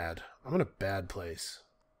is bad. I'm in a bad place.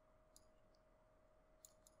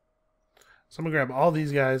 So I'm going to grab all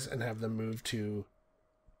these guys and have them move to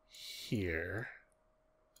here.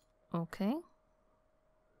 Okay.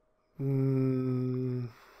 Do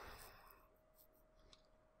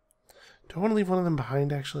I want to leave one of them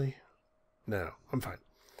behind, actually? No, I'm fine.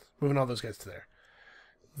 Moving all those guys to there.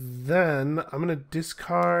 Then I'm going to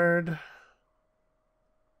discard...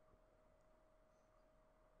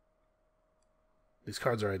 These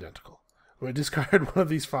cards are identical. I'm going to discard one of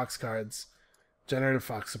these Fox cards. Generative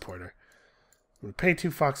Fox Supporter. I'm going to pay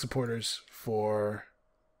 2 Fox Supporters for...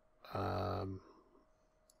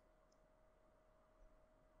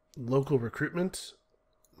 local recruitment.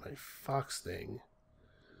 My Fox thing.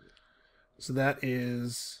 So that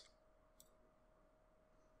is...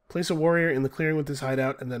 Place a warrior in the clearing with this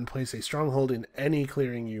hideout, and then place a stronghold in any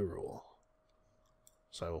clearing you rule.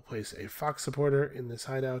 So I will place a Fox supporter in this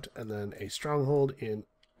hideout, and then a stronghold in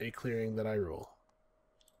a clearing that I rule.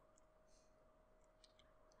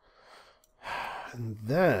 And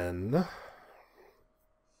then...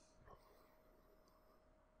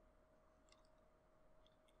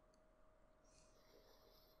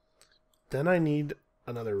 Then I need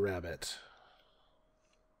another rabbit.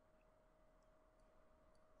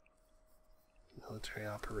 Military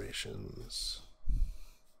operations.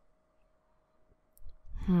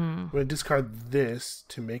 I'm going to discard this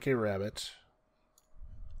to make a rabbit.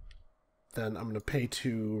 Then I'm going to pay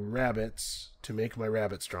 2 rabbits to make my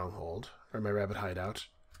rabbit stronghold, or my rabbit hideout.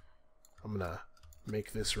 I'm going to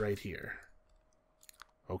make this right here.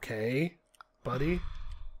 Okay, buddy?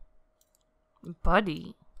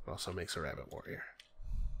 Buddy. Also makes a rabbit warrior.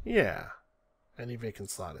 Yeah. Any vacant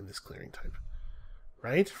slot in this clearing type.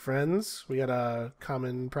 Right, friends? We got a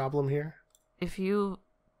common problem here. If you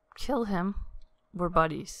kill him, we're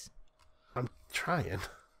buddies. I'm trying.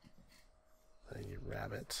 I need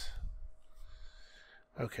rabbit.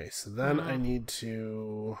 Okay, so then I need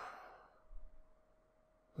to...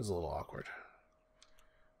 This is a little awkward.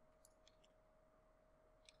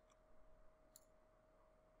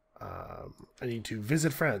 I need to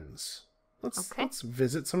visit friends. Let's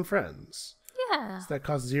visit some friends. Yeah. So that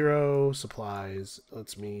costs 0 supplies.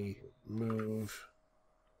 Lets me move.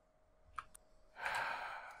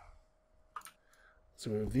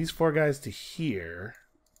 So move these 4 guys to here.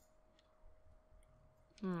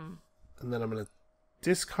 And then I'm going to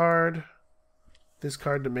discard this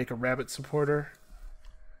card to make a rabbit supporter.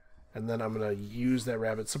 And then I'm going to use that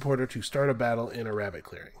rabbit supporter to start a battle in a rabbit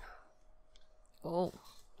clearing. Oh.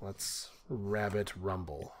 Let's rabbit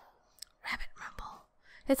rumble. Rabbit rumble.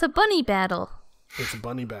 It's a bunny battle. It's a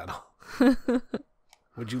bunny battle.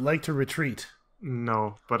 Would you like to retreat?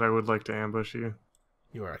 No, but I would like to ambush you.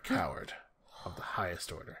 You are a coward of the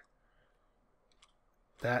highest order.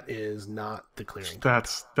 That is not the clearing.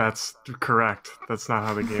 That's correct. That's not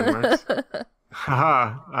how the game works.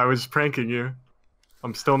 Haha, I was pranking you.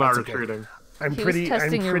 I'm still not That's okay. retreating. I'm He was pretty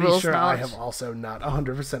testing your sure rules I knowledge. have also not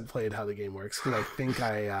 100% played how the game works, because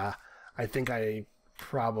I think I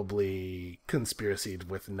probably conspiracied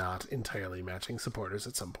with not entirely matching supporters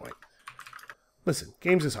at some point. Listen,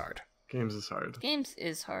 games is hard. Games is hard. Games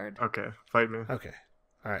is hard. Okay, fight me. Okay.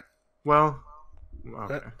 All right. Well,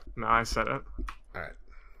 okay. No, I said it. All right.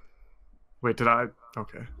 Wait, did I?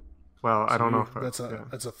 Okay. Well, I don't know if that's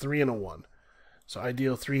a 3 and a 1. So I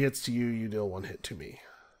deal 3 hits to you, you deal 1 hit to me.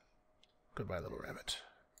 Goodbye, little rabbit.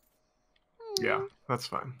 Yeah, that's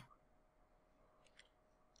fine.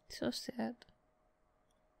 So sad.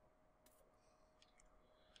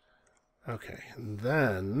 Okay, and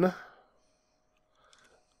then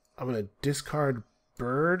I'm going to discard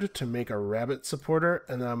bird to make a rabbit supporter,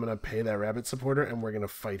 and then I'm going to pay that rabbit supporter, and we're going to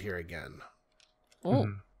fight here again.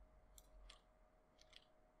 Oh.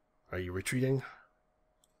 Are you retreating?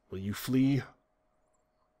 Will you flee?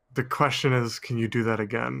 The question is, can you do that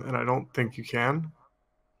again? And I don't think you can.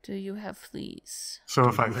 Do you have fleas? So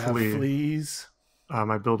if Do I you have flee, fleas?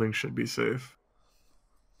 my building should be safe.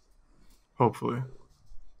 Hopefully.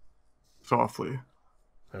 So I'll flee.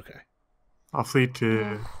 Okay. I'll flee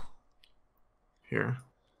to here.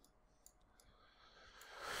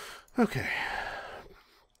 Okay.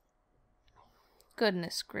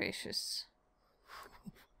 Goodness gracious.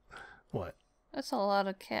 What? That's a lot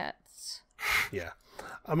of cats. Yeah.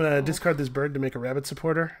 I'm going to discard this bird to make a rabbit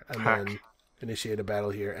supporter, and Heck. then initiate a battle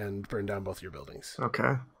here and burn down both your buildings.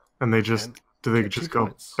 Okay. And they just, And do they get just 2 go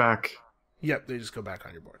points. back? Yep, they just go back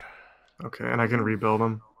on your board. Okay, and I can rebuild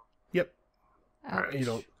them. Yep. Ouch. You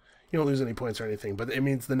don't lose any points or anything, but it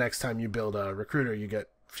means the next time you build a recruiter, you get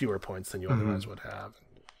fewer points than you otherwise would have.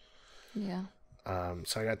 Yeah.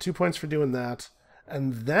 So I got 2 points for doing that,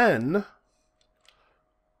 and then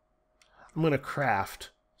I'm going to craft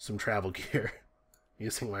some travel gear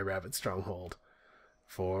using my rabbit stronghold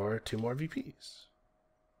for 2 more VPs.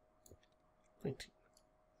 19.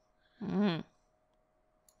 Mm.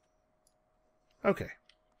 Okay.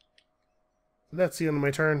 That's the end of my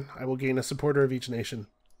turn. I will gain a supporter of each nation.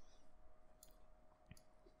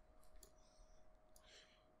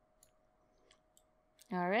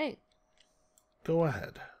 All right. Go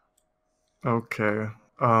ahead. Okay.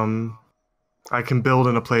 I can build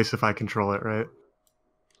in a place if I control it, right?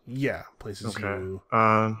 Yeah, places Okay. you...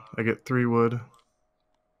 I get 3 wood.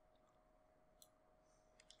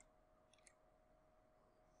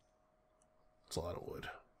 It's a lot of wood.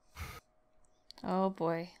 Oh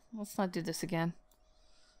boy. Let's not do this again.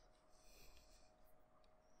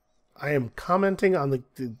 I am commenting on the...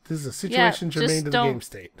 This is a Yeah, situation just germane to the don't- game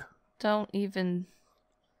state. Don't even.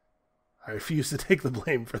 I refuse to take the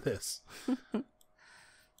blame for this.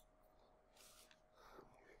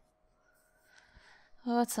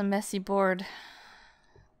 Oh, it's a messy board.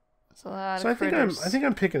 It's a lot So of critters. I think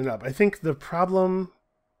I'm picking it up. I think the problem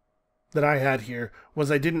that I had here was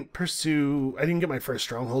I didn't get my first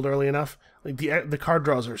stronghold early enough. Like the card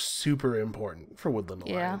draws are super important for Woodland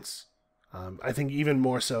Yeah. Alliance. I think even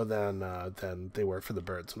more so than they were for the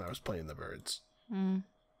birds when I was playing the birds. Mm.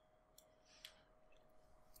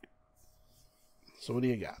 So what do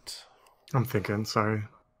you got? I'm thinking, sorry.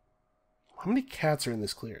 How many cats are in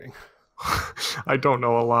this clearing? I don't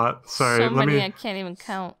know a lot. Sorry, So let many I me can't even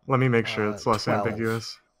count. make sure it's less 12.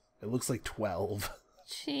 ambiguous. It looks like 12.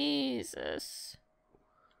 Jesus.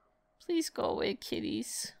 Please go away,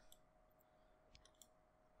 kitties.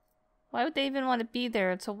 Why would they even want to be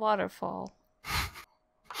there? It's a waterfall.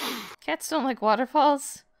 Cats don't like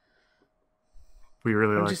waterfalls. We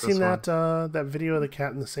really Have like you this seen one. that video of the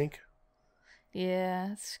cat in the sink?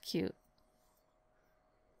 Yeah, it's cute.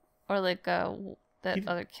 Or like that He-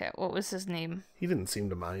 other cat. What was his name? He didn't seem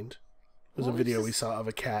to mind. It was What a was video this? we saw of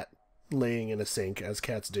a cat laying in a sink, as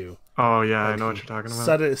cats do. Oh yeah, I Like, know what he you're talking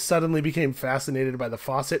about. Suddenly became fascinated by the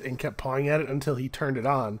faucet and kept pawing at it until he turned it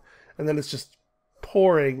on, and then it's just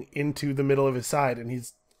pouring into the middle of his side, and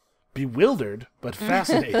he's bewildered but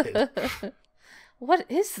fascinated. What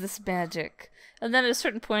is this magic? And then at a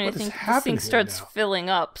certain point, What I is think the happening sink here starts now? filling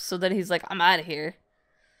up, so then he's like, "I'm out of here."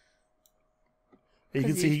 You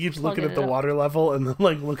can 'Cause see he's he keeps looking plugging at the it up. water level and then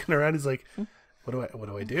like looking around. He's like, What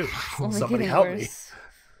do I do? It's only Somebody getting help me. worse.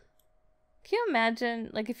 Can you imagine,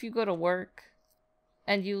 like, if you go to work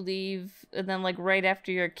and you leave, and then, like, right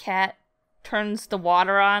after your cat turns the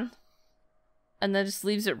water on, and then just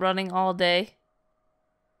leaves it running all day?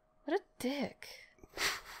 What a dick.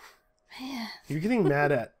 Man. You're getting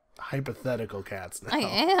mad at hypothetical cats now. I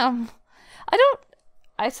am.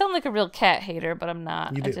 I sound like a real cat hater, but I'm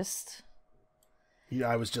not. You do. Yeah,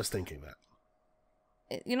 I was just thinking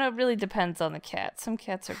that. You know, it really depends on the cat. Some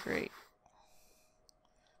cats are great.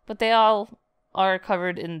 But they all are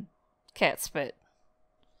covered in cat spit.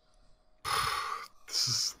 This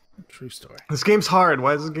is True story. This game's hard.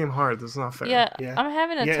 Why is this game hard? This is not fair. Yeah, Yeah. I'm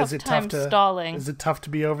having a Yeah, tough time stalling. Is it tough to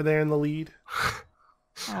be over there in the lead?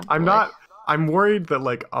 Oh, I'm boy. not. I'm worried that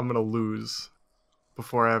like I'm gonna lose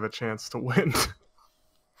before I have a chance to win.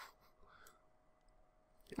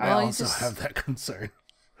 I Well, you also just- have that concern.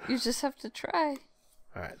 You just have to try.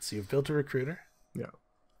 All right, so you've built a recruiter. Yeah.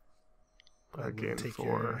 Go ahead and Again, take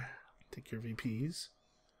your VPs.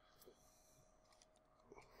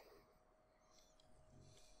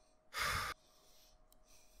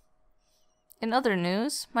 In other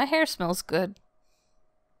news, my hair smells good.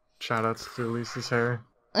 Shoutouts to Lisa's hair.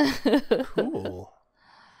 Cool.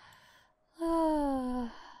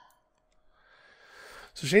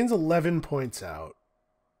 So Shane's 11 points out.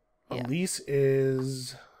 Yeah. Elise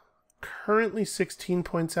is currently 16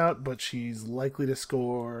 points out, but she's likely to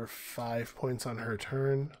score 5 points on her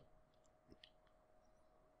turn.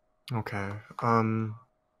 Okay. And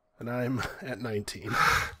I'm at 19.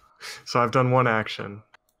 So I've done one action.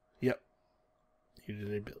 Yep. You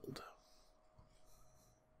did a build.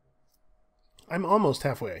 I'm almost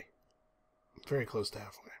halfway. Very close to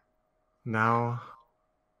halfway. Now.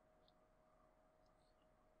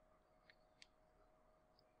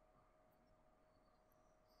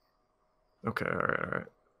 Okay, alright.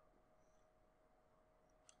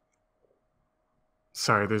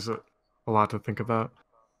 Sorry, there's a lot to think about.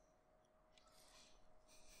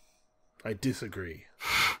 I disagree.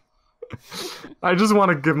 I just want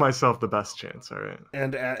to give myself the best chance, alright?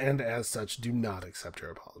 And as such, do not accept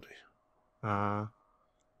your apology.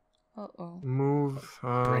 Uh-oh. Move.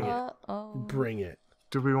 Bring it. Uh-oh. Bring it.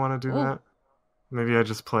 Do we want to do Ooh. that? Maybe I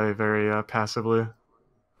just play very passively.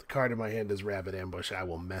 The card in my hand is Rabbit Ambush. I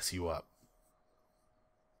will mess you up.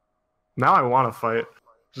 Now I want to fight,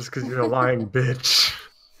 just because you're a lying bitch.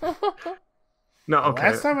 No,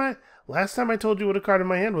 okay. Last time I told you what a card in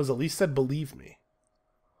my hand was, Elise said, "Believe me."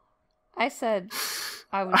 I said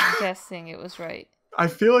I was guessing it was right. I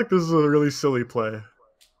feel like this is a really silly play.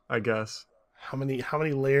 I guess How many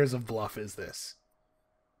layers of bluff is this?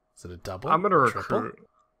 Is it a double? I'm gonna A triple? recruit.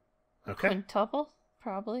 Okay. Quintuple?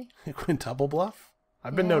 Probably. Quintuple bluff?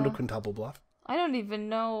 I've been known to Yeah. quintuple bluff. I don't even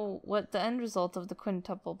know what the end result of the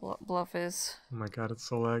quintuple bluff is. Oh my god, it's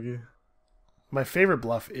so laggy. My favorite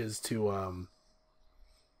bluff is to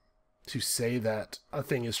say that a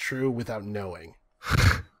thing is true without knowing.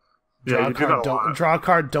 Yeah, you do that a lot. Draw a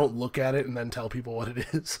card, don't look at it, and then tell people what it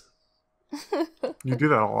is. You do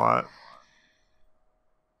that a lot.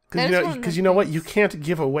 Because you know what? You can't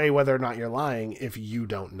give away whether or not you're lying if you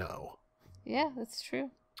don't know. Yeah, that's true.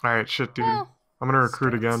 All right, shit, dude. Well, I'm gonna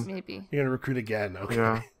recruit strengths, again. Maybe. You're gonna recruit again, okay?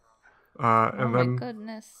 Yeah. Oh And my then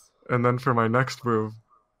goodness. for my next move,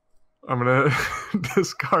 I'm gonna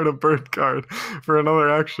discard a bird card for another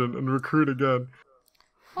action and recruit again.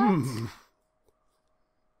 What?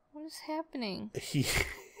 What is happening?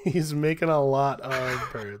 He's making a lot of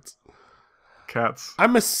birds. Cats.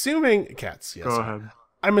 I'm assuming cats. Yes. Go ahead.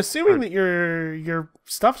 I'm assuming that your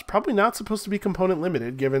stuff's probably not supposed to be component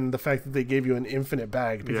limited, given the fact that they gave you an infinite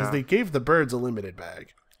bag, because Yeah. they gave the birds a limited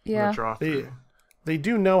bag. I'm Yeah. gonna draw three. They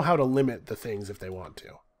do know how to limit the things if they want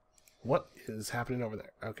to. What is happening over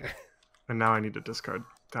there? Okay. And now I need to discard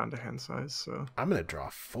down to hand size, so I'm going to draw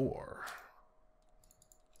 4.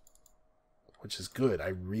 Which is good. I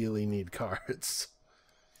really need cards.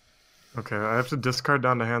 okay, I have to discard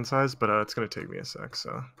down to hand size, but it's gonna take me a sec,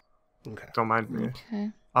 so Okay. don't mind me.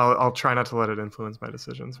 Okay. I'll try not to let it influence my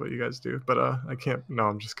decisions, what you guys do, but I can't. No,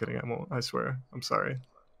 I'm just kidding. I won't. I swear. I'm sorry.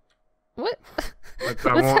 What? I What's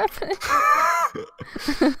won't. happening?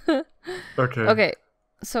 Okay. Okay.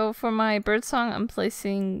 So for my birdsong, I'm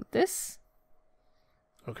placing this.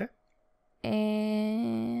 Okay.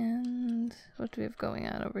 And what do we have going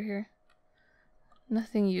on over here?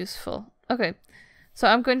 Nothing useful. Okay. So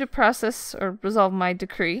I'm going to process or resolve my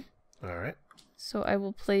decree. All right. So I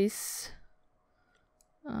will place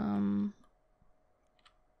well,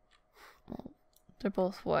 they're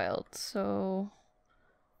both wild. So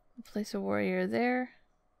I'll place a warrior there.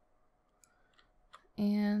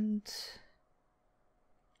 And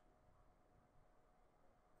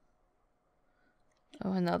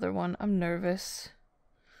Oh, another one. I'm nervous.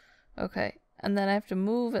 Okay. And then I have to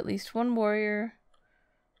move at least one warrior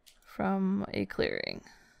from a clearing.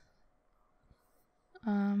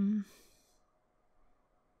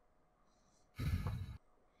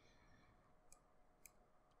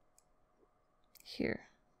 Here.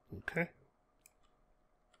 Okay.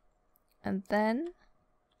 And then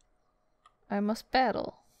I must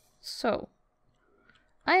battle. So,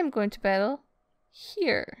 I am going to battle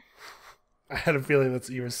here. I had a feeling that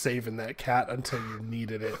you were saving that cat until you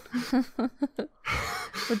needed it.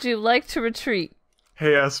 Would you like to retreat?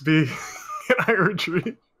 Hey, SB, can I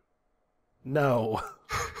retreat? No.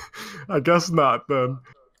 I guess not, then.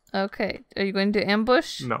 Okay. Are you going to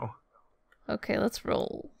ambush? No. Okay, let's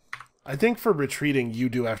roll. I think for retreating, you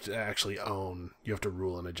do have to actually own. You have to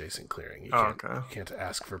rule an adjacent clearing. You can't, okay. You can't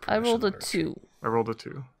ask for I permission. rolled a on retreat. 2. I rolled a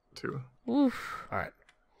 2. 2. Oof. All right.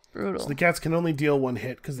 Brutal. So the cats can only deal one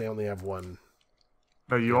hit because they only have one.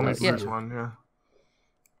 No, you only Yeah. lose one, yeah.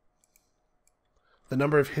 The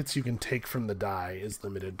number of hits you can take from the die is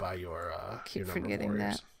limited by your Keep number of forgetting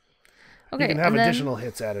warriors. that. Okay, You can have and then additional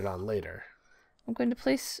hits added on later. I'm going to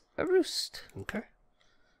place a roost, Okay.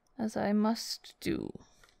 as I must do.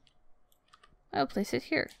 I'll place it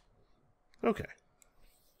here. Okay.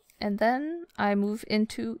 And then I move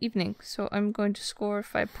into evening, so I'm going to score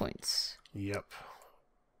 5 points. Yep.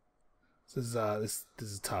 This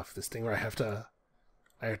is tough. This thing where I have to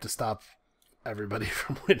stop everybody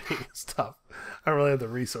from winning is tough. I don't really have the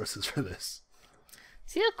resources for this.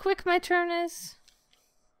 See how quick my turn is?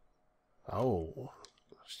 Oh,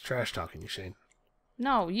 it's trash talking you, Shane.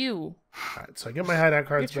 No, you. All right, so I get my hideout Your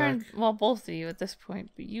cards turn. back. Well, both of you at this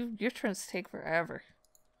point, but your turns take forever.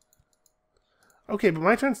 Okay, but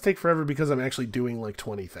my turns take forever because I'm actually doing like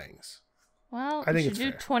 20 things. Well, I think you it's should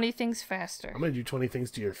do fair. 20 things faster. I'm gonna do 20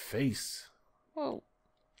 things to your face. Whoa.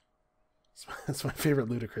 That's my favorite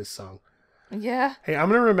Ludacris song. Yeah. Hey, I'm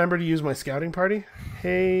gonna remember to use my scouting party.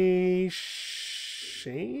 Hey,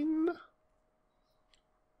 Shane.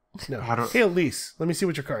 No. Hey, Elise. Let me see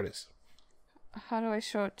what your card is. How do I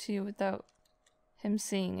show it to you without him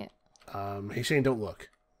seeing it? Hey, Shane, don't look.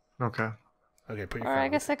 Okay. Okay, put your Or card. I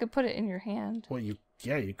guess I could put it in your hand. Well, you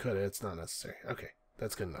could. It's not necessary. Okay,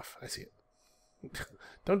 that's good enough. I see it.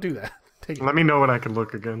 Don't do that. Take it. Let me know when I can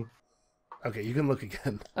look again. Okay, you can look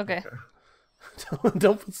again. Okay.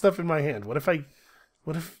 Don't put stuff in my hand. What if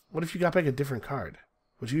you got back a different card?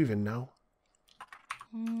 Would you even know?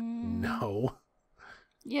 No.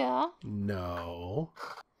 Yeah. No.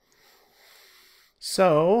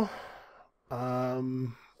 So, I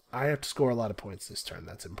have to score a lot of points this turn.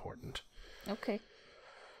 That's important. Okay.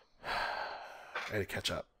 I gotta catch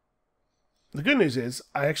up. The good news is,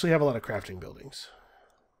 I actually have a lot of crafting buildings.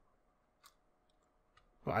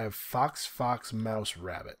 Well, I have fox, mouse,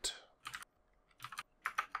 rabbit.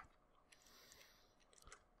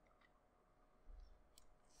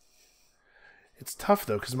 It's tough,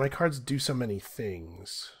 though, because my cards do so many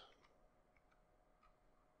things.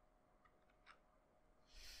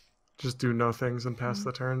 Just do no things and pass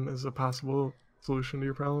the turn is a possible solution to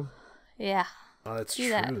your problem. Yeah. Oh, that's Do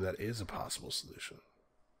true. that. That is a possible solution.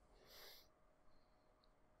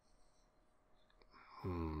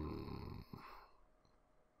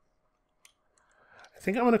 I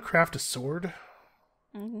think I'm going to craft a sword.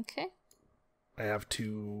 Okay. I have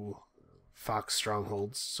 2 fox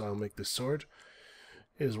strongholds, so I'll make this sword.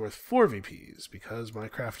 It is worth 4 VPs because my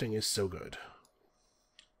crafting is so good.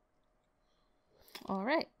 All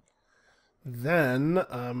right.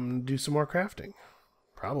 Then, do some more crafting.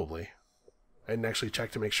 Probably. I didn't actually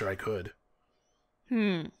check to make sure I could.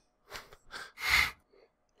 Yep,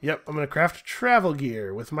 I'm going to craft travel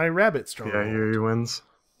gear with my rabbit stronghold. Yeah, here he wins.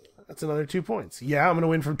 That's another 2 points. Yeah, I'm going to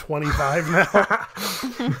win from 25 now.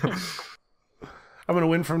 I'm going to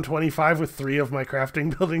win from 25 with 3 of my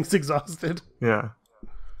crafting buildings exhausted. Yeah.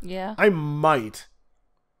 Yeah. I might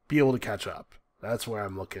be able to catch up. That's where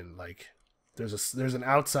I'm looking. Like, there's an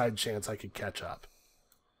outside chance I could catch up.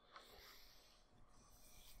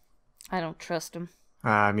 I don't trust him.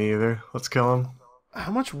 Me either. Let's kill him.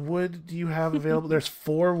 How much wood do you have available? There's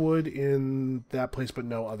 4 wood in that place, but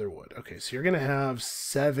no other wood. Okay, so you're going to have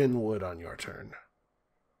 7 wood on your turn.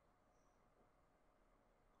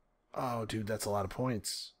 Oh, dude, that's a lot of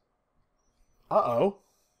points. Uh-oh.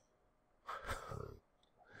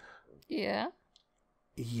 Yeah.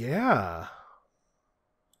 Yeah.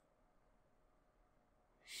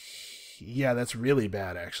 Yeah, that's really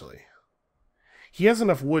bad, actually. He has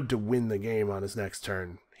enough wood to win the game on his next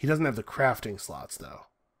turn. He doesn't have the crafting slots, though.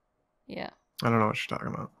 Yeah. I don't know what you're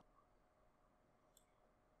talking about.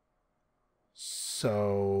 So...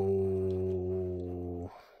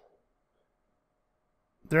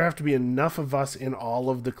 there have to be enough of us in all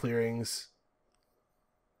of the clearings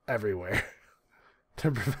everywhere to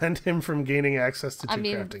prevent him from gaining access to two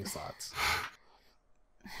crafting slots.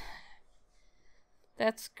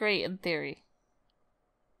 That's great in theory.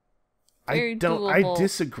 I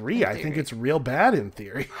disagree. I think it's real bad in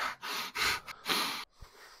theory.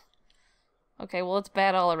 Okay, well, it's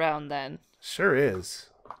bad all around then. Sure is.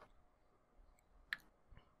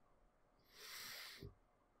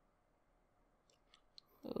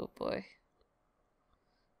 Oh boy.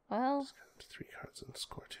 Well, 3 cards and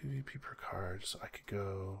score 2 VP per card, so I could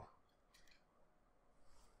go.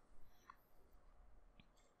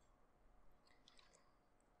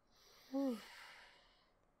 Ooh.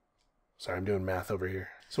 Sorry, I'm doing math over here.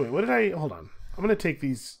 So wait, what did I... Hold on. I'm going to take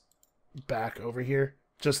these back over here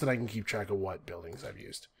just so that I can keep track of what buildings I've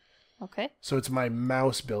used. Okay. So it's my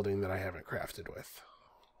mouse building that I haven't crafted with.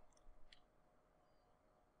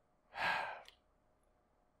 I'm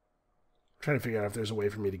trying to figure out if there's a way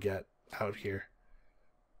for me to get out here.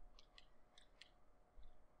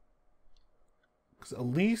 Because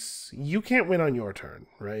Elise, you can't win on your turn,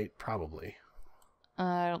 right? Probably.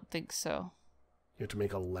 I don't think so. You have to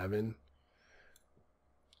make 11.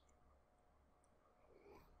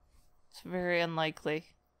 It's very unlikely.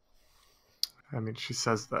 I mean, she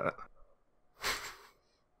says that.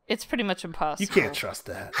 It's pretty much impossible. You can't trust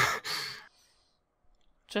that.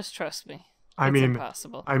 Just trust me. I It's mean,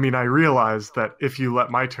 impossible. I realize that if you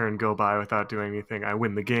let my turn go by without doing anything, I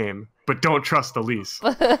win the game. But don't trust Elise.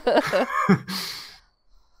 I'm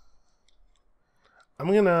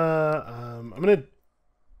gonna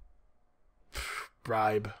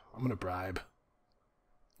bribe. I'm gonna bribe.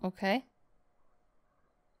 Okay.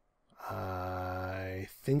 I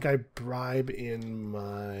think I bribe in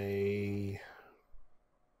my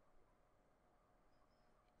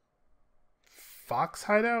fox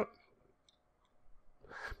hideout.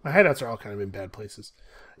 My hideouts are all kind of in bad places.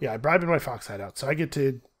 Yeah, I bribe in my fox hideout, so I get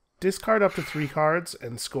to discard up to 3 cards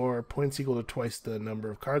and score points equal to twice the number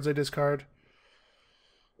of cards I discard.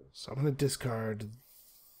 So I'm going to discard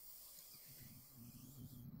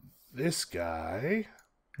this guy.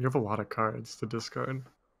 You have a lot of cards to discard.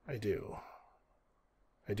 I do,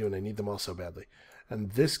 and I need them all so badly.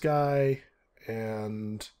 And this guy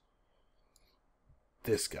and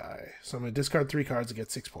this guy. So I'm going to discard 3 cards and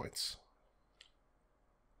get 6 points.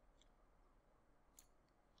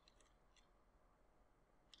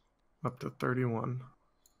 Up to 31.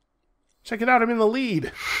 Check it out, I'm in the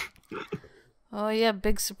lead. Oh yeah,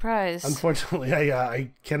 big surprise. Unfortunately,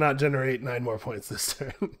 I cannot generate 9 more points this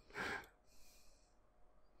turn.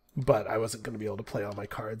 But I wasn't going to be able to play all my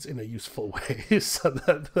cards in a useful way, so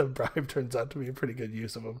that the bribe turns out to be a pretty good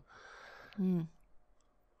use of them. Hmm.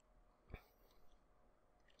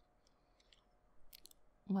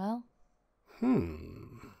 Well.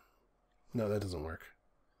 No, that doesn't work.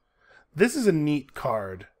 This is a neat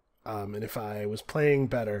card, and if I was playing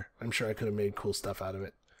better, I'm sure I could have made cool stuff out of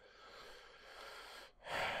it.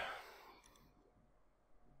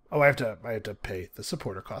 Oh, I have to pay the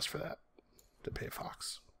supporter cost for that. To pay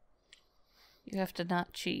Fox. You have to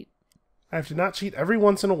not cheat. I have to not cheat every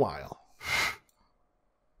once in a while.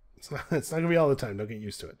 It's not going to be all the time. Don't get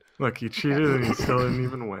used to it. Look, you cheated and you still didn't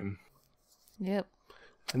even win. Yep.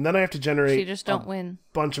 And then I have to generate Cheaters don't win.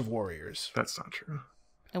 Bunch of warriors. That's not true.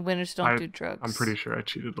 And winners don't do drugs. I'm pretty sure I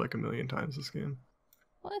cheated like 1,000,000 times this game.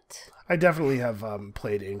 What? I definitely have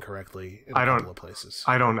played incorrectly in a couple of places.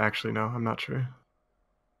 I don't actually know. I'm not sure.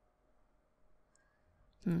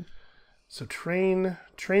 So train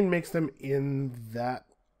makes them in that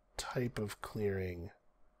type of clearing.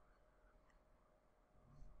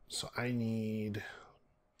 So I need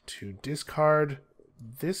to discard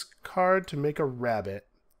this card to make a rabbit.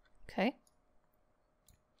 Okay.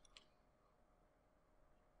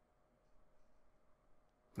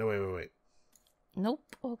 No, wait.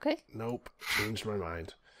 Nope. Okay. Nope. Changed my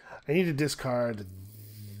mind. I need to discard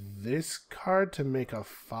this card to make a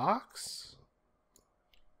fox.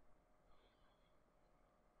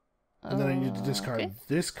 And then I need to discard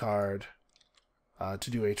this card to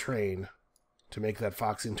do a train to make that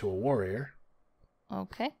fox into a warrior.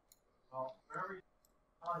 Okay.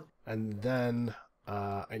 And then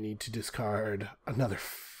I need to discard another...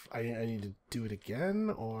 I need to do it again,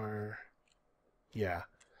 or... Yeah.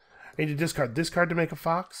 I need to discard this card to make a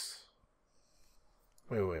fox.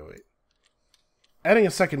 Wait. Adding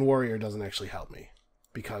a second warrior doesn't actually help me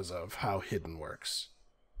because of how hidden works.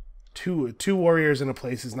 Two warriors in a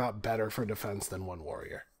place is not better for defense than 1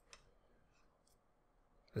 warrior.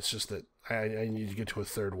 It's just that I need to get to a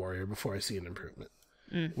 3rd warrior before I see an improvement,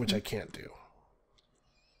 which I can't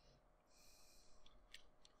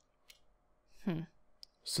do.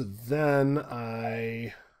 So then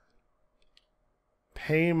I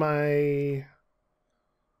pay my...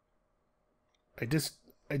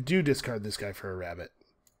 I do discard this guy for a rabbit.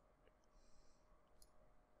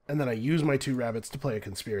 And then I use my 2 rabbits to play a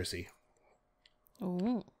conspiracy.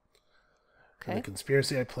 Ooh. And the Okay.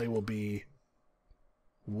 conspiracy I play will be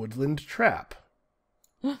Woodland Trap.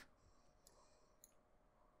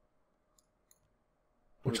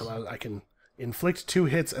 Which allows I can inflict 2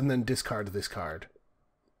 hits and then discard this card.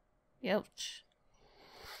 Ouch.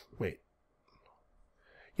 Wait.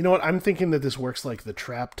 You know what? I'm thinking that this works like the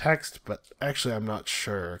trap text, but actually I'm not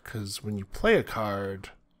sure, because when you play a card...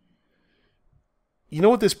 You know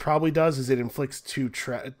what this probably does is it inflicts 2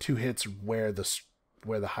 hits where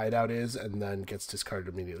the hideout is and then gets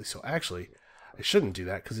discarded immediately. So actually, I shouldn't do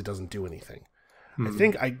that because it doesn't do anything.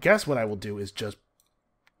 I guess what I will do is just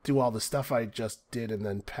do all the stuff I just did and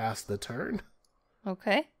then pass the turn.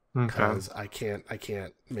 Okay. Okay. Because I can't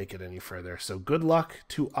make it any further. So good luck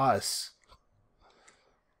to us.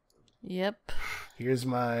 Yep. Here's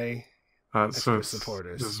my So extra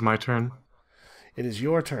supporters. this is my turn. It is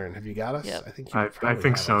your turn. Have you got us? Yep. I think you I probably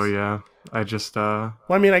think have so. us. Yeah. I just Well,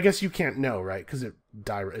 I mean, I guess you can't know, right? Because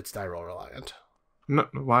it's die roll reliant. no,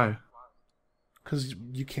 why? Because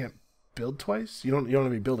you can't build twice. You don't have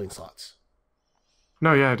any building slots.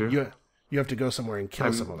 No, yeah, I do. You have to go somewhere and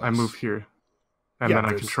kill some of us. I move here, and Yeah, then I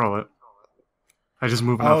there's- control it. I just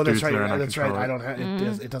move enough Oh, that's dudes right. there, and That's I right. control I it. don't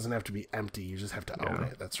have it doesn't have to be empty. You just have to own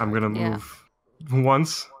it. That's right. I'm gonna Yeah. move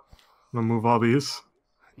once. I'm gonna move all these.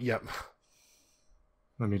 Yep.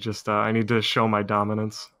 Let me just. I need to show my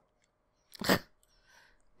dominance.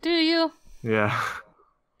 Do you? Yeah.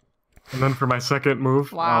 And then for my second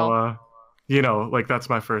move, Wow. I'll, like that's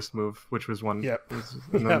my first move, which was one. Yep.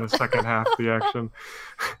 And then the second half, the action.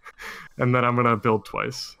 And then I'm gonna build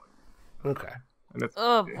twice, Okay. and it's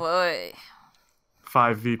Oh boy.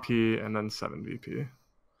 5 VP and then 7 VP.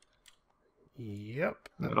 Yep.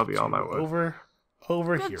 That'll be all my wood.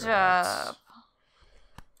 Over Good here. job.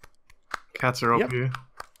 Cats are OP. Yep.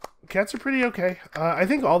 Cats are pretty okay. I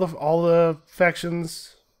think all the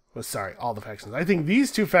factions. Well, sorry, all the factions. I think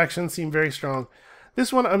these 2 factions seem very strong.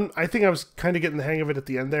 This one, I think I was kind of getting the hang of it at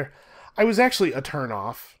the end there. I was actually a turn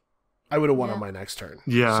off. I would have won Yeah. on my next turn.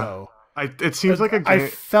 Yeah. So It seems like a game.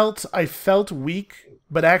 I felt weak,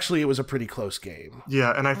 but actually it was a pretty close game.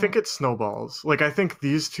 Yeah, and I think it snowballs. Like, I think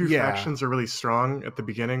these 2 Yeah. factions are really strong at the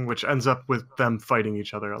beginning, which ends up with them fighting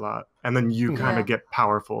each other a lot. And then you kind Yeah. of get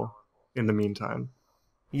powerful in the meantime.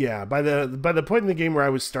 Yeah, by the point in the game where I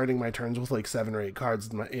was starting my turns with like 7 or 8 cards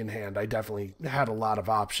in hand, I definitely had a lot of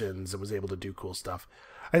options and was able to do cool stuff.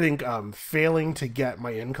 I think failing to get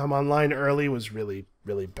my income online early was really,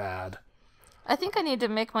 really bad. I think I need to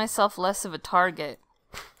make myself less of a target.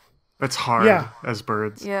 It's hard Yeah. as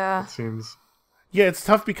birds, Yeah. it seems. Yeah, it's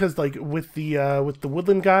tough because like with the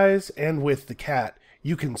Woodland guys and with the cat,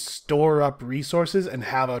 you can store up resources and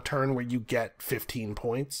have a turn where you get 15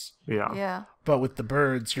 points. Yeah. Yeah. But with the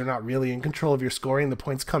birds, you're not really in control of your scoring. The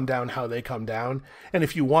points come down how they come down. And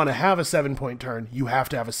if you want to have a 7-point turn, you have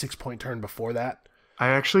to have a 6-point turn before that. I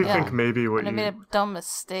actually Yeah. think maybe what And I you... made a dumb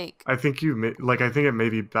mistake. I think I think it may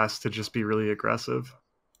be best to just be really aggressive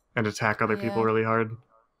and attack other people Yeah. really hard.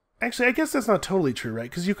 Actually, I guess that's not totally true, right?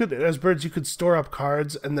 Because you could, as birds, you could store up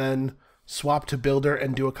cards and then swap to builder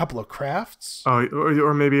and do a couple of crafts. Oh,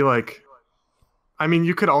 or maybe like... I mean,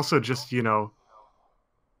 you could also just,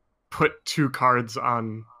 put 2 cards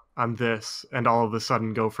on this and all of a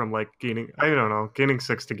sudden go from like gaining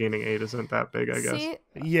 6 to gaining 8 isn't that big, I guess. See,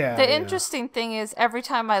 Yeah. the yeah. interesting thing is every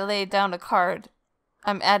time I lay down a card,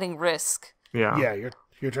 I'm adding risk. Yeah. Yeah,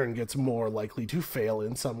 your turn gets more likely to fail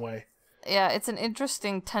in some way. Yeah, it's an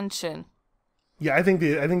interesting tension. Yeah, I think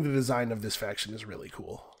the design of this faction is really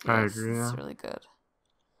cool. I Yes, agree, yeah. It's really good.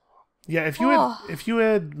 Yeah, if you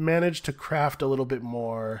had managed to craft a little bit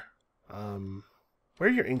more, where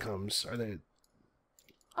are your incomes? Are they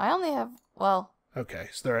I only have, well, okay?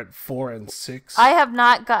 So they're at 4 and 6. I have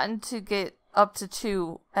not gotten to get up to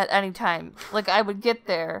 2 at any time. Like, I would get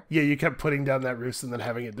there Yeah, you kept putting down that roost and then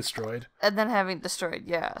having it destroyed. and then having it destroyed,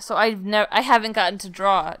 yeah. So I haven't gotten to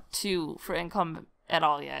draw 2 for income at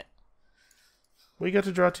all yet. We got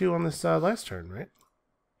to draw 2 on this last turn, right?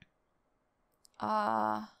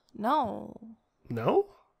 No. No?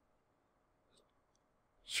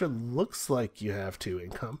 Sure looks like you have 2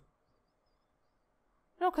 income.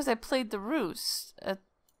 No, because I played the roost.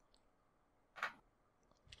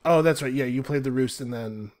 Oh, that's right. Yeah, you played the roost and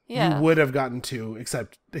then Yeah. you would have gotten 2,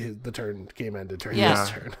 except the turn game ended during Yeah. his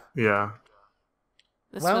turn. Yeah.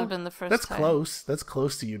 This Well, would have been the first That's time. close. That's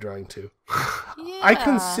close to you drawing 2. Yeah. I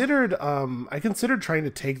considered trying to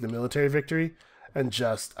take the military victory and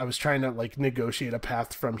I was trying to like negotiate a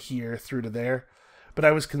path from here through to there, but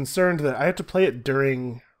I was concerned that I had to play it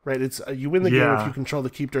during, right, it's you win the game if you control the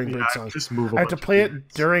keep during birdsong. Just move. I had to play it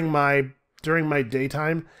during my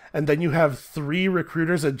daytime, and then you have 3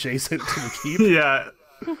 recruiters adjacent to the keep. Yeah.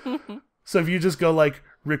 So if you just go like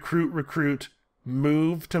recruit,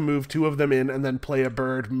 move to move 2 of them in, and then play a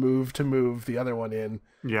bird, move to move the other one in.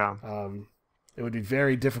 Yeah. It would be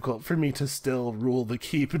very difficult for me to still rule the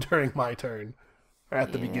keep during my turn, or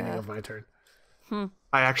at the beginning of my turn.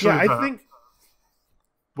 I actually, I think.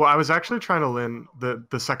 Well, I was actually trying to win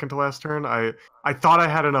the second to last turn. I thought I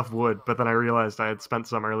had enough wood, but then I realized I had spent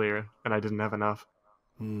some earlier, and I didn't have enough.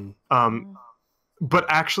 But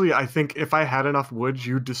actually, I think if I had enough wood,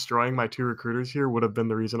 you destroying my 2 recruiters here would have been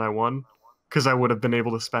the reason I won, because I would have been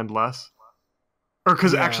able to spend less. Or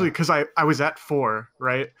because I was at 4,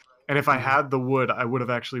 right? And if I had the wood, I would have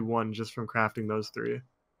actually won just from crafting those 3.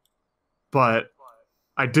 But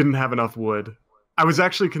I didn't have enough wood. I was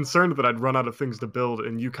actually concerned that I'd run out of things to build,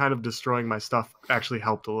 and you kind of destroying my stuff actually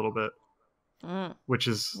helped a little bit, which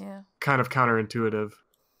is kind of counterintuitive.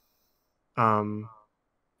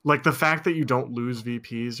 Like the fact that you don't lose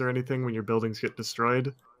VPs or anything when your buildings get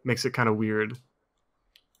destroyed makes it kind of weird.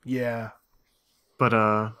 Yeah. But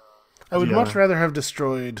I would much rather have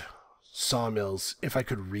destroyed sawmills if I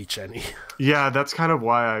could reach any. Yeah, that's kind of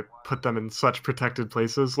why I put them in such protected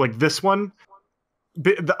places. Like this one,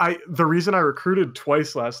 the reason I recruited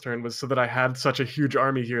twice last turn was so that I had such a huge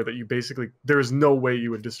army here that there was no way you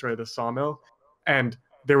would destroy the sawmill, and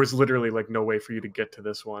there was literally like no way for you to get to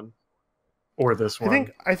this one or this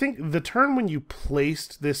one. I think the turn when you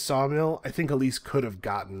placed this sawmill, I think Elise could have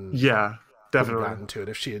gotten. Yeah, definitely gotten to it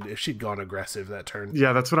if she'd gone aggressive that turn.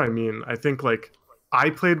 Yeah, that's what I mean. I think like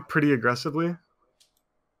I played pretty aggressively.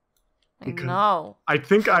 No. I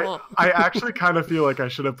think I actually kind of feel like I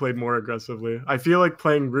should have played more aggressively. I feel like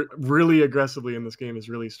playing really aggressively in this game is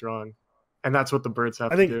really strong, and that's what the birds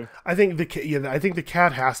have to do. I think the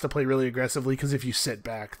cat has to play really aggressively, because if you sit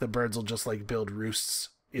back, the birds will just like build roosts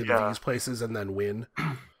in these places and then win.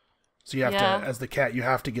 So you have to, as the cat, you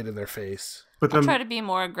have to get in their face. But I'll try to be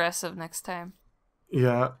more aggressive next time.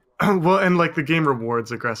 Yeah, well, and like the game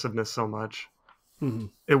rewards aggressiveness so much. Mm-hmm.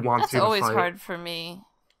 It wants you to fight. That's always hard for me.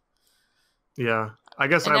 Yeah, I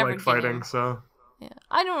guess I like fighting, so... Yeah,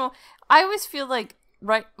 I don't know. I always feel like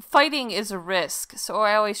fighting is a risk, so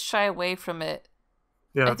I always shy away from it.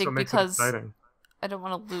 Yeah, that's what makes it exciting. I don't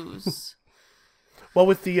want to lose. Well,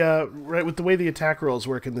 with the with the way the attack rolls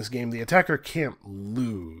work in this game, the attacker can't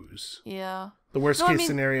lose. Yeah. The worst case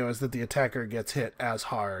scenario is that the attacker gets hit as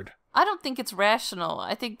hard. I don't think it's rational.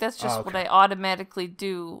 I think that's just what I automatically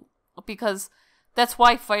do, because that's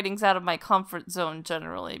why fighting's out of my comfort zone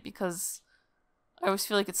generally, because I always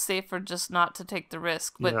feel like it's safer just not to take the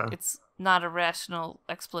risk, but it's not a rational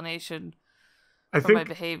explanation for my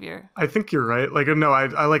behavior. I think you're right. Like, no,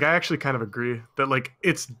 I actually kind of agree that like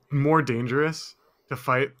it's more dangerous to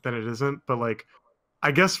fight than it isn't. But like,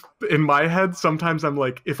 I guess in my head, sometimes I'm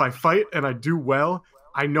like, if I fight and I do well,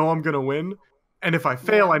 I know I'm gonna win, and if I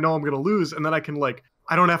fail, I know I'm gonna lose, and then I can like,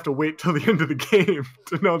 I don't have to wait till the end of the game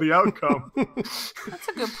to know the outcome. That's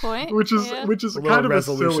a good point. Which is a kind of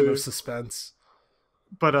resolution silly of suspense.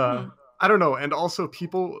 But I don't know, and also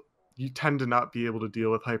you tend to not be able to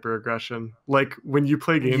deal with hyper-aggression. Like, when you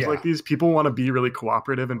play games like these, people want to be really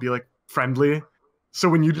cooperative and be, like, friendly. So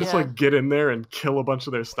when you just, like, get in there and kill a bunch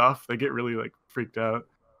of their stuff, they get really, like, freaked out.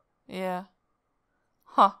 Yeah.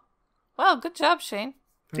 Huh. Well, good job, Shane.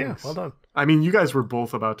 Thanks. Yeah, well done. I mean, you guys were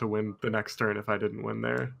both about to win the next turn if I didn't win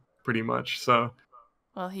there, pretty much, so...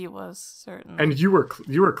 Well, he was, certainly. And you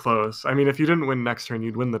were close. I mean, if you didn't win next turn,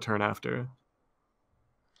 you'd win the turn after.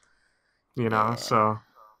 You know, so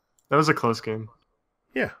that was a close game.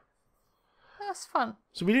 Yeah. That's fun.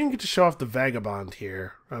 So we didn't get to show off the Vagabond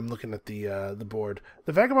here. I'm looking at the board.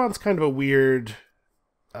 The Vagabond's kind of a weird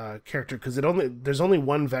character, because there's only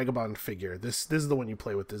one Vagabond figure. This is the one you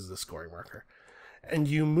play with. This is the scoring marker. And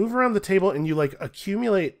you move around the table and you like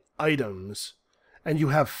accumulate items, and you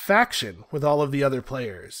have faction with all of the other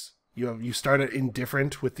players. You start at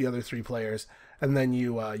indifferent with the other 3 players, and then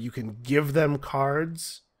you can give them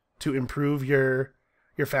cards to improve your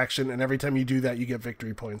faction, and every time you do that, you get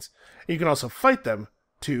victory points. And you can also fight them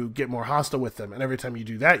to get more hostile with them, and every time you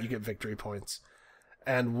do that, you get victory points.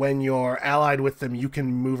 And when you're allied with them, you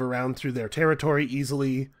can move around through their territory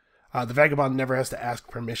easily. The Vagabond never has to ask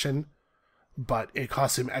permission, but it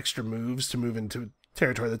costs him extra moves to move into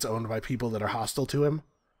territory that's owned by people that are hostile to him.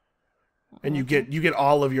 And you get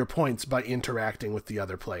all of your points by interacting with the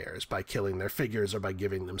other players, by killing their figures or by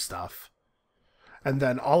giving them stuff. And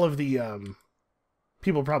then all of the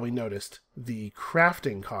people probably noticed the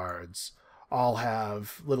crafting cards all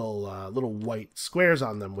have little white squares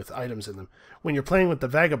on them with items in them. When you're playing with the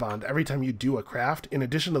Vagabond, every time you do a craft, in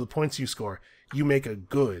addition to the points you score, you make a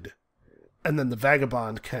good. And then the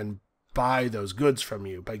Vagabond can buy those goods from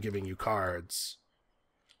you by giving you cards.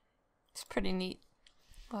 It's pretty neat.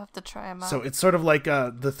 We'll have to try them out. So it's sort of like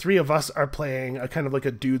the three of us are playing a kind of like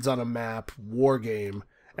a dudes on a map war game.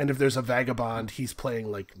 And if there's a Vagabond, he's playing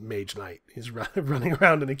like Mage Knight. He's running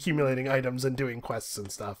around and accumulating items and doing quests and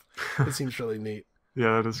stuff. It seems really neat.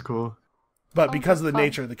 Yeah, that is cool. But because of the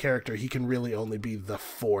nature of the character, he can really only be the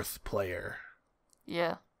fourth player.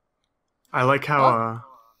 Yeah. I like how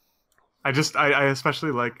I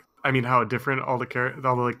especially like, I mean, how different all the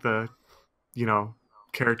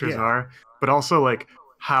characters are, but also like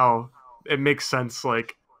how it makes sense,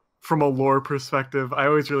 like from a lore perspective. I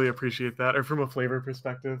always really appreciate that, or from a flavor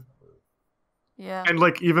perspective. Yeah. And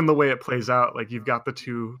like even the way it plays out, like you've got the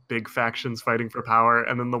two big factions fighting for power,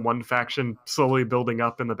 and then the one faction slowly building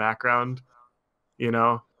up in the background,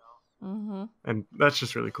 Mm-hmm. And that's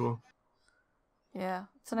just really cool. Yeah,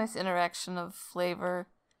 it's a nice interaction of flavor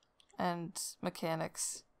and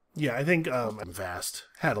mechanics. Yeah, I think Vast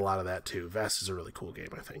had a lot of that too. Vast is a really cool game,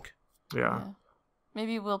 I think. Yeah.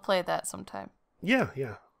 Maybe we'll play that sometime. Yeah.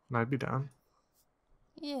 I'd be down.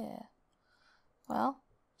 Yeah. Well.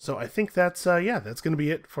 So I think that's going to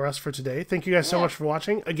be it for us for today. Thank you guys so much for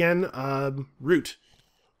watching. Again, Root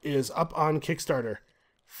is up on Kickstarter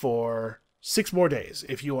for 6 more days.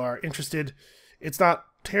 If you are interested, it's not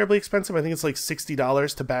terribly expensive. I think it's like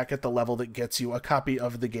 $60 to back at the level that gets you a copy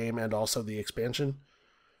of the game and also the expansion.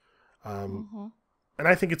 And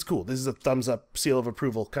I think it's cool. This is a thumbs up, seal of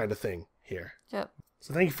approval kind of thing here. Yep.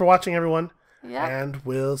 So thank you for watching, everyone. Yeah. And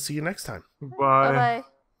we'll see you next time. Bye. Bye-bye.